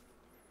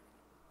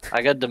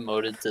 I got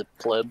demoted to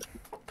pleb.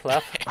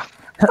 Pleb?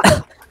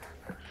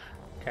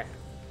 Okay.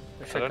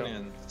 We I should don't go.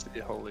 even see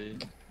holy...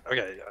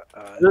 Okay,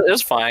 It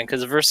was fine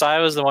because Versailles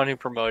was the one who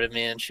promoted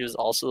me and she was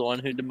also the one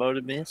who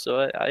demoted me. So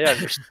I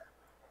understand.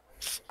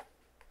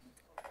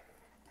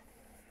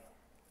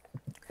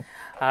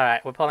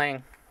 Alright, we're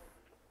playing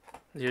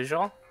as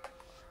usual.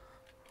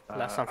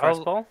 Last on 1st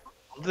I'll ball.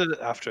 do it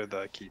after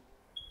the keep.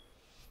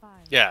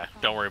 Yeah,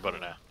 don't worry about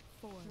it now.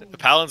 The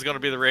Paladin's gonna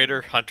be the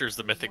Raider, Hunter's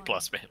the Mythic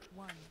Plus man.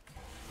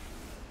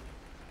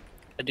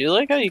 I do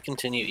like how you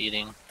continue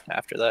eating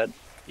after that.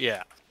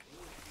 Yeah.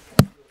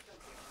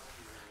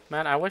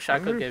 Man, I wish I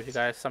could give you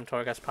guys some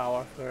Torghast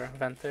power for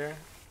Venthyr.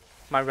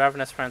 My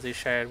Ravenous Frenzy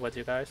shared with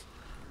you guys.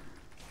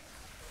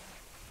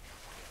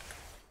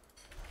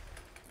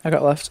 I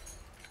got left.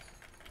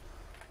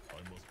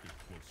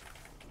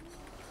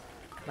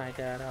 Can I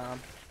get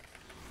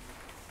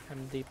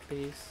MD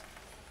please?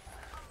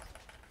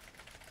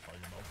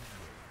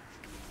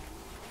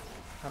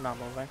 I'm not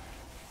moving.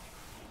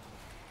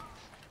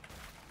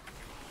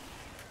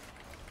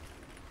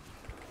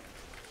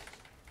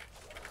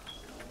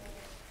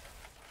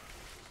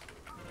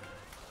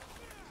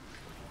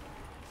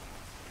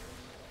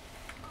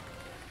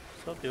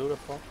 So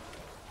beautiful.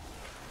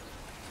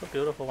 So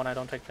beautiful when I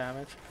don't take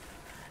damage.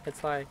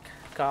 It's like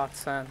God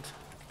sent.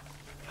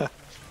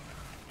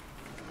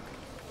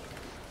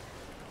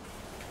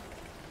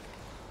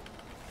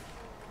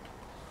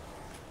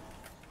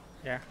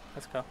 Yeah,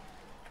 let's go.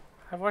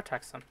 I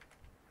vortex them.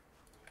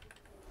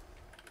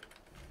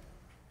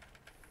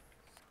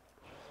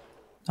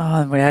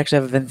 Oh, and we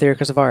actually have a Venthyr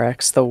because of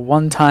RX. The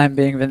one time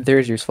being Venthyr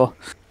is useful.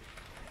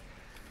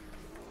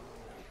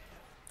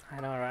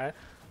 I know, right?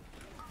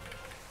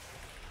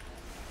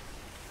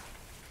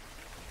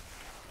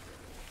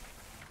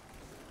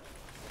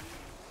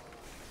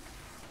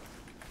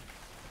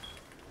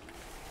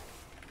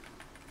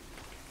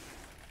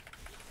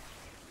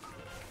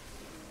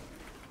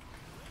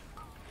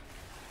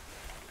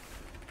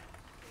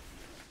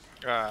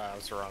 That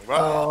was the wrong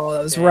button. Oh,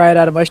 that was Yeah. right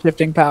out of my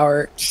shifting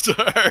power.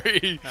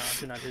 Sorry. No,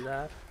 do not do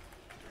that.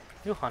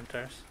 You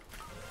hunters.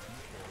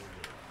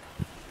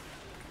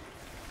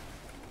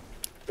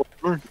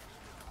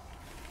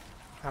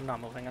 I'm not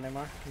moving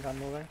anymore. I'm done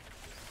moving.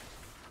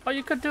 Oh,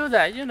 you could do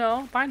that, you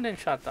know. Binding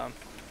shot them.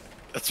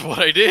 That's what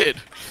I did.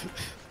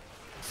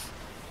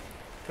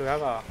 Do we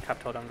have a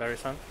cap totem very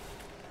soon?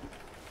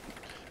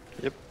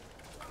 Yep.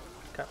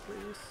 Cap,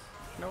 please.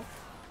 No.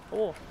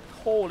 Oh,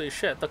 holy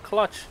shit! The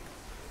clutch.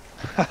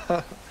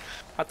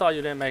 I thought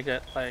you didn't make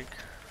it. Like,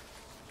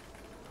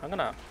 I'm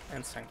gonna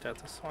instinct it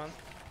this one.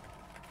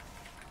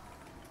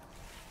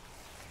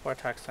 Or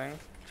texting.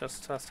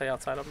 Just stay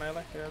outside of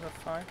melee. Yeah, that's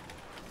fine.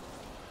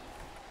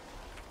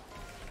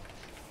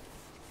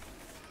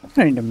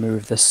 I need to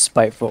move this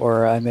spiteful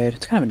aura I made.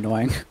 It's kind of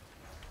annoying.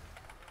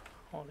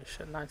 Holy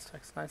shit, 9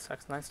 stacks, 9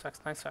 stacks, 9 stacks,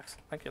 9 stacks.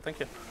 Thank you, thank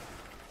you.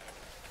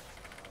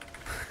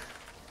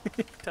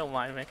 Don't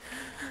mind me.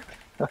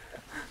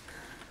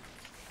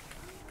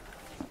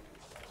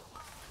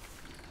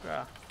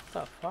 Bruh, what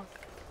the fuck?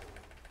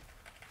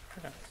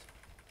 Okay.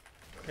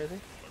 Crazy?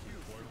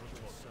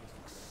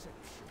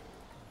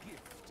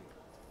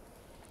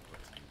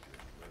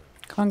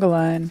 Conga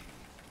line.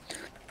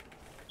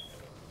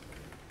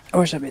 I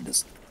wish I made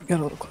this get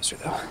a little closer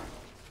though.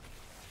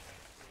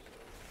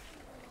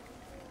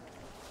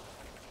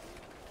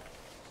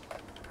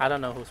 I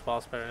don't know whose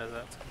ball spirit is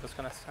it, so I'm just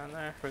gonna stand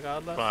there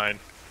regardless. Fine.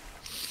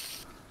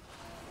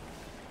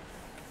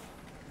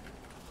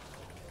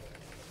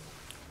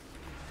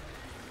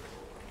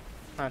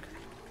 Okay.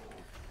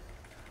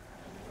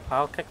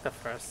 I'll kick the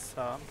first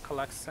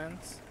collect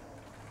sins.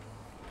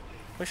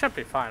 We should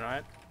be fine,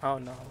 right? Oh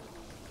no.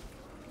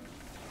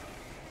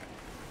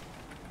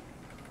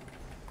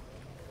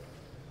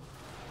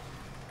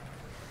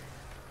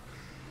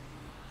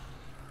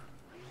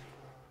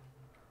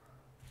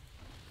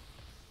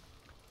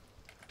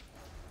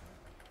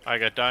 I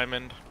got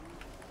diamond.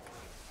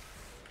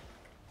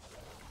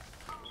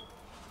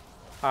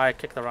 I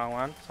kicked the wrong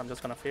one, so I'm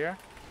just gonna fear.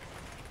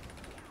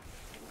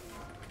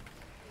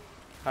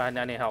 I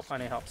need help, I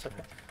need help, okay.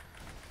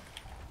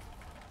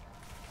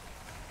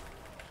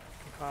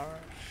 Power,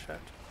 shit.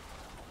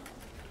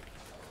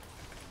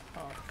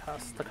 Oh,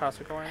 the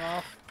casts are going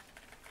off.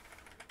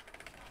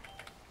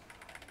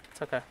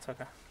 It's okay, it's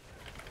okay.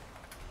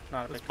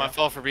 Not a big It's my deal.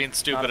 fault for being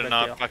stupid and big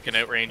not deal. fucking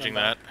outranging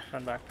that.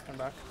 Run back, run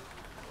back.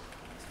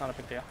 It's not a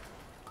big deal.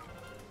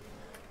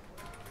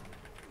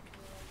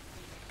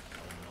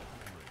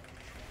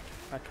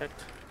 I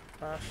kicked.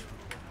 Flash.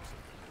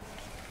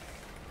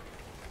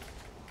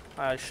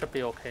 I should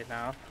be okay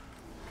now.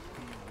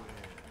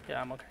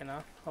 Yeah, I'm okay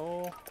now.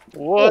 Oh,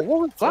 What? What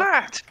was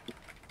that?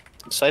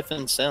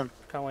 Siphon Sin.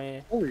 can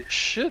we... Holy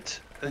shit!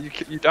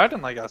 You died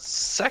in like a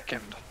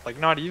second. Like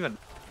not even.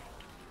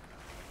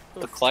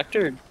 The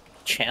collector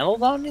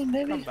channeled on me, Come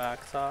maybe?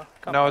 back, Saw.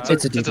 Come No, back.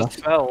 it's a debuff.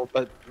 spell,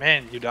 but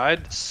man, you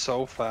died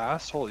so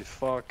fast. Holy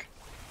fuck.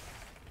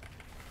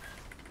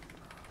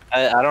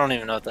 I don't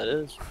even know what that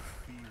is.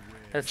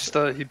 It's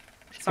Just he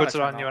it's not puts a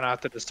it on channel. you and I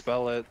have to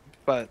dispel it,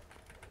 but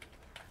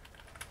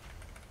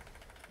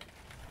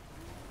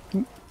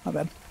My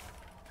bad.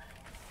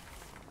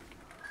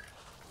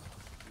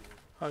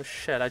 Oh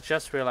shit, I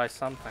just realized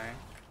something.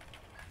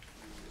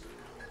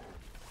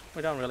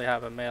 We don't really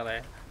have a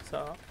melee,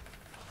 so...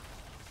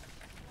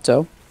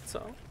 So,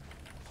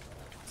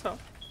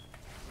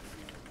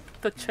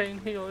 The chain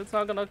heal is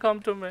not gonna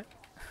come to me.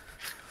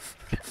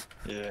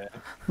 yeah.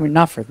 I mean,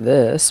 not for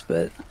this,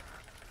 but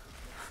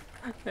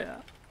Yeah,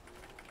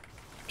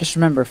 just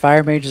remember,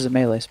 Fire Mage is a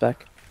melee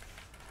spec.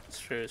 it's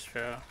true, it's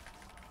true.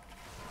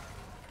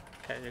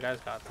 Okay, you guys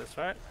got this,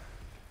 right?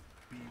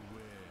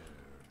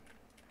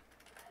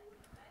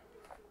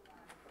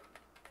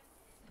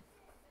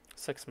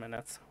 6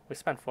 minutes. We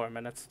spent 4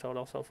 minutes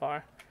total so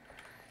far.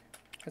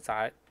 It's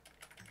alright.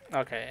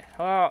 Okay,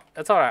 well,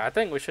 it's alright. I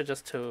think we should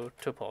just two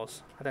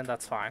pulls. I think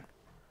that's fine.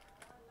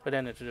 We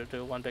didn't need to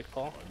do one big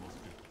pull.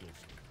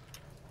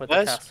 With the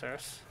Guys?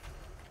 casters.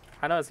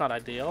 I know it's not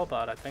ideal,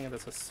 but I think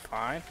this is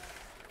fine.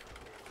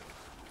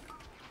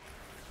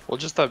 Well,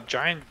 just a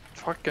giant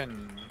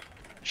fucking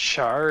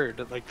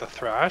shard, like the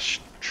Thrash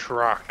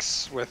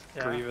trucks with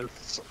Yeah.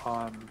 Grievous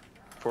on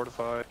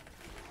Fortified.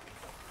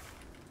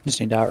 Just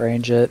need to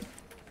outrange it.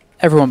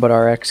 Everyone but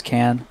RX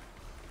can.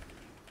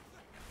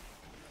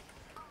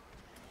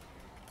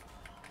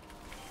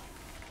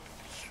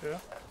 True.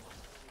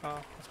 Oh,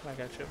 that's gonna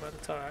get you, but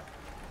it's alright.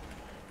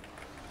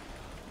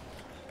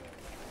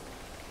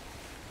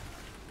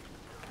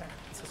 Okay,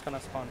 this is gonna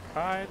spawn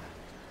Pride.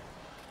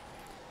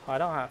 Oh, I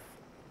don't have.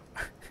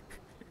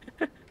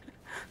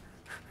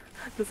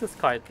 This is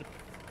quite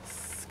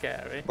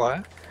scary.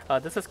 What?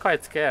 This is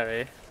quite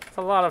scary. It's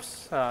a lot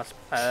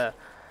of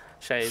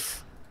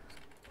shades.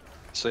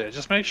 So yeah,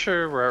 just make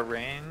sure we're at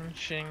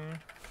ranging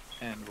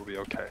and we'll be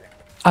okay.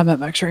 I'm at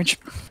max range.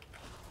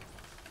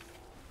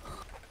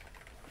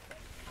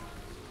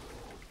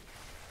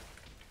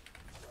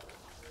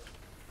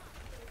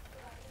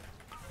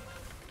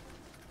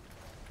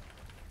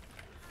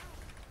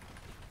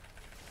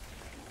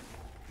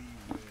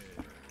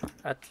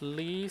 At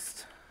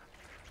least,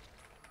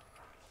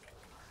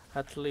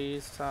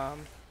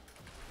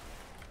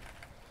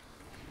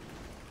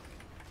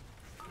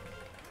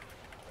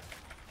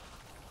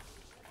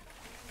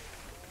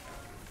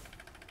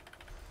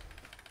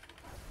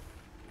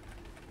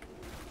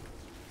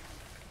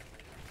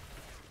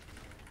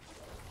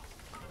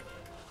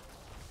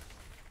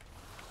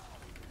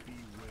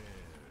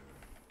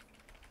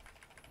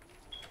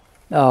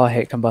 Oh, I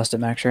hate combust at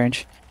max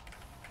range.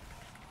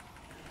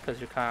 because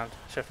you can't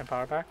shift and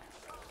power back.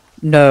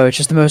 No, it's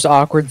just the most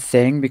awkward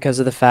thing because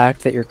of the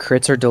fact that your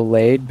crits are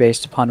delayed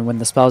based upon when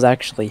the spells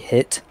actually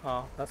hit.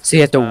 Oh, that's So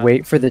you have to bad.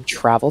 wait for the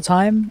travel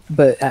time,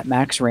 but at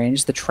max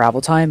range, the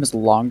travel time is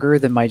longer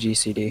than my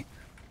GCD.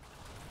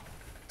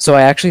 So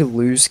I actually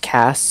lose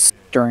casts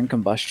during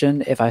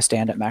combustion if I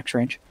stand at max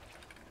range.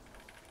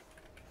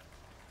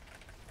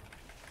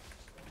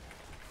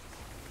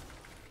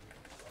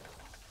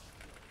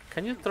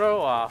 Can you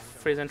throw a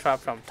freezing trap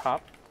from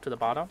top to the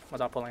bottom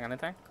without pulling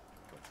anything?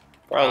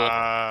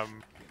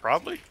 Probably.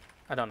 Probably.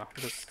 I don't know.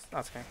 Just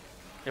asking.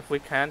 If we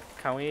can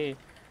we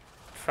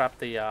trap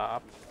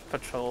the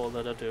patrol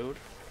little dude?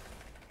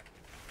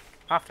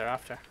 After.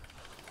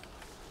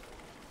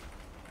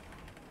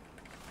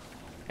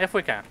 If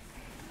we can.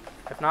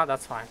 If not,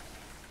 that's fine.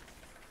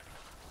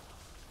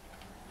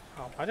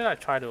 Oh, why did I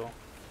try to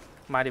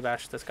mighty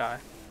bash this guy?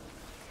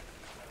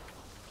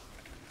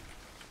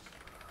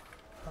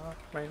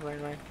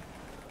 Rain.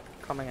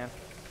 Coming in.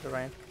 The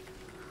rain.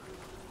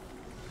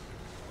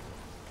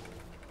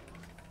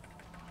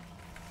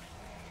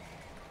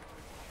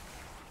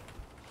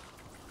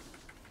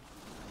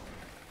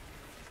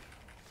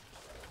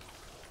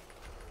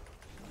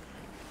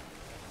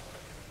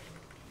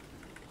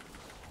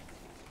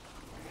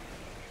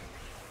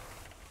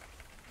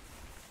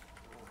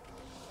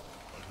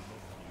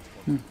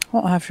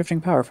 Well, I have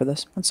shifting power for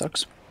this. That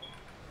sucks.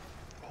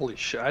 Holy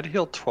shit, I'd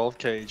heal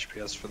 12k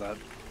HPS for that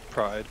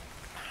pride.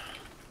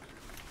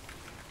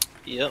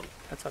 Yep.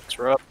 That's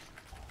rough.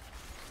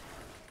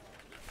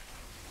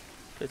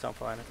 Please don't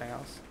pull anything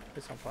else.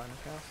 Please don't pull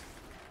anything else.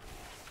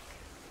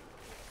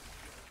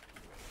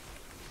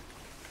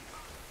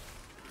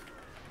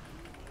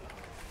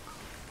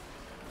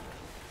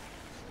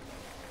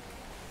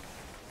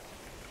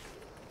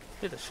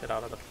 Beat the shit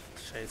out of the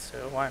shades too.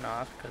 Why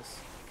not? Because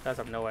you guys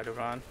have nowhere to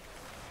run.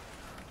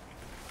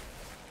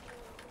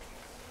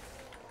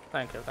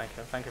 Thank you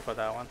for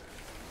that one.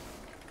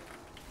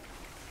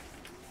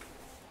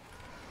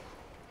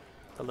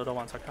 The little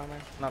ones are coming.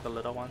 Not the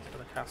little ones, but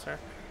the caster.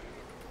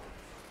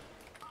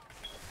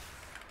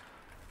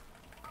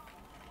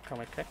 Can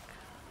we kick?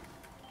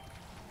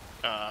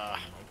 We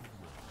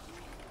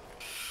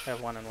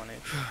have 1 and 1 each.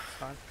 It's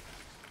fine.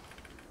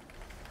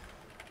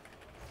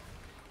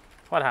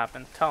 What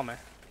happened? Tell me.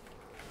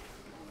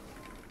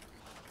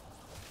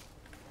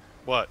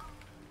 What?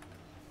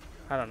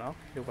 I don't know.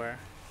 You were.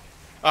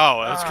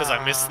 Oh, that's because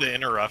I missed the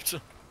interrupt.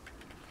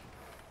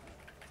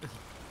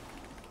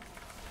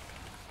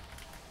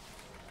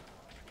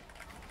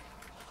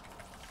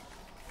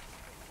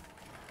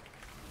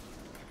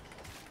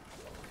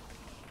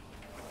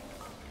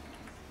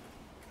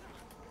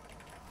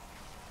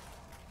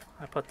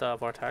 I put the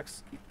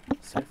vortex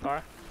so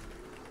far.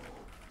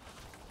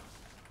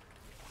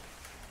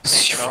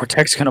 Is your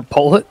vortex gonna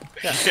pull it?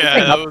 Yeah,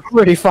 Yeah, that was...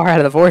 Pretty far out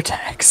of the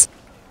vortex.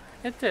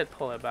 it did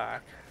pull it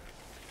back.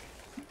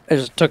 I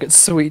just took its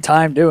sweet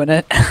time doing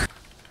it.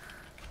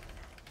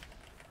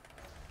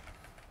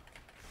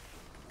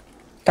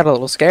 Got a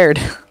little scared.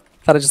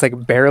 Thought I just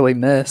like barely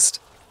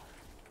missed.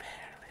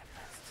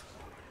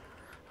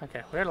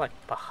 Okay, we're like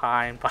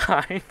behind.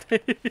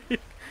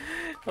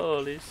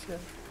 Holy shit.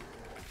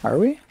 Are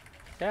we?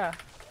 Yeah.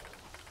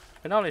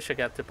 We normally should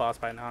get to boss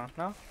by now,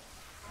 no?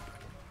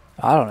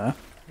 I don't know.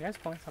 You guys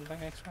pulling something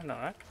extra? No,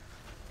 right?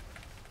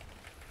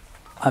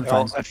 I'm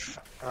fine.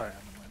 Alright,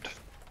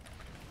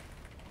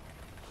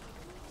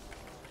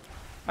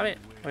 I mean,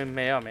 we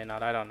may or may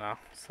not, I don't know.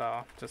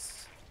 So,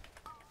 just...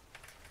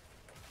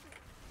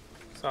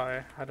 Sorry,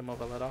 I had to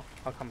move a little.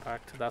 I'll come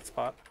back to that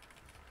spot.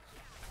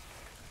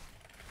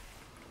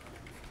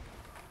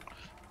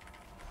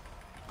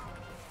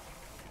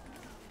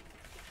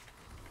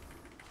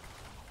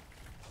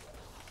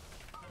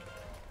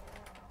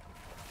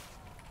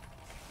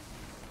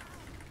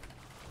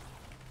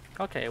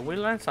 Okay, we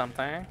learned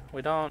something.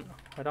 We don't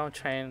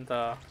chain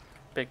the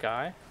big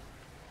guy.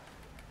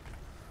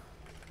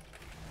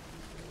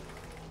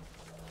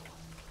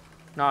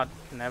 Not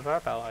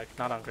never, but like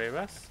not on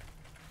Grievous.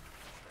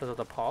 Because of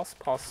the pulse.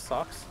 Pulse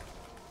sucks.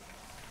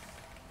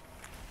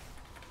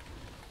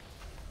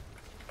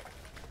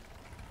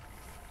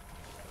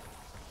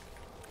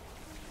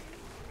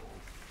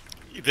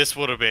 This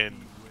would have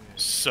been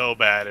so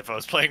bad if I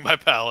was playing my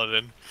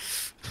paladin.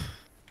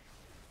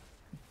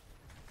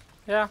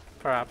 Yeah,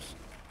 perhaps.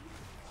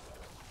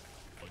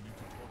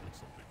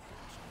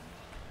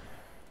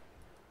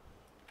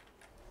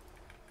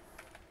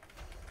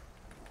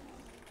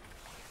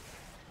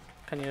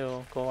 Can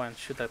you go and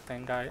shoot that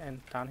thing guy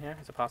in down here?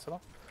 Is it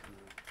possible?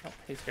 Oh,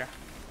 he's here.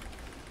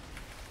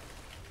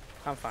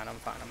 I'm fine. I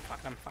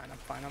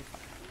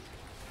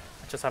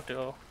just have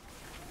to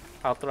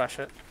out thresh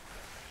it.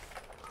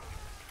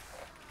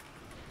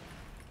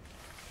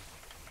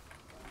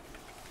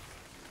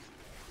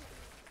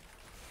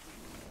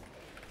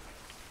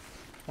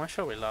 When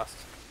should we lost?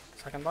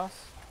 Second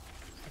boss?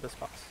 Or this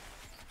boss?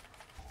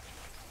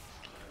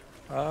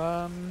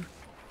 I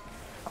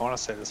want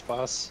to say this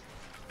boss.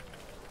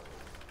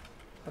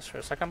 That's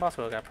true. Second boss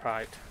will get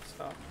pride,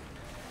 so...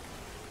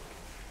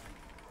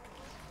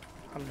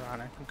 I'm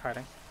running. I'm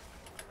kiting.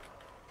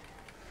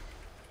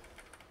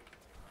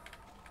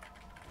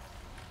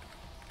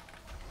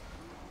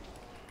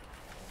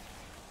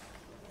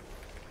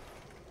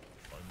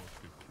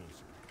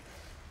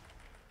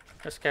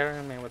 You're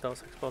scaring me with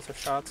those explosive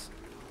shots.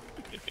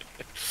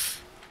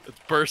 It's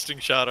bursting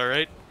shot,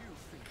 alright?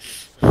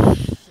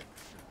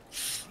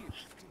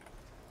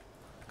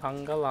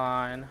 Conga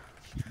line.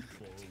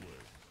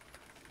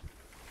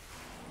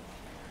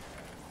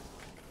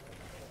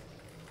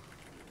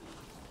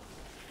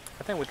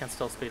 I think we can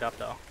still speed up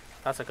though.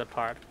 That's a good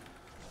part.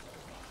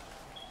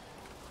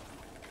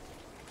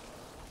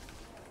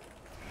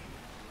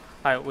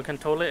 Alright, we can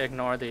totally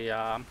ignore the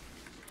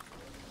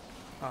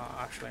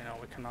actually no,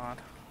 we cannot.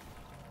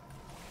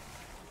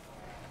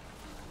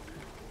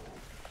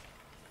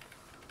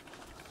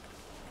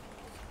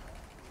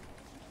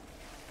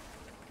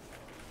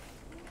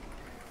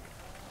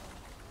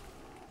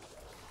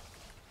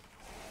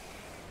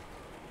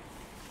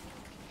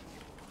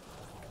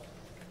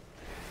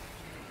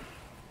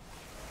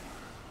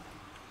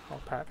 Oh,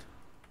 Pat.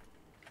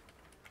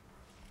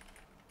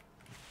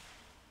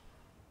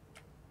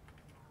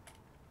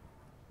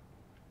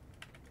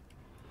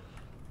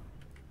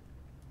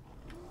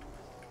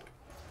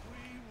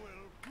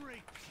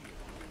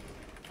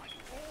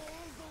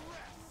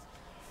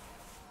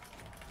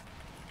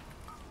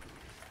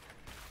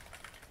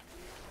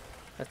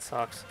 It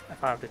sucks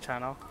if I have the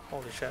channel.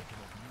 Holy shit.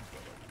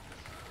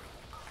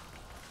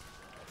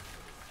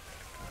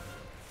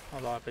 A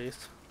lot of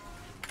beasts.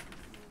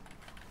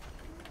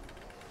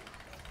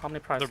 How many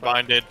prizes They're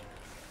binded.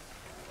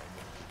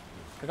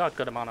 We got a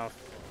good amount of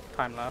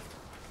time left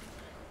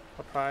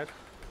for pride.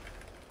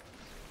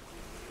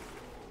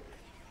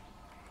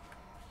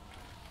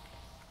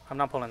 I'm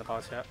not pulling the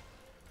boss yet.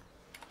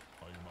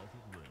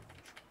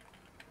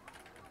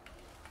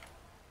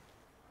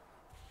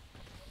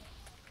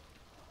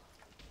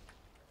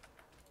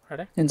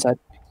 Ready? Inside.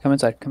 Come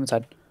inside. Come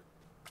inside.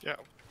 Yeah.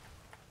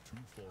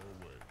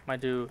 My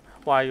dude,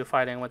 why are you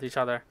fighting with each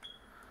other?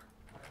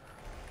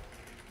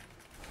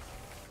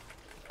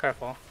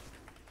 Careful.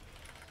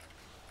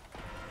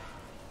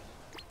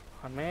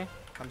 On me?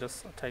 I'm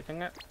just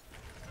taking it.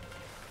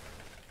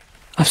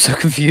 I'm so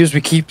confused. We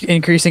keep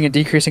increasing and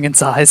decreasing in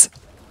size.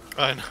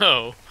 I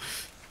know.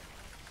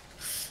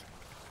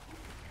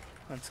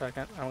 1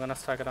 second. I'm gonna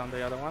stack it on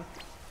the other one.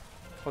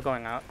 We're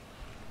going out.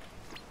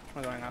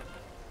 We're going out.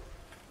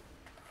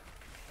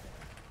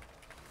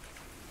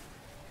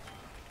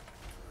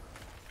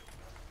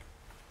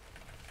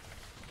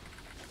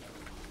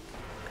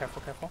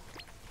 Careful, careful.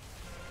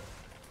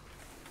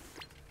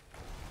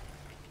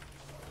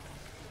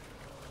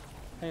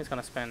 I think he's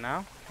gonna spin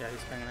now. Yeah, he's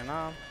spinning it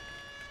now.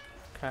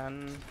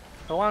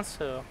 Who wants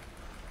to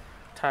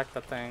attack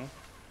the thing?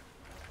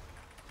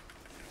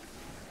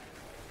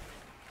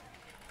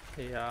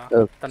 The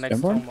next Stonebourne?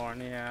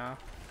 Stillborn, yeah.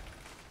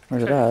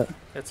 Where's Okay. it at?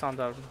 It's on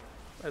the.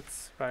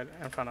 It's right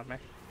in front of me.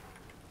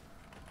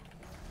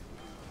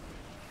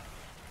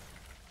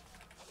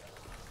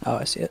 Oh,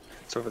 I see it.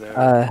 It's over there.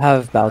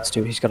 Have Bouts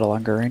too. He's got a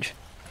longer range.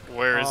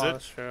 Where is it?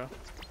 That's true.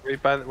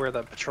 Right by where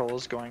that patrol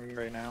is going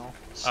right now.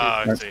 See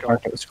Ah, if I it's see. go-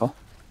 Mark it with skull.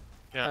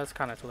 Yeah. That's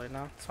kind of too late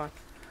now. It's fine.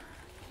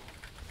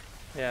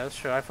 Yeah, that's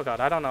true. I forgot.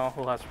 I don't know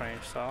who has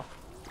range, so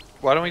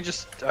Why don't we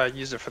just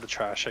use it for the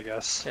trash, I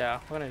guess? yeah,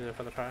 we're gonna use it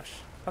for the trash.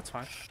 That's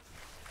fine.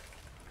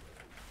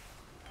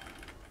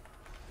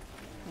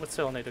 We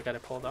still need to get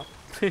it pulled up.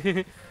 How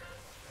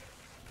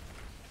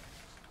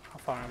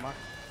far am I?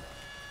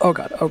 Oh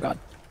god. Oh god.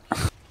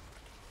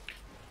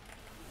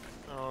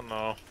 Oh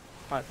no.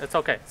 Alright, it's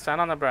okay.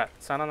 Stand on the red.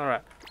 Stand on the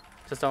red.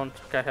 Just don't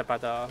get hit by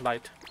the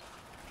light.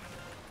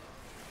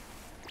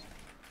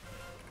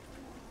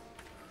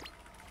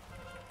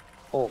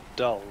 Oh,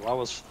 Del, that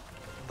was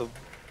the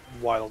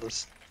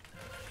wildest.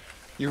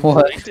 You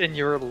What? blinked and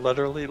you were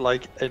literally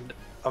like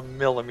a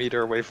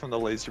millimeter away from the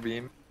laser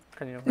beam.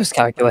 Can you? It was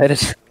calculated.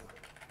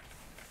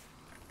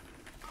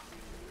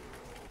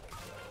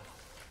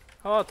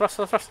 Oh, thrust,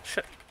 thrust, thrust.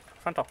 Shit.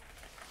 Frontal.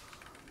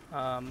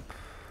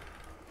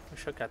 We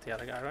should get the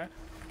other guy, right?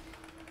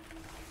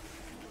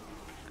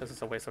 Because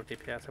it's a waste of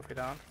DPS if we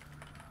don't.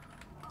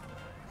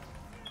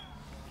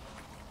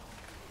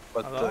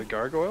 But Hello? the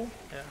gargoyle?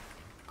 Yeah.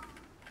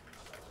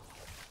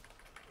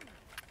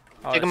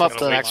 Oh, Take it's him up just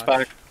to the too next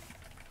much. pack.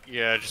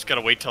 Yeah, just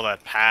gotta wait till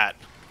that pat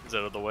is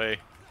out of the way.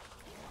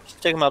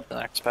 Just take him up to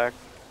the next pack.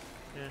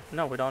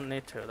 No, we don't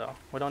need to though.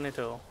 We don't need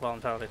to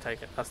voluntarily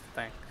take it. That's the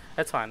thing.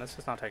 It's fine. Let's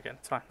just not take it.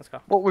 It's fine. Let's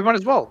go. Well, we might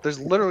as well. There's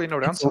literally no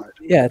downside.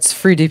 Yeah, it's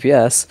free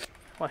DPS.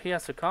 Well, he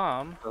has to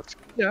come.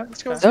 Yeah,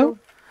 let's go. Okay. Let's So, go. let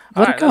it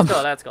Alright, come. let's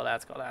go. Let's go.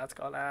 Let's go. Let's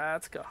go.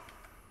 Let's go.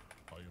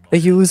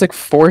 Like, you lose like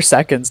 4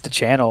 seconds to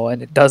channel,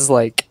 and it does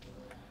like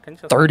Can you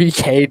just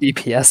 30k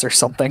DPS or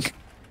something.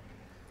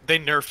 They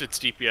nerfed its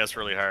DPS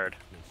really hard.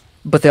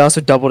 But they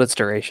also doubled its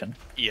duration.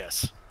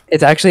 Yes.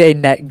 It's actually a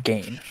net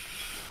gain.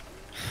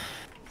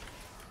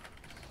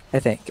 I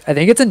think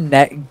it's a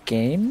net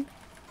gain.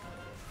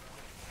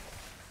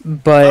 I thought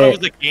it But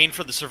was a gain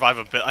for the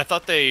survivability. I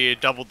thought they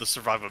doubled the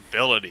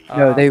survivability.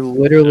 no, they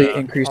literally yeah.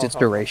 increased its Oh.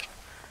 duration.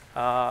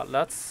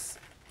 let's.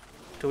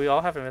 Do we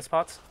all have invis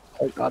pots?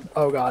 Oh god.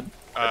 Oh god.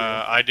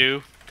 I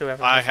do. Do we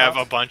have? I invis have a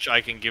pots? bunch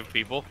I can give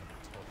people.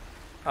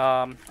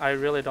 I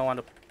really don't want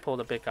to pull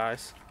the big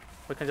guys.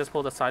 We can just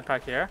pull the side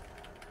pack here.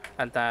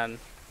 and then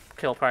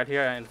kill Pride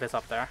here and Invis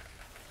up there.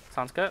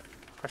 Sounds good?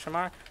 Question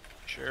mark?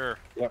 Sure.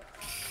 Yep.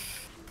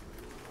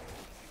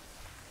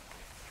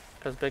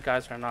 Because big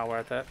guys are not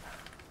worth it.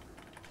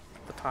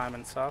 The time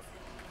and stuff.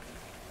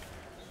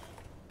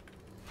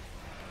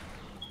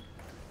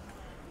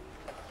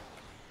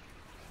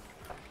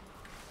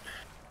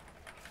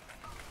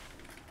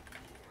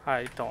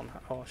 I don't.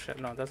 Oh shit!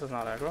 No, this is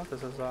not aggro.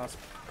 This is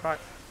Pride.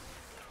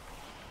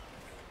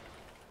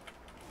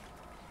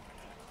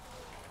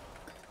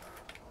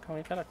 Can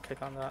we get a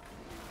kick on that?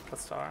 The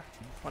star.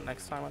 What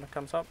next time when it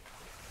comes up?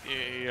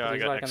 Yeah, I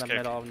He's got like in next the kick.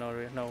 middle of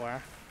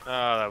nowhere.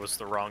 Oh, that was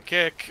the wrong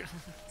kick.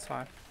 It's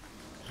fine.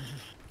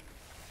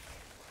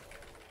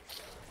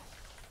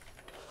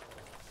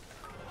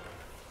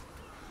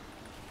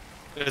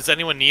 Does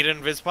anyone need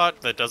an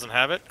Invispot that doesn't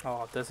have it?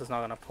 Oh, this is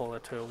not gonna pull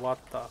it too. What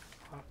the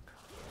fuck?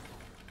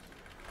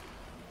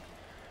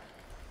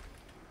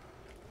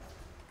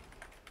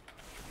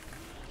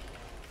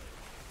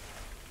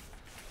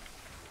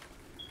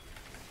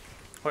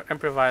 We're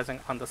improvising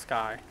on the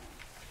sky.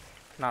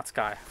 Not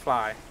sky.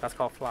 Fly. That's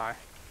called fly.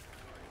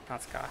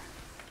 Not sky.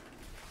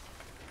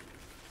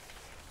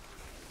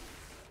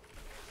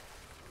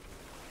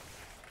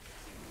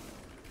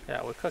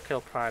 Yeah, we could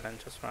kill Pride and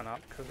just run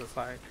up, because it's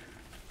like...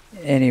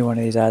 Any one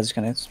of these ads is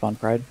gonna spawn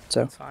Pride,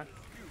 so. It's fine.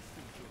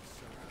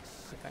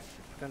 I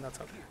think that's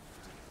okay.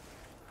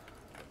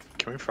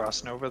 Can we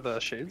frost over the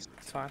shades?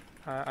 It's fine.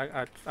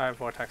 I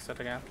vortexed it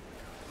again.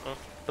 Oh.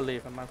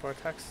 Believe in my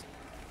vortex.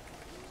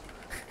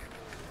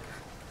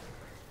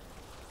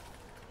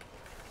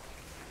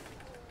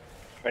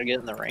 Try to get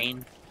in the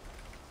rain.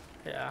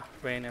 Yeah,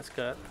 rain is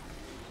good.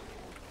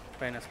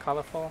 Rain is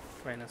colorful.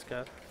 Rain is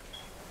good.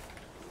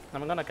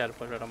 I'm gonna get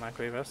rid of my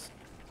Grievous.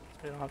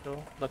 So you don't have to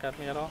look at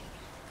me at all.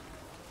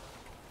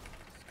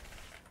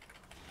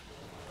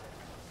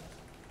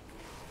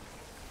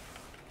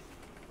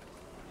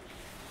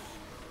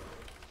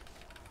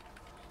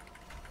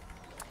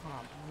 Oh,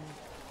 man.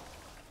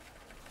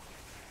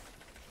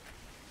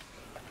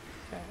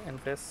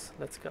 Okay, Invis,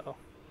 let's go.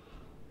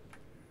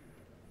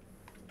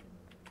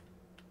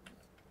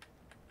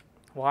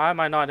 Why am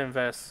I not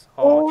Invis?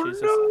 Oh,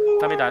 Jesus. No.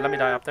 Let me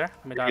die up there.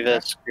 Let me die up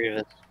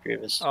there.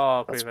 Grievous.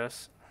 Oh,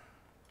 Grievous.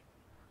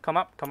 Come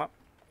up.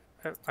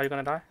 Are you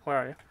gonna die? Where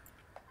are you?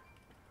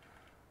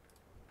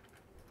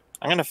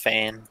 I'm gonna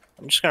fan.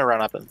 I'm just gonna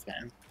run up and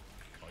fan.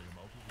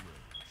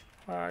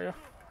 Where are you?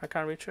 I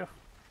can't reach you.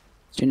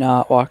 Do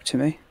not walk to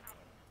me.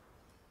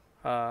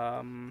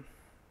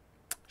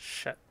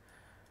 Shit.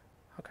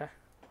 Okay.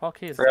 Well,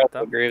 Key is Forgot dead though.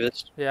 about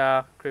Grievous.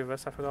 Yeah,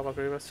 Grievous. I forgot about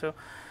Grievous too.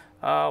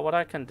 What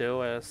I can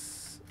do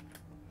is...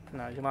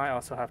 No, you might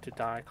also have to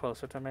die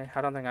closer to me. I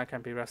don't think I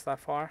can be rest that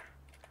far.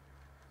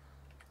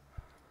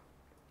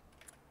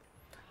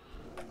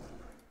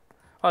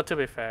 Oh, to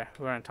be fair,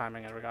 we weren't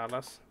timing it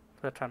regardless.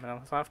 We have 10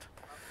 minutes left.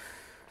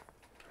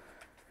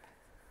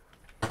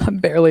 I'm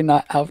barely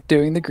not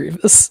outdoing the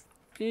Grievous.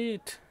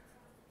 Eat.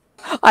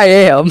 I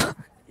am.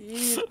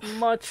 Eat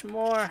much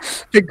more.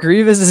 The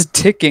Grievous is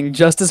ticking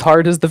just as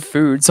hard as the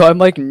food, so I'm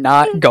like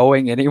not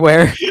going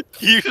anywhere.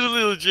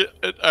 Usually legit,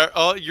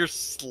 you're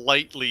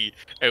slightly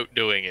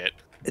outdoing it.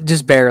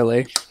 Just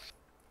barely.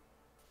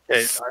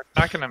 Okay, I'm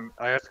not gonna.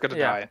 I have to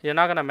die. You're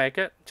not gonna make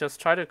it. Just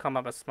try to come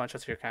up as much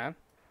as you can.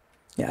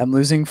 Yeah, I'm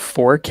losing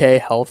 4k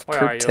health Where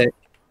per are you? tick.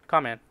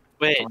 Come in.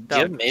 Wait, you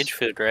have mage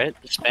food, right?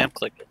 Just spam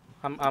click it.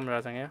 I'm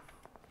resing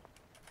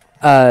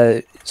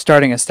you.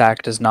 Starting a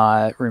stack does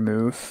not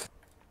remove.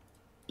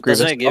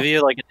 Doesn't Grievous it give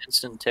you like an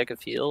instant tick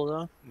of heal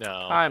though?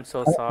 No. I'm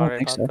so don't sorry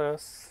think about so.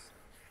 this.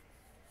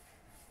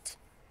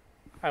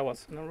 I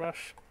was in a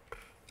rush.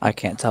 I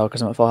can't tell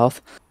because I'm at full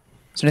health.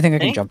 Is there anything I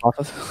can Hey? jump off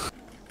of?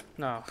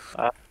 No.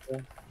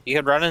 You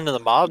could run into the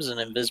mobs and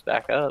invis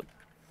back up.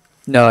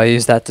 No, I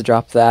used that to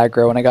drop the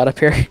aggro when I got up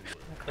here.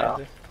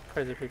 Crazy.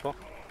 Crazy people.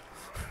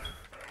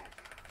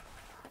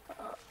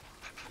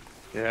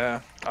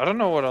 Yeah, I don't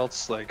know what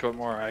else, like, what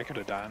more I could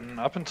have done.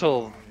 Up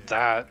until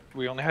that,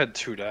 we only had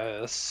 2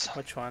 deaths.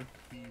 Which one?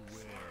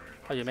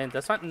 Oh, you mean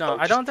this one? No, Oh,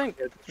 I don't think...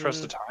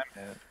 Trust the time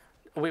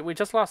hit. We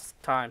just lost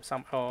time.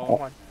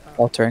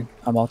 Altering.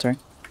 I'm altering.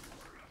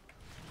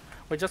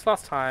 We just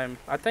lost time.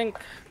 I think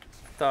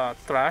the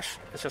Thrash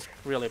is just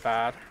really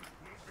bad.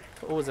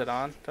 Who is it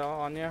on? Still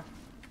on you?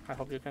 I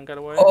hope you can get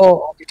away. Oh,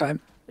 alter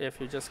time.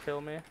 If you just kill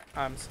me,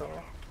 I'm so...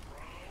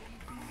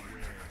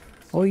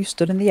 Oh, you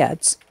stood in the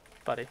ads.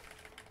 Buddy.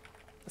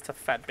 It's a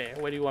fat bear.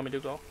 Where do you want me to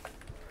go?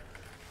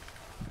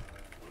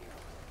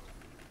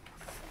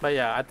 But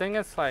yeah, I think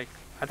it's like...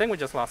 I think we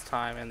just lost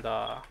time in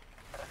the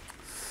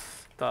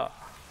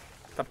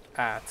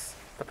ads.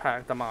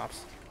 The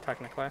mobs,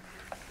 technically.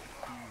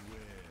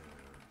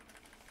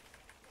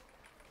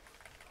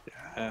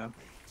 Yeah.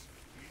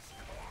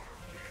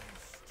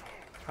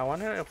 I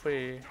wonder if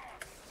we...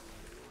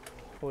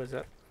 Who is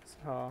it?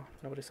 Oh,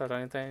 nobody said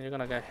anything. You're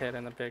gonna get hit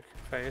in the big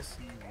face.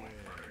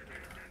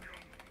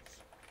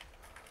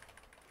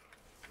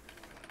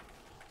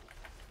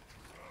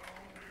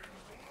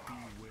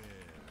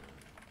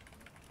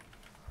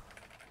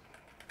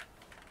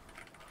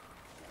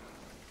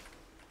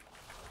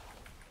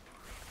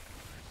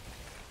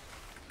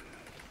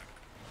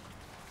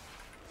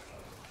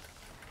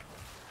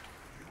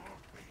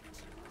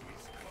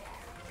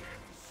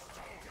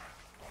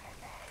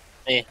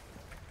 Me.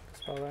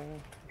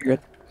 Spelling. You're good.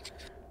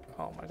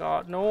 Oh my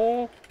god,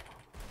 no!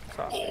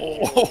 Stop.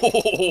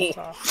 Oh.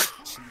 Stop.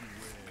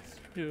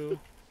 You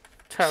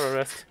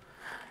terrorist.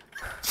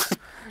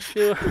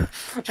 You.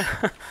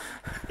 I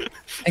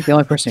think the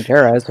only person who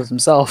terrorized was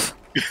himself.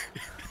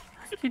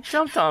 He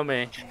jumped on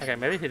me. Okay,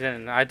 maybe he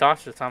didn't. I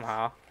dodged it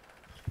somehow.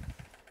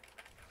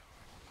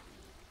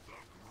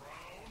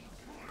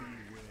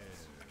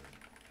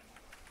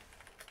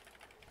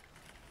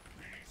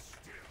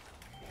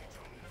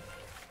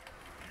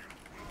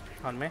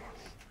 On me.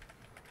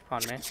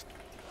 On me.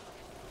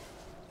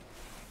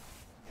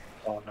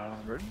 Oh no,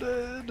 we're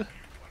dead.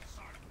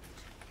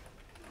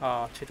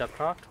 Oh, cheetah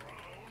proc.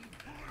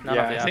 None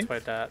Yeah, of the I ads think- were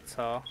dead,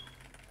 so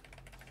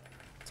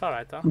it's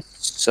alright though.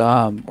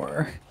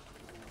 Somewhere.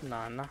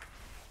 None.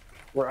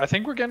 I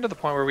think we're getting to the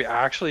point where we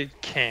actually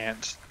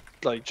can't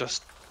like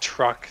just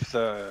truck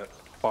the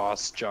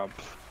boss jump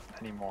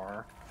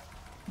anymore.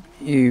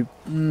 You.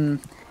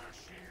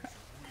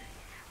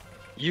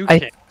 You I.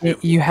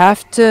 can't. You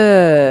have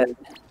to.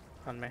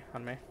 On me.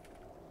 On me.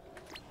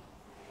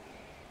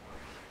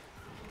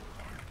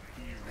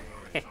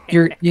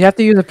 You have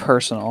to use a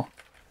personal.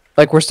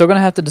 Like, we're still gonna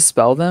have to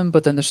dispel them,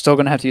 but then they're still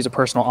gonna have to use a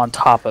personal on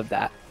top of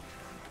that.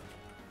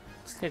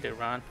 Just need to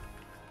run.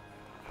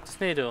 Just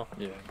need to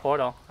Yeah.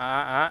 portal.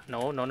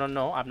 No, no, no,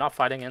 no. I'm not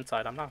fighting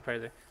inside. I'm not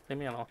crazy. Leave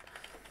me alone.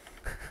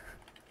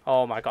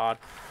 Oh my god.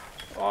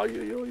 Oh,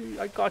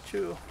 I got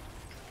you.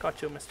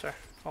 Got you, mister.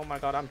 Oh my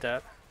god, I'm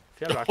dead.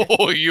 Feel lucky.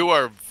 Oh, you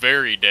are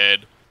very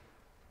dead.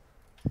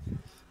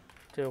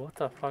 Dude, what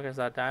the fuck is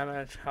that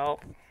damage?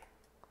 Help.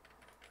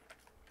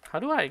 How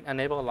do I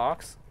enable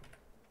locks?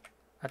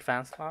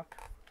 Advanced lock?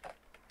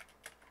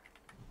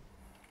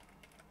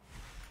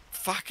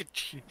 Fuck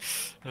it.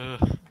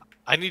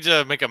 I need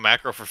to make a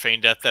macro for Feign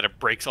Death that it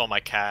breaks all my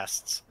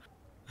casts.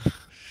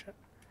 Shit.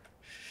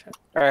 Shit.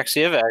 Or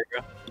actually, you have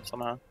aggro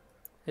somehow.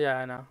 Yeah,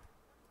 I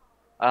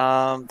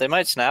know. They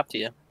might snap to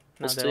you. No,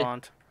 We'll they see.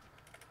 won't.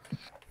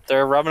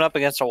 They're rubbing up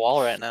against a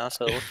wall right now,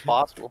 so it looks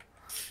possible.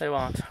 They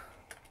won't.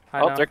 I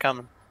Oh, know. they're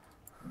coming.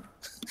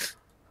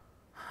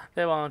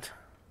 They won't.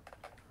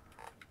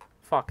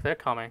 Fuck, they're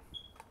coming.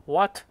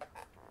 What?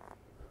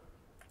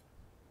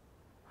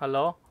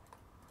 Hello?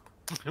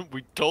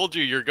 We told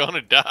you you're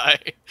gonna die.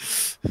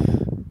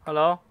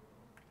 Hello?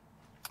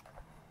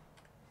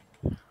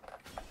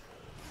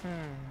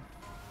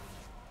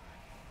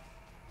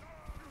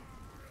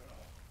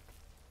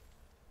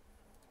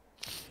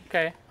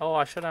 Okay. Oh,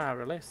 I shouldn't have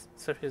released.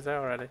 So he's there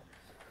already.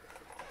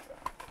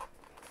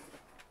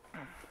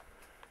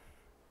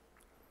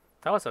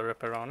 That was a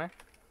ripperoni.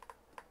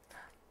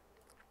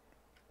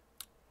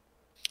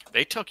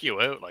 They took you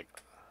out like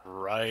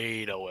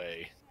right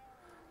away.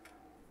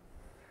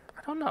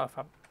 I don't know if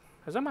I'm...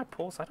 Is that my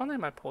pulse? I don't think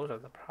my pulse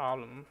is the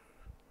problem.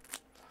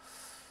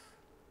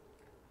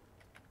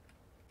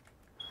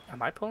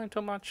 Am I pulling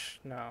too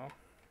much? No.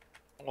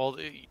 Well,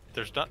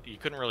 there's not. You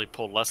couldn't really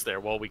pull less there.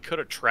 Well, we could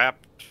have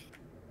trapped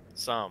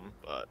some,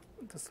 but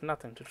There's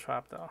nothing to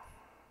trap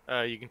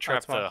though. you can trap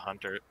That's fine. the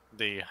hunter,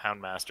 the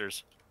hound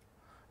masters.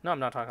 No, I'm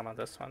not talking about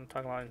this one. I'm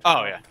talking about... in Oh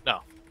general. yeah,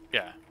 no,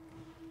 yeah.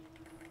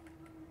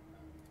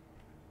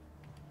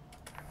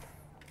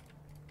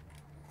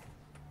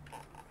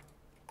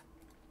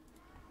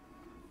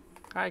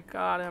 I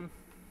got him.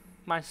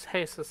 My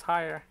haste is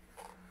higher.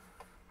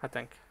 I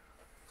think.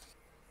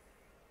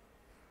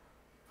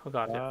 Who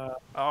got him? Oh,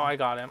 I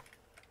got him.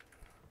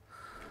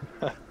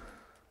 I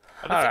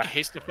don't Alright. think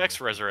haste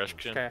affects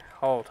resurrection. Okay,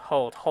 hold,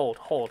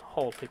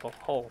 people,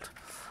 hold.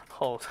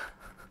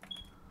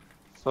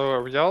 So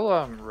are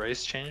y'all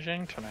race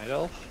changing to Night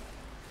Elf?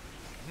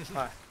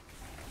 Hi.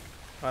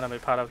 Wanna be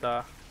part of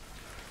the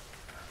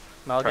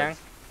Mel gang?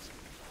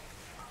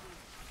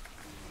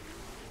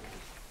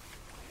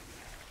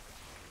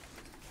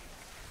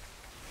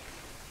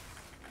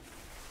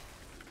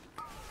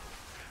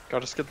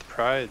 Gotta just get the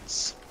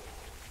prides.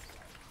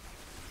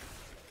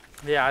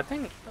 Yeah, I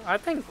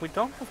think we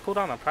don't have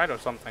cooldown on pride or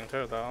something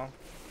too, though.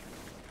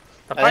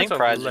 The I think prides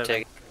prides are living.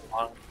 taking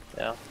long.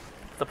 Yeah.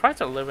 The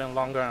prides are living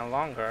longer and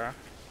longer.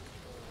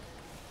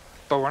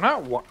 But we're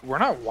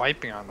not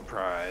wiping on the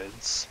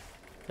prides.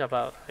 Yeah,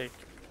 but like,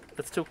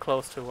 it's too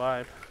close to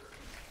wipe.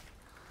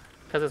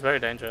 Because it's very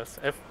dangerous.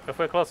 If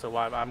we're close to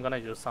wipe, I'm gonna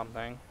use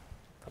something.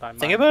 That I might.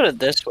 Think about it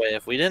this way: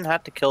 if we didn't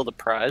have to kill the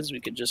prize, we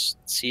could just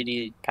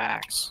CD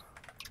packs,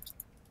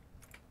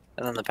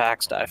 and then the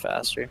packs die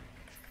faster.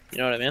 You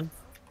know what I mean?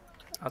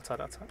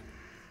 Outside.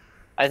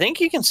 I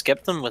think you can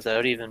skip them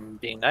without even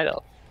being Night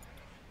Elf.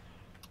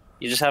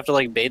 You just have to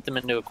like bait them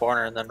into a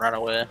corner and then run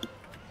away.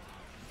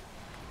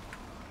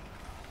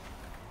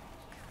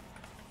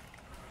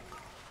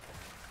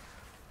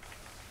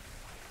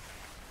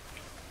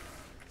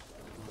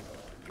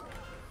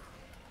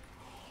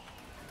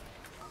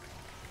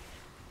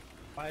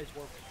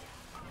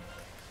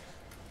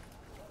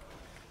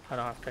 I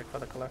don't have cake for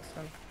the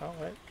collection. Oh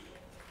wait.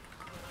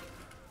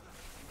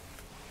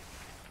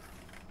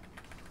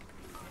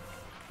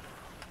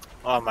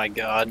 Oh my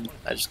god,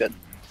 I just got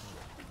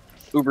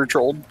uber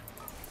trolled.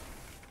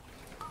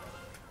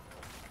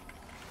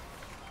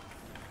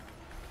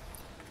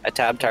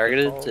 tab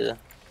targeted What to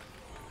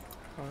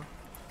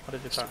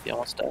did you try? be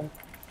almost dead.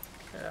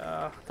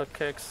 Yeah, the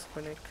kicks.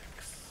 We need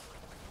kicks.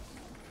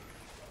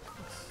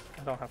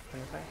 I don't have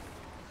anything.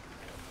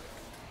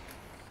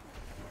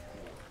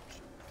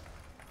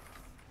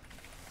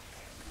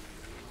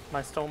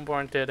 My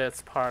Stoneborn did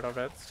its part of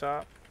its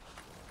job.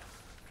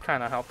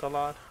 Kinda helped a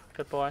lot.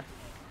 Good boy.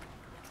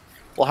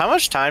 Well, how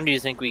much time do you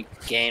think we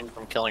gain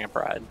from killing a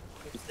Pride?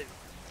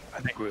 I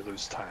think we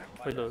lose time.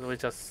 We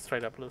just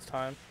straight up lose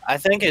time. I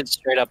think it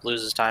straight up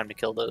loses time to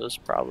kill those,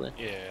 probably.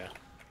 Yeah.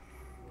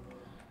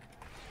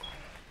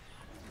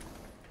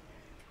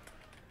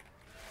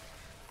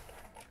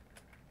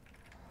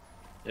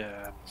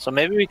 Yeah. So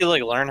maybe we could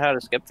like learn how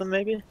to skip them.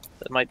 Maybe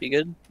that might be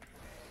good.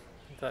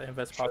 The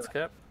invis spot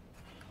skip.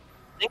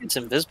 I think it's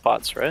invis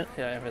pots, right?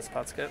 Yeah, invis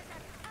spot skip.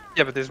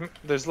 Yeah, but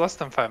there's less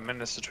than 5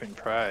 minutes between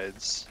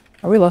prides.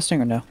 Are we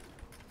lusting or no?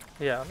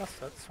 Yeah, that's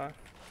fine.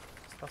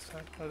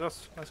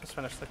 Let's just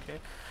finish the key.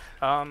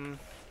 No,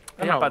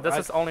 Yeah, but this I-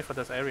 is only for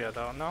this area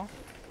though, no?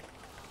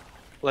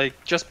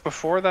 Like, just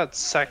before that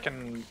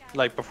second,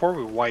 like, before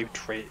we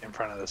wiped right in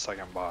front of the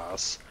second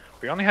boss,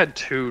 we only had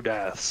 2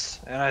 deaths,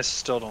 and I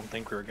still don't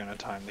think we were gonna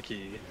time the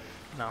key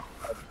No.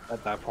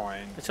 at that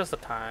point. It's just the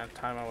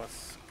timer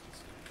was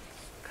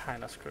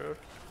kinda screwed.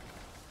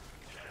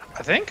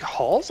 I think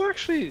Halls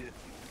actually,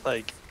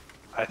 like,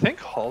 I think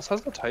Halls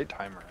has a tight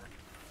timer.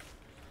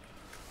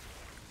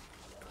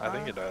 I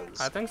think it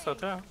does. I think so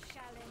too.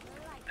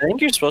 I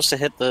think you're supposed to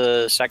hit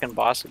the second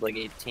boss at like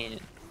 18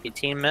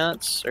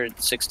 minutes or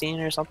 16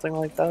 or something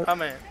like that. I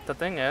mean, the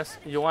thing is,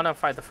 you wanna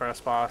fight the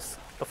first boss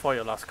before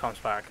your lust comes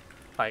back.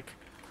 Like,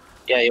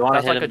 Yeah, you want to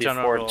that's hit like a him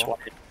general before rule.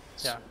 20.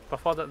 yeah,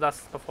 before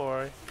that's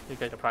before you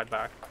get your pride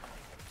back.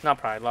 Not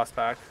pride, lust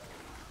back.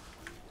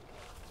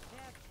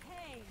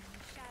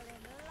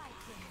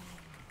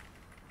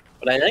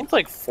 But I think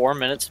like 4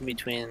 minutes in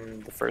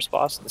between the first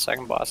boss and the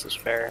second boss is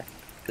fair,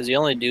 because you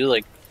only do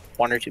like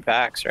 1 or 2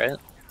 packs, right?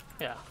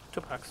 Yeah,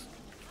 2 packs.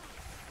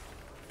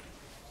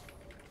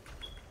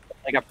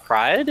 Like a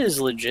Pride is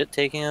legit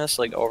taking us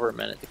like over a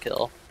minute to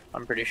kill.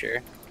 I'm pretty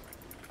sure.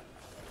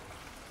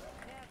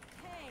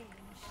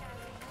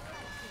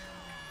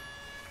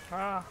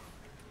 Ah,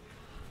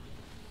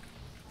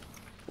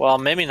 Well,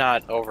 maybe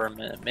not over a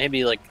minute.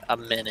 Maybe like a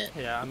minute.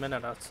 yeah, a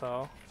minute or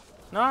so.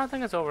 No, I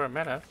think it's over a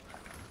minute.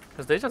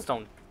 Because they just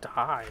don't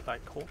die.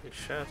 Like, holy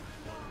shit.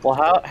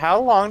 Well, how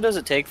long does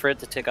it take for it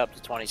to tick up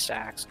to 20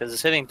 stacks? Because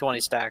it's hitting 20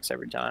 stacks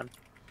every time.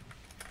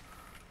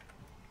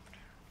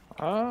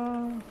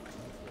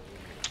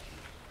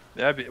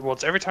 Yeah, well,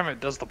 it's every time it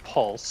does the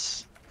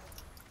pulse.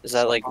 Is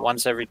that like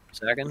once every 2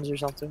 seconds or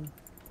something?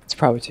 It's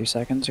probably 2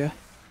 seconds, yeah.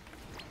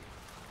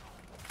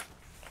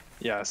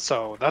 Yeah,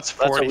 so that's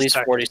That's 40 at least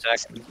seconds. 40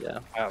 seconds, yeah.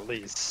 At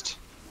least.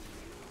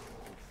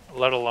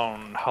 Let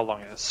alone how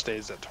long it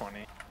stays at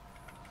 20.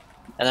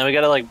 And then we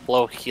gotta like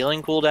blow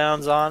healing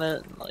cooldowns on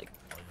it, and like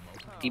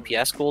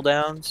DPS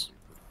cooldowns.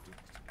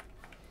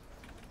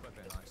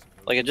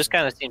 Like it just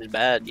kind of seems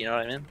bad, you know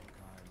what I mean?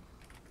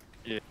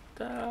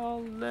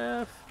 They'll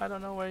live. I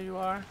don't know where you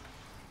are.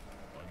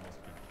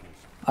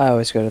 I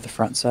always go to the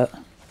front set.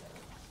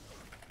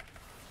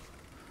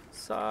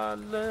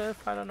 Live.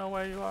 I don't know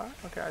where you are.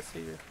 Okay, I see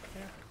you.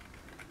 Yeah.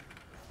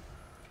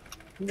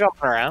 I'm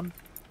jumping around.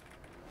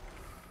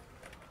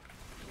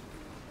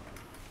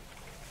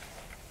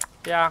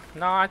 Yeah,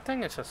 no, I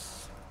think it's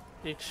just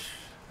I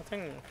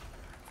think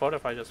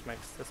Fortify just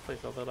makes this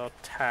place a little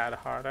tad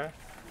harder.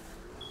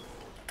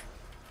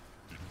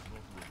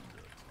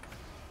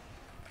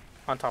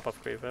 On top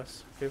of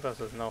Grievous. Grievous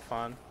is no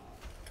fun.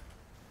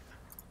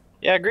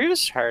 Yeah,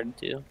 Grievous is hard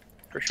too,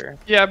 for sure.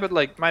 Yeah, but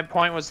like my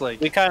point was like,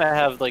 We kind of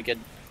have like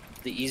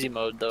the easy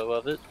mode though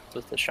of it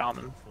with the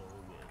shaman.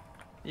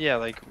 yeah,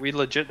 like we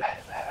legit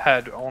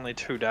had only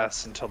 2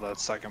 deaths until that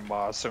second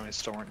boss, and we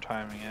still weren't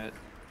timing it.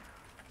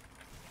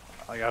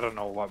 Like I don't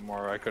know what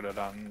more I could have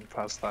done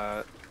past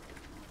that.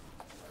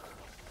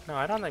 No,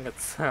 I don't think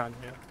it's on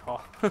you at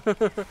all.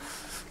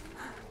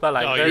 But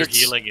like, No, your there's-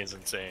 healing is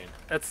insane.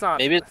 it's not.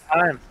 Maybe it's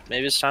time.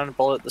 Maybe it's time to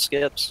pull out the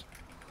skips.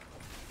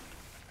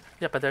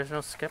 Yeah, but there's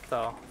no skip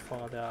though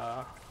for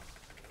the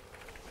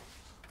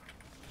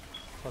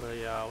what do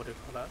you call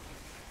that?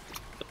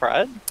 The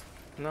Pride?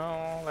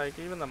 No, like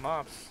even the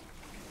mobs.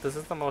 This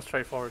is the most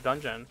straightforward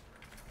dungeon.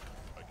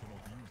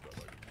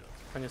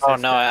 When you say Oh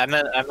no,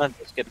 skip. I meant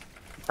the skip,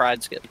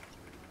 Pride skip.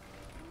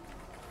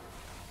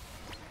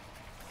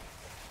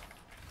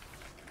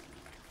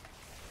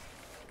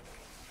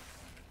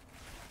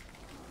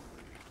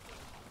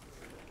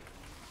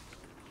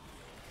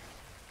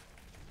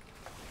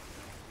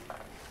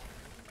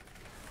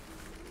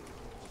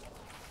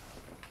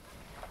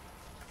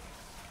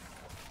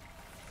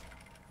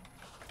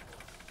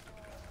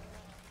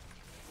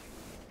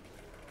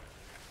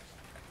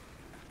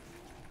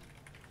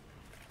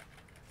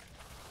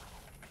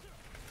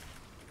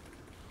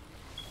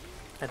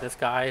 And this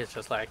guy is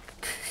just like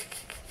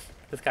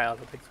this guy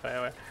also thinks very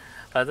well.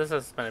 But this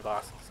is mini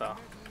boss, so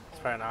it's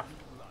fair enough.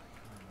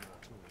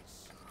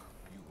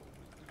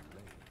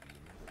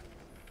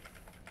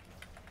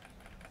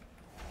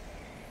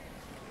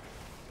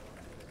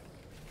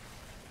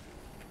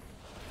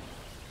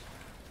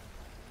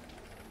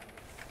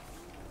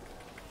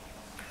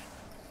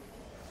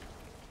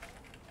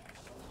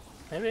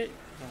 Maybe,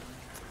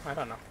 I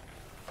don't know.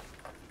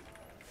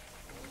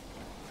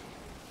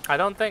 I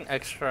don't think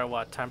extra,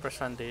 what,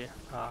 10%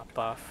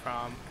 buff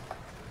from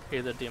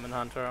either Demon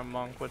Hunter or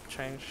Monk would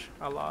change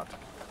a lot.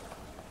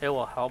 It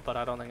will help, but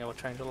I don't think it will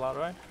change a lot,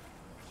 right?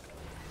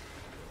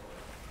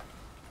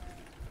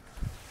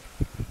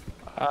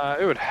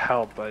 It would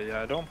help, but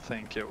yeah, I don't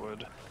think it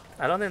would.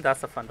 I don't think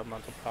that's the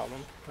fundamental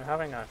problem. We're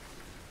having a...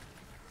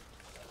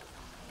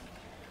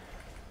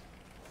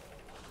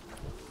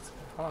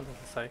 How long does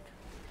it take?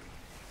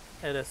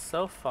 It is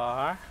so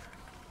far.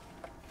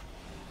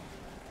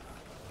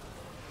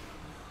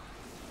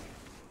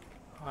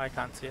 Oh, I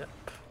can't see it.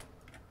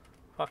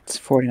 Fuck. It's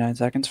 49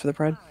 seconds for the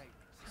Pride.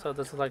 So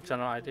this is like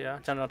general idea,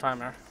 general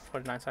timer,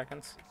 49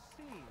 seconds.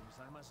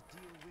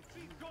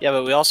 Yeah,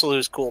 but we also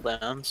lose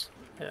cooldowns.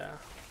 Yeah.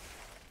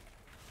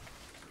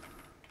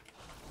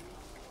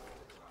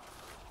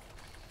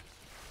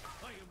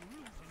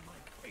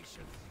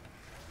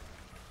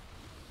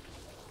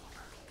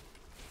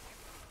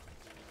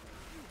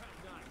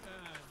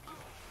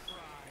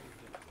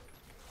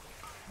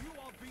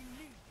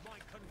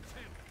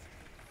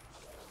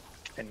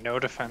 And no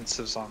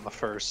defensives on the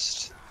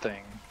first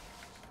thing.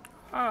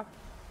 Ah.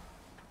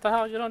 The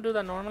hell, you don't do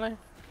that normally?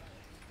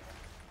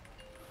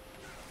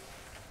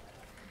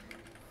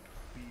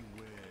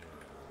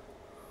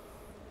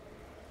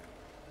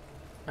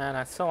 Man,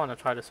 I still want to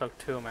try to soak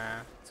too,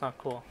 man. It's not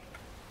cool.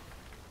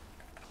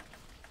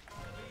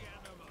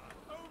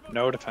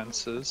 No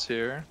defenses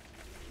here.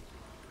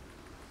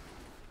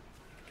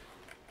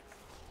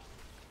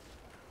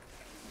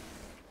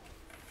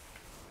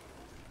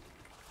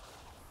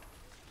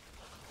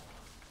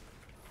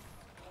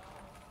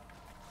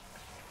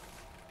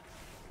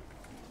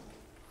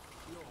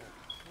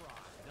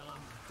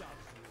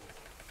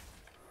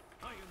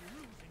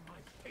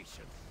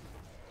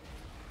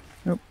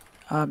 Nope,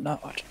 I'm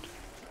not watching.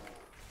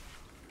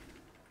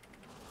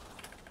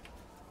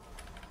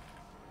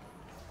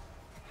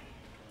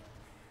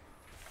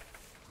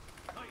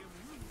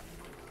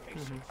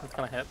 It's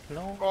gonna hit.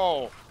 No.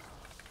 Oh.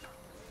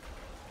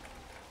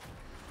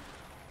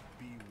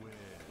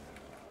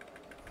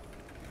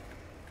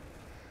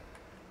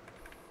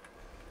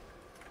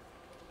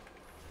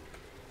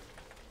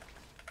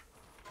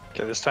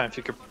 Okay, this time if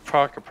you could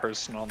proc a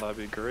personal, that'd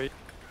be great.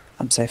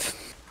 I'm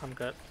safe. I'm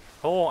good.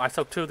 Oh, I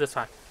soaked 2 this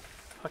time.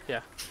 Fuck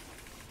yeah.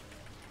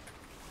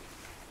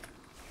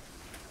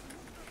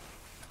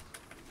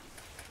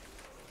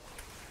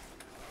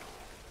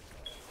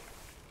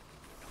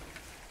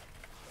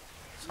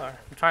 Sorry,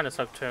 I'm trying to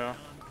soak 2.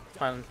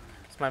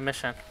 It's my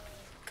mission.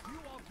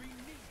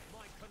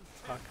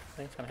 Fuck, I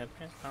think it's gonna hit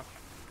me. No.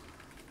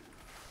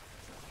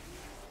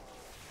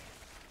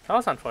 That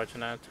was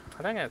unfortunate.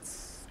 I think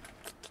it's...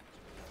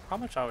 How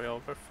much are we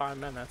over? 5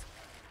 minutes.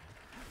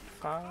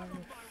 5...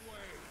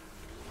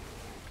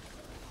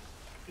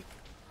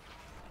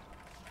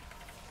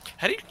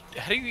 How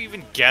do you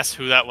even guess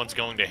who that one's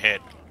going to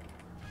hit?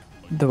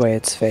 The way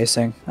it's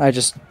facing. I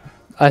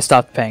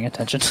stopped paying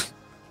attention.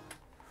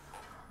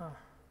 Huh.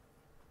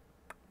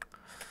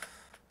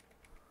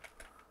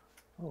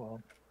 Oh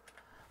well.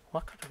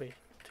 What could we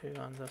do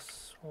on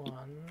this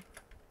one?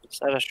 Is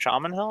that a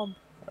shaman helm?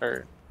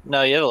 Or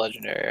no, you have a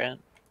legendary, right?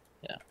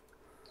 Yeah.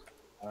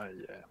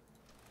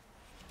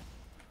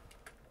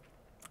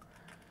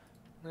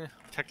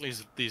 Technically,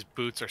 these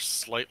boots are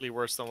slightly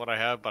worse than what I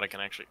have, but I can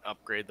actually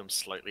upgrade them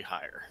slightly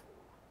higher.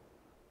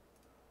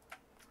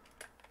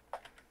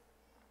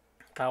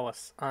 That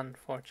was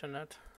unfortunate.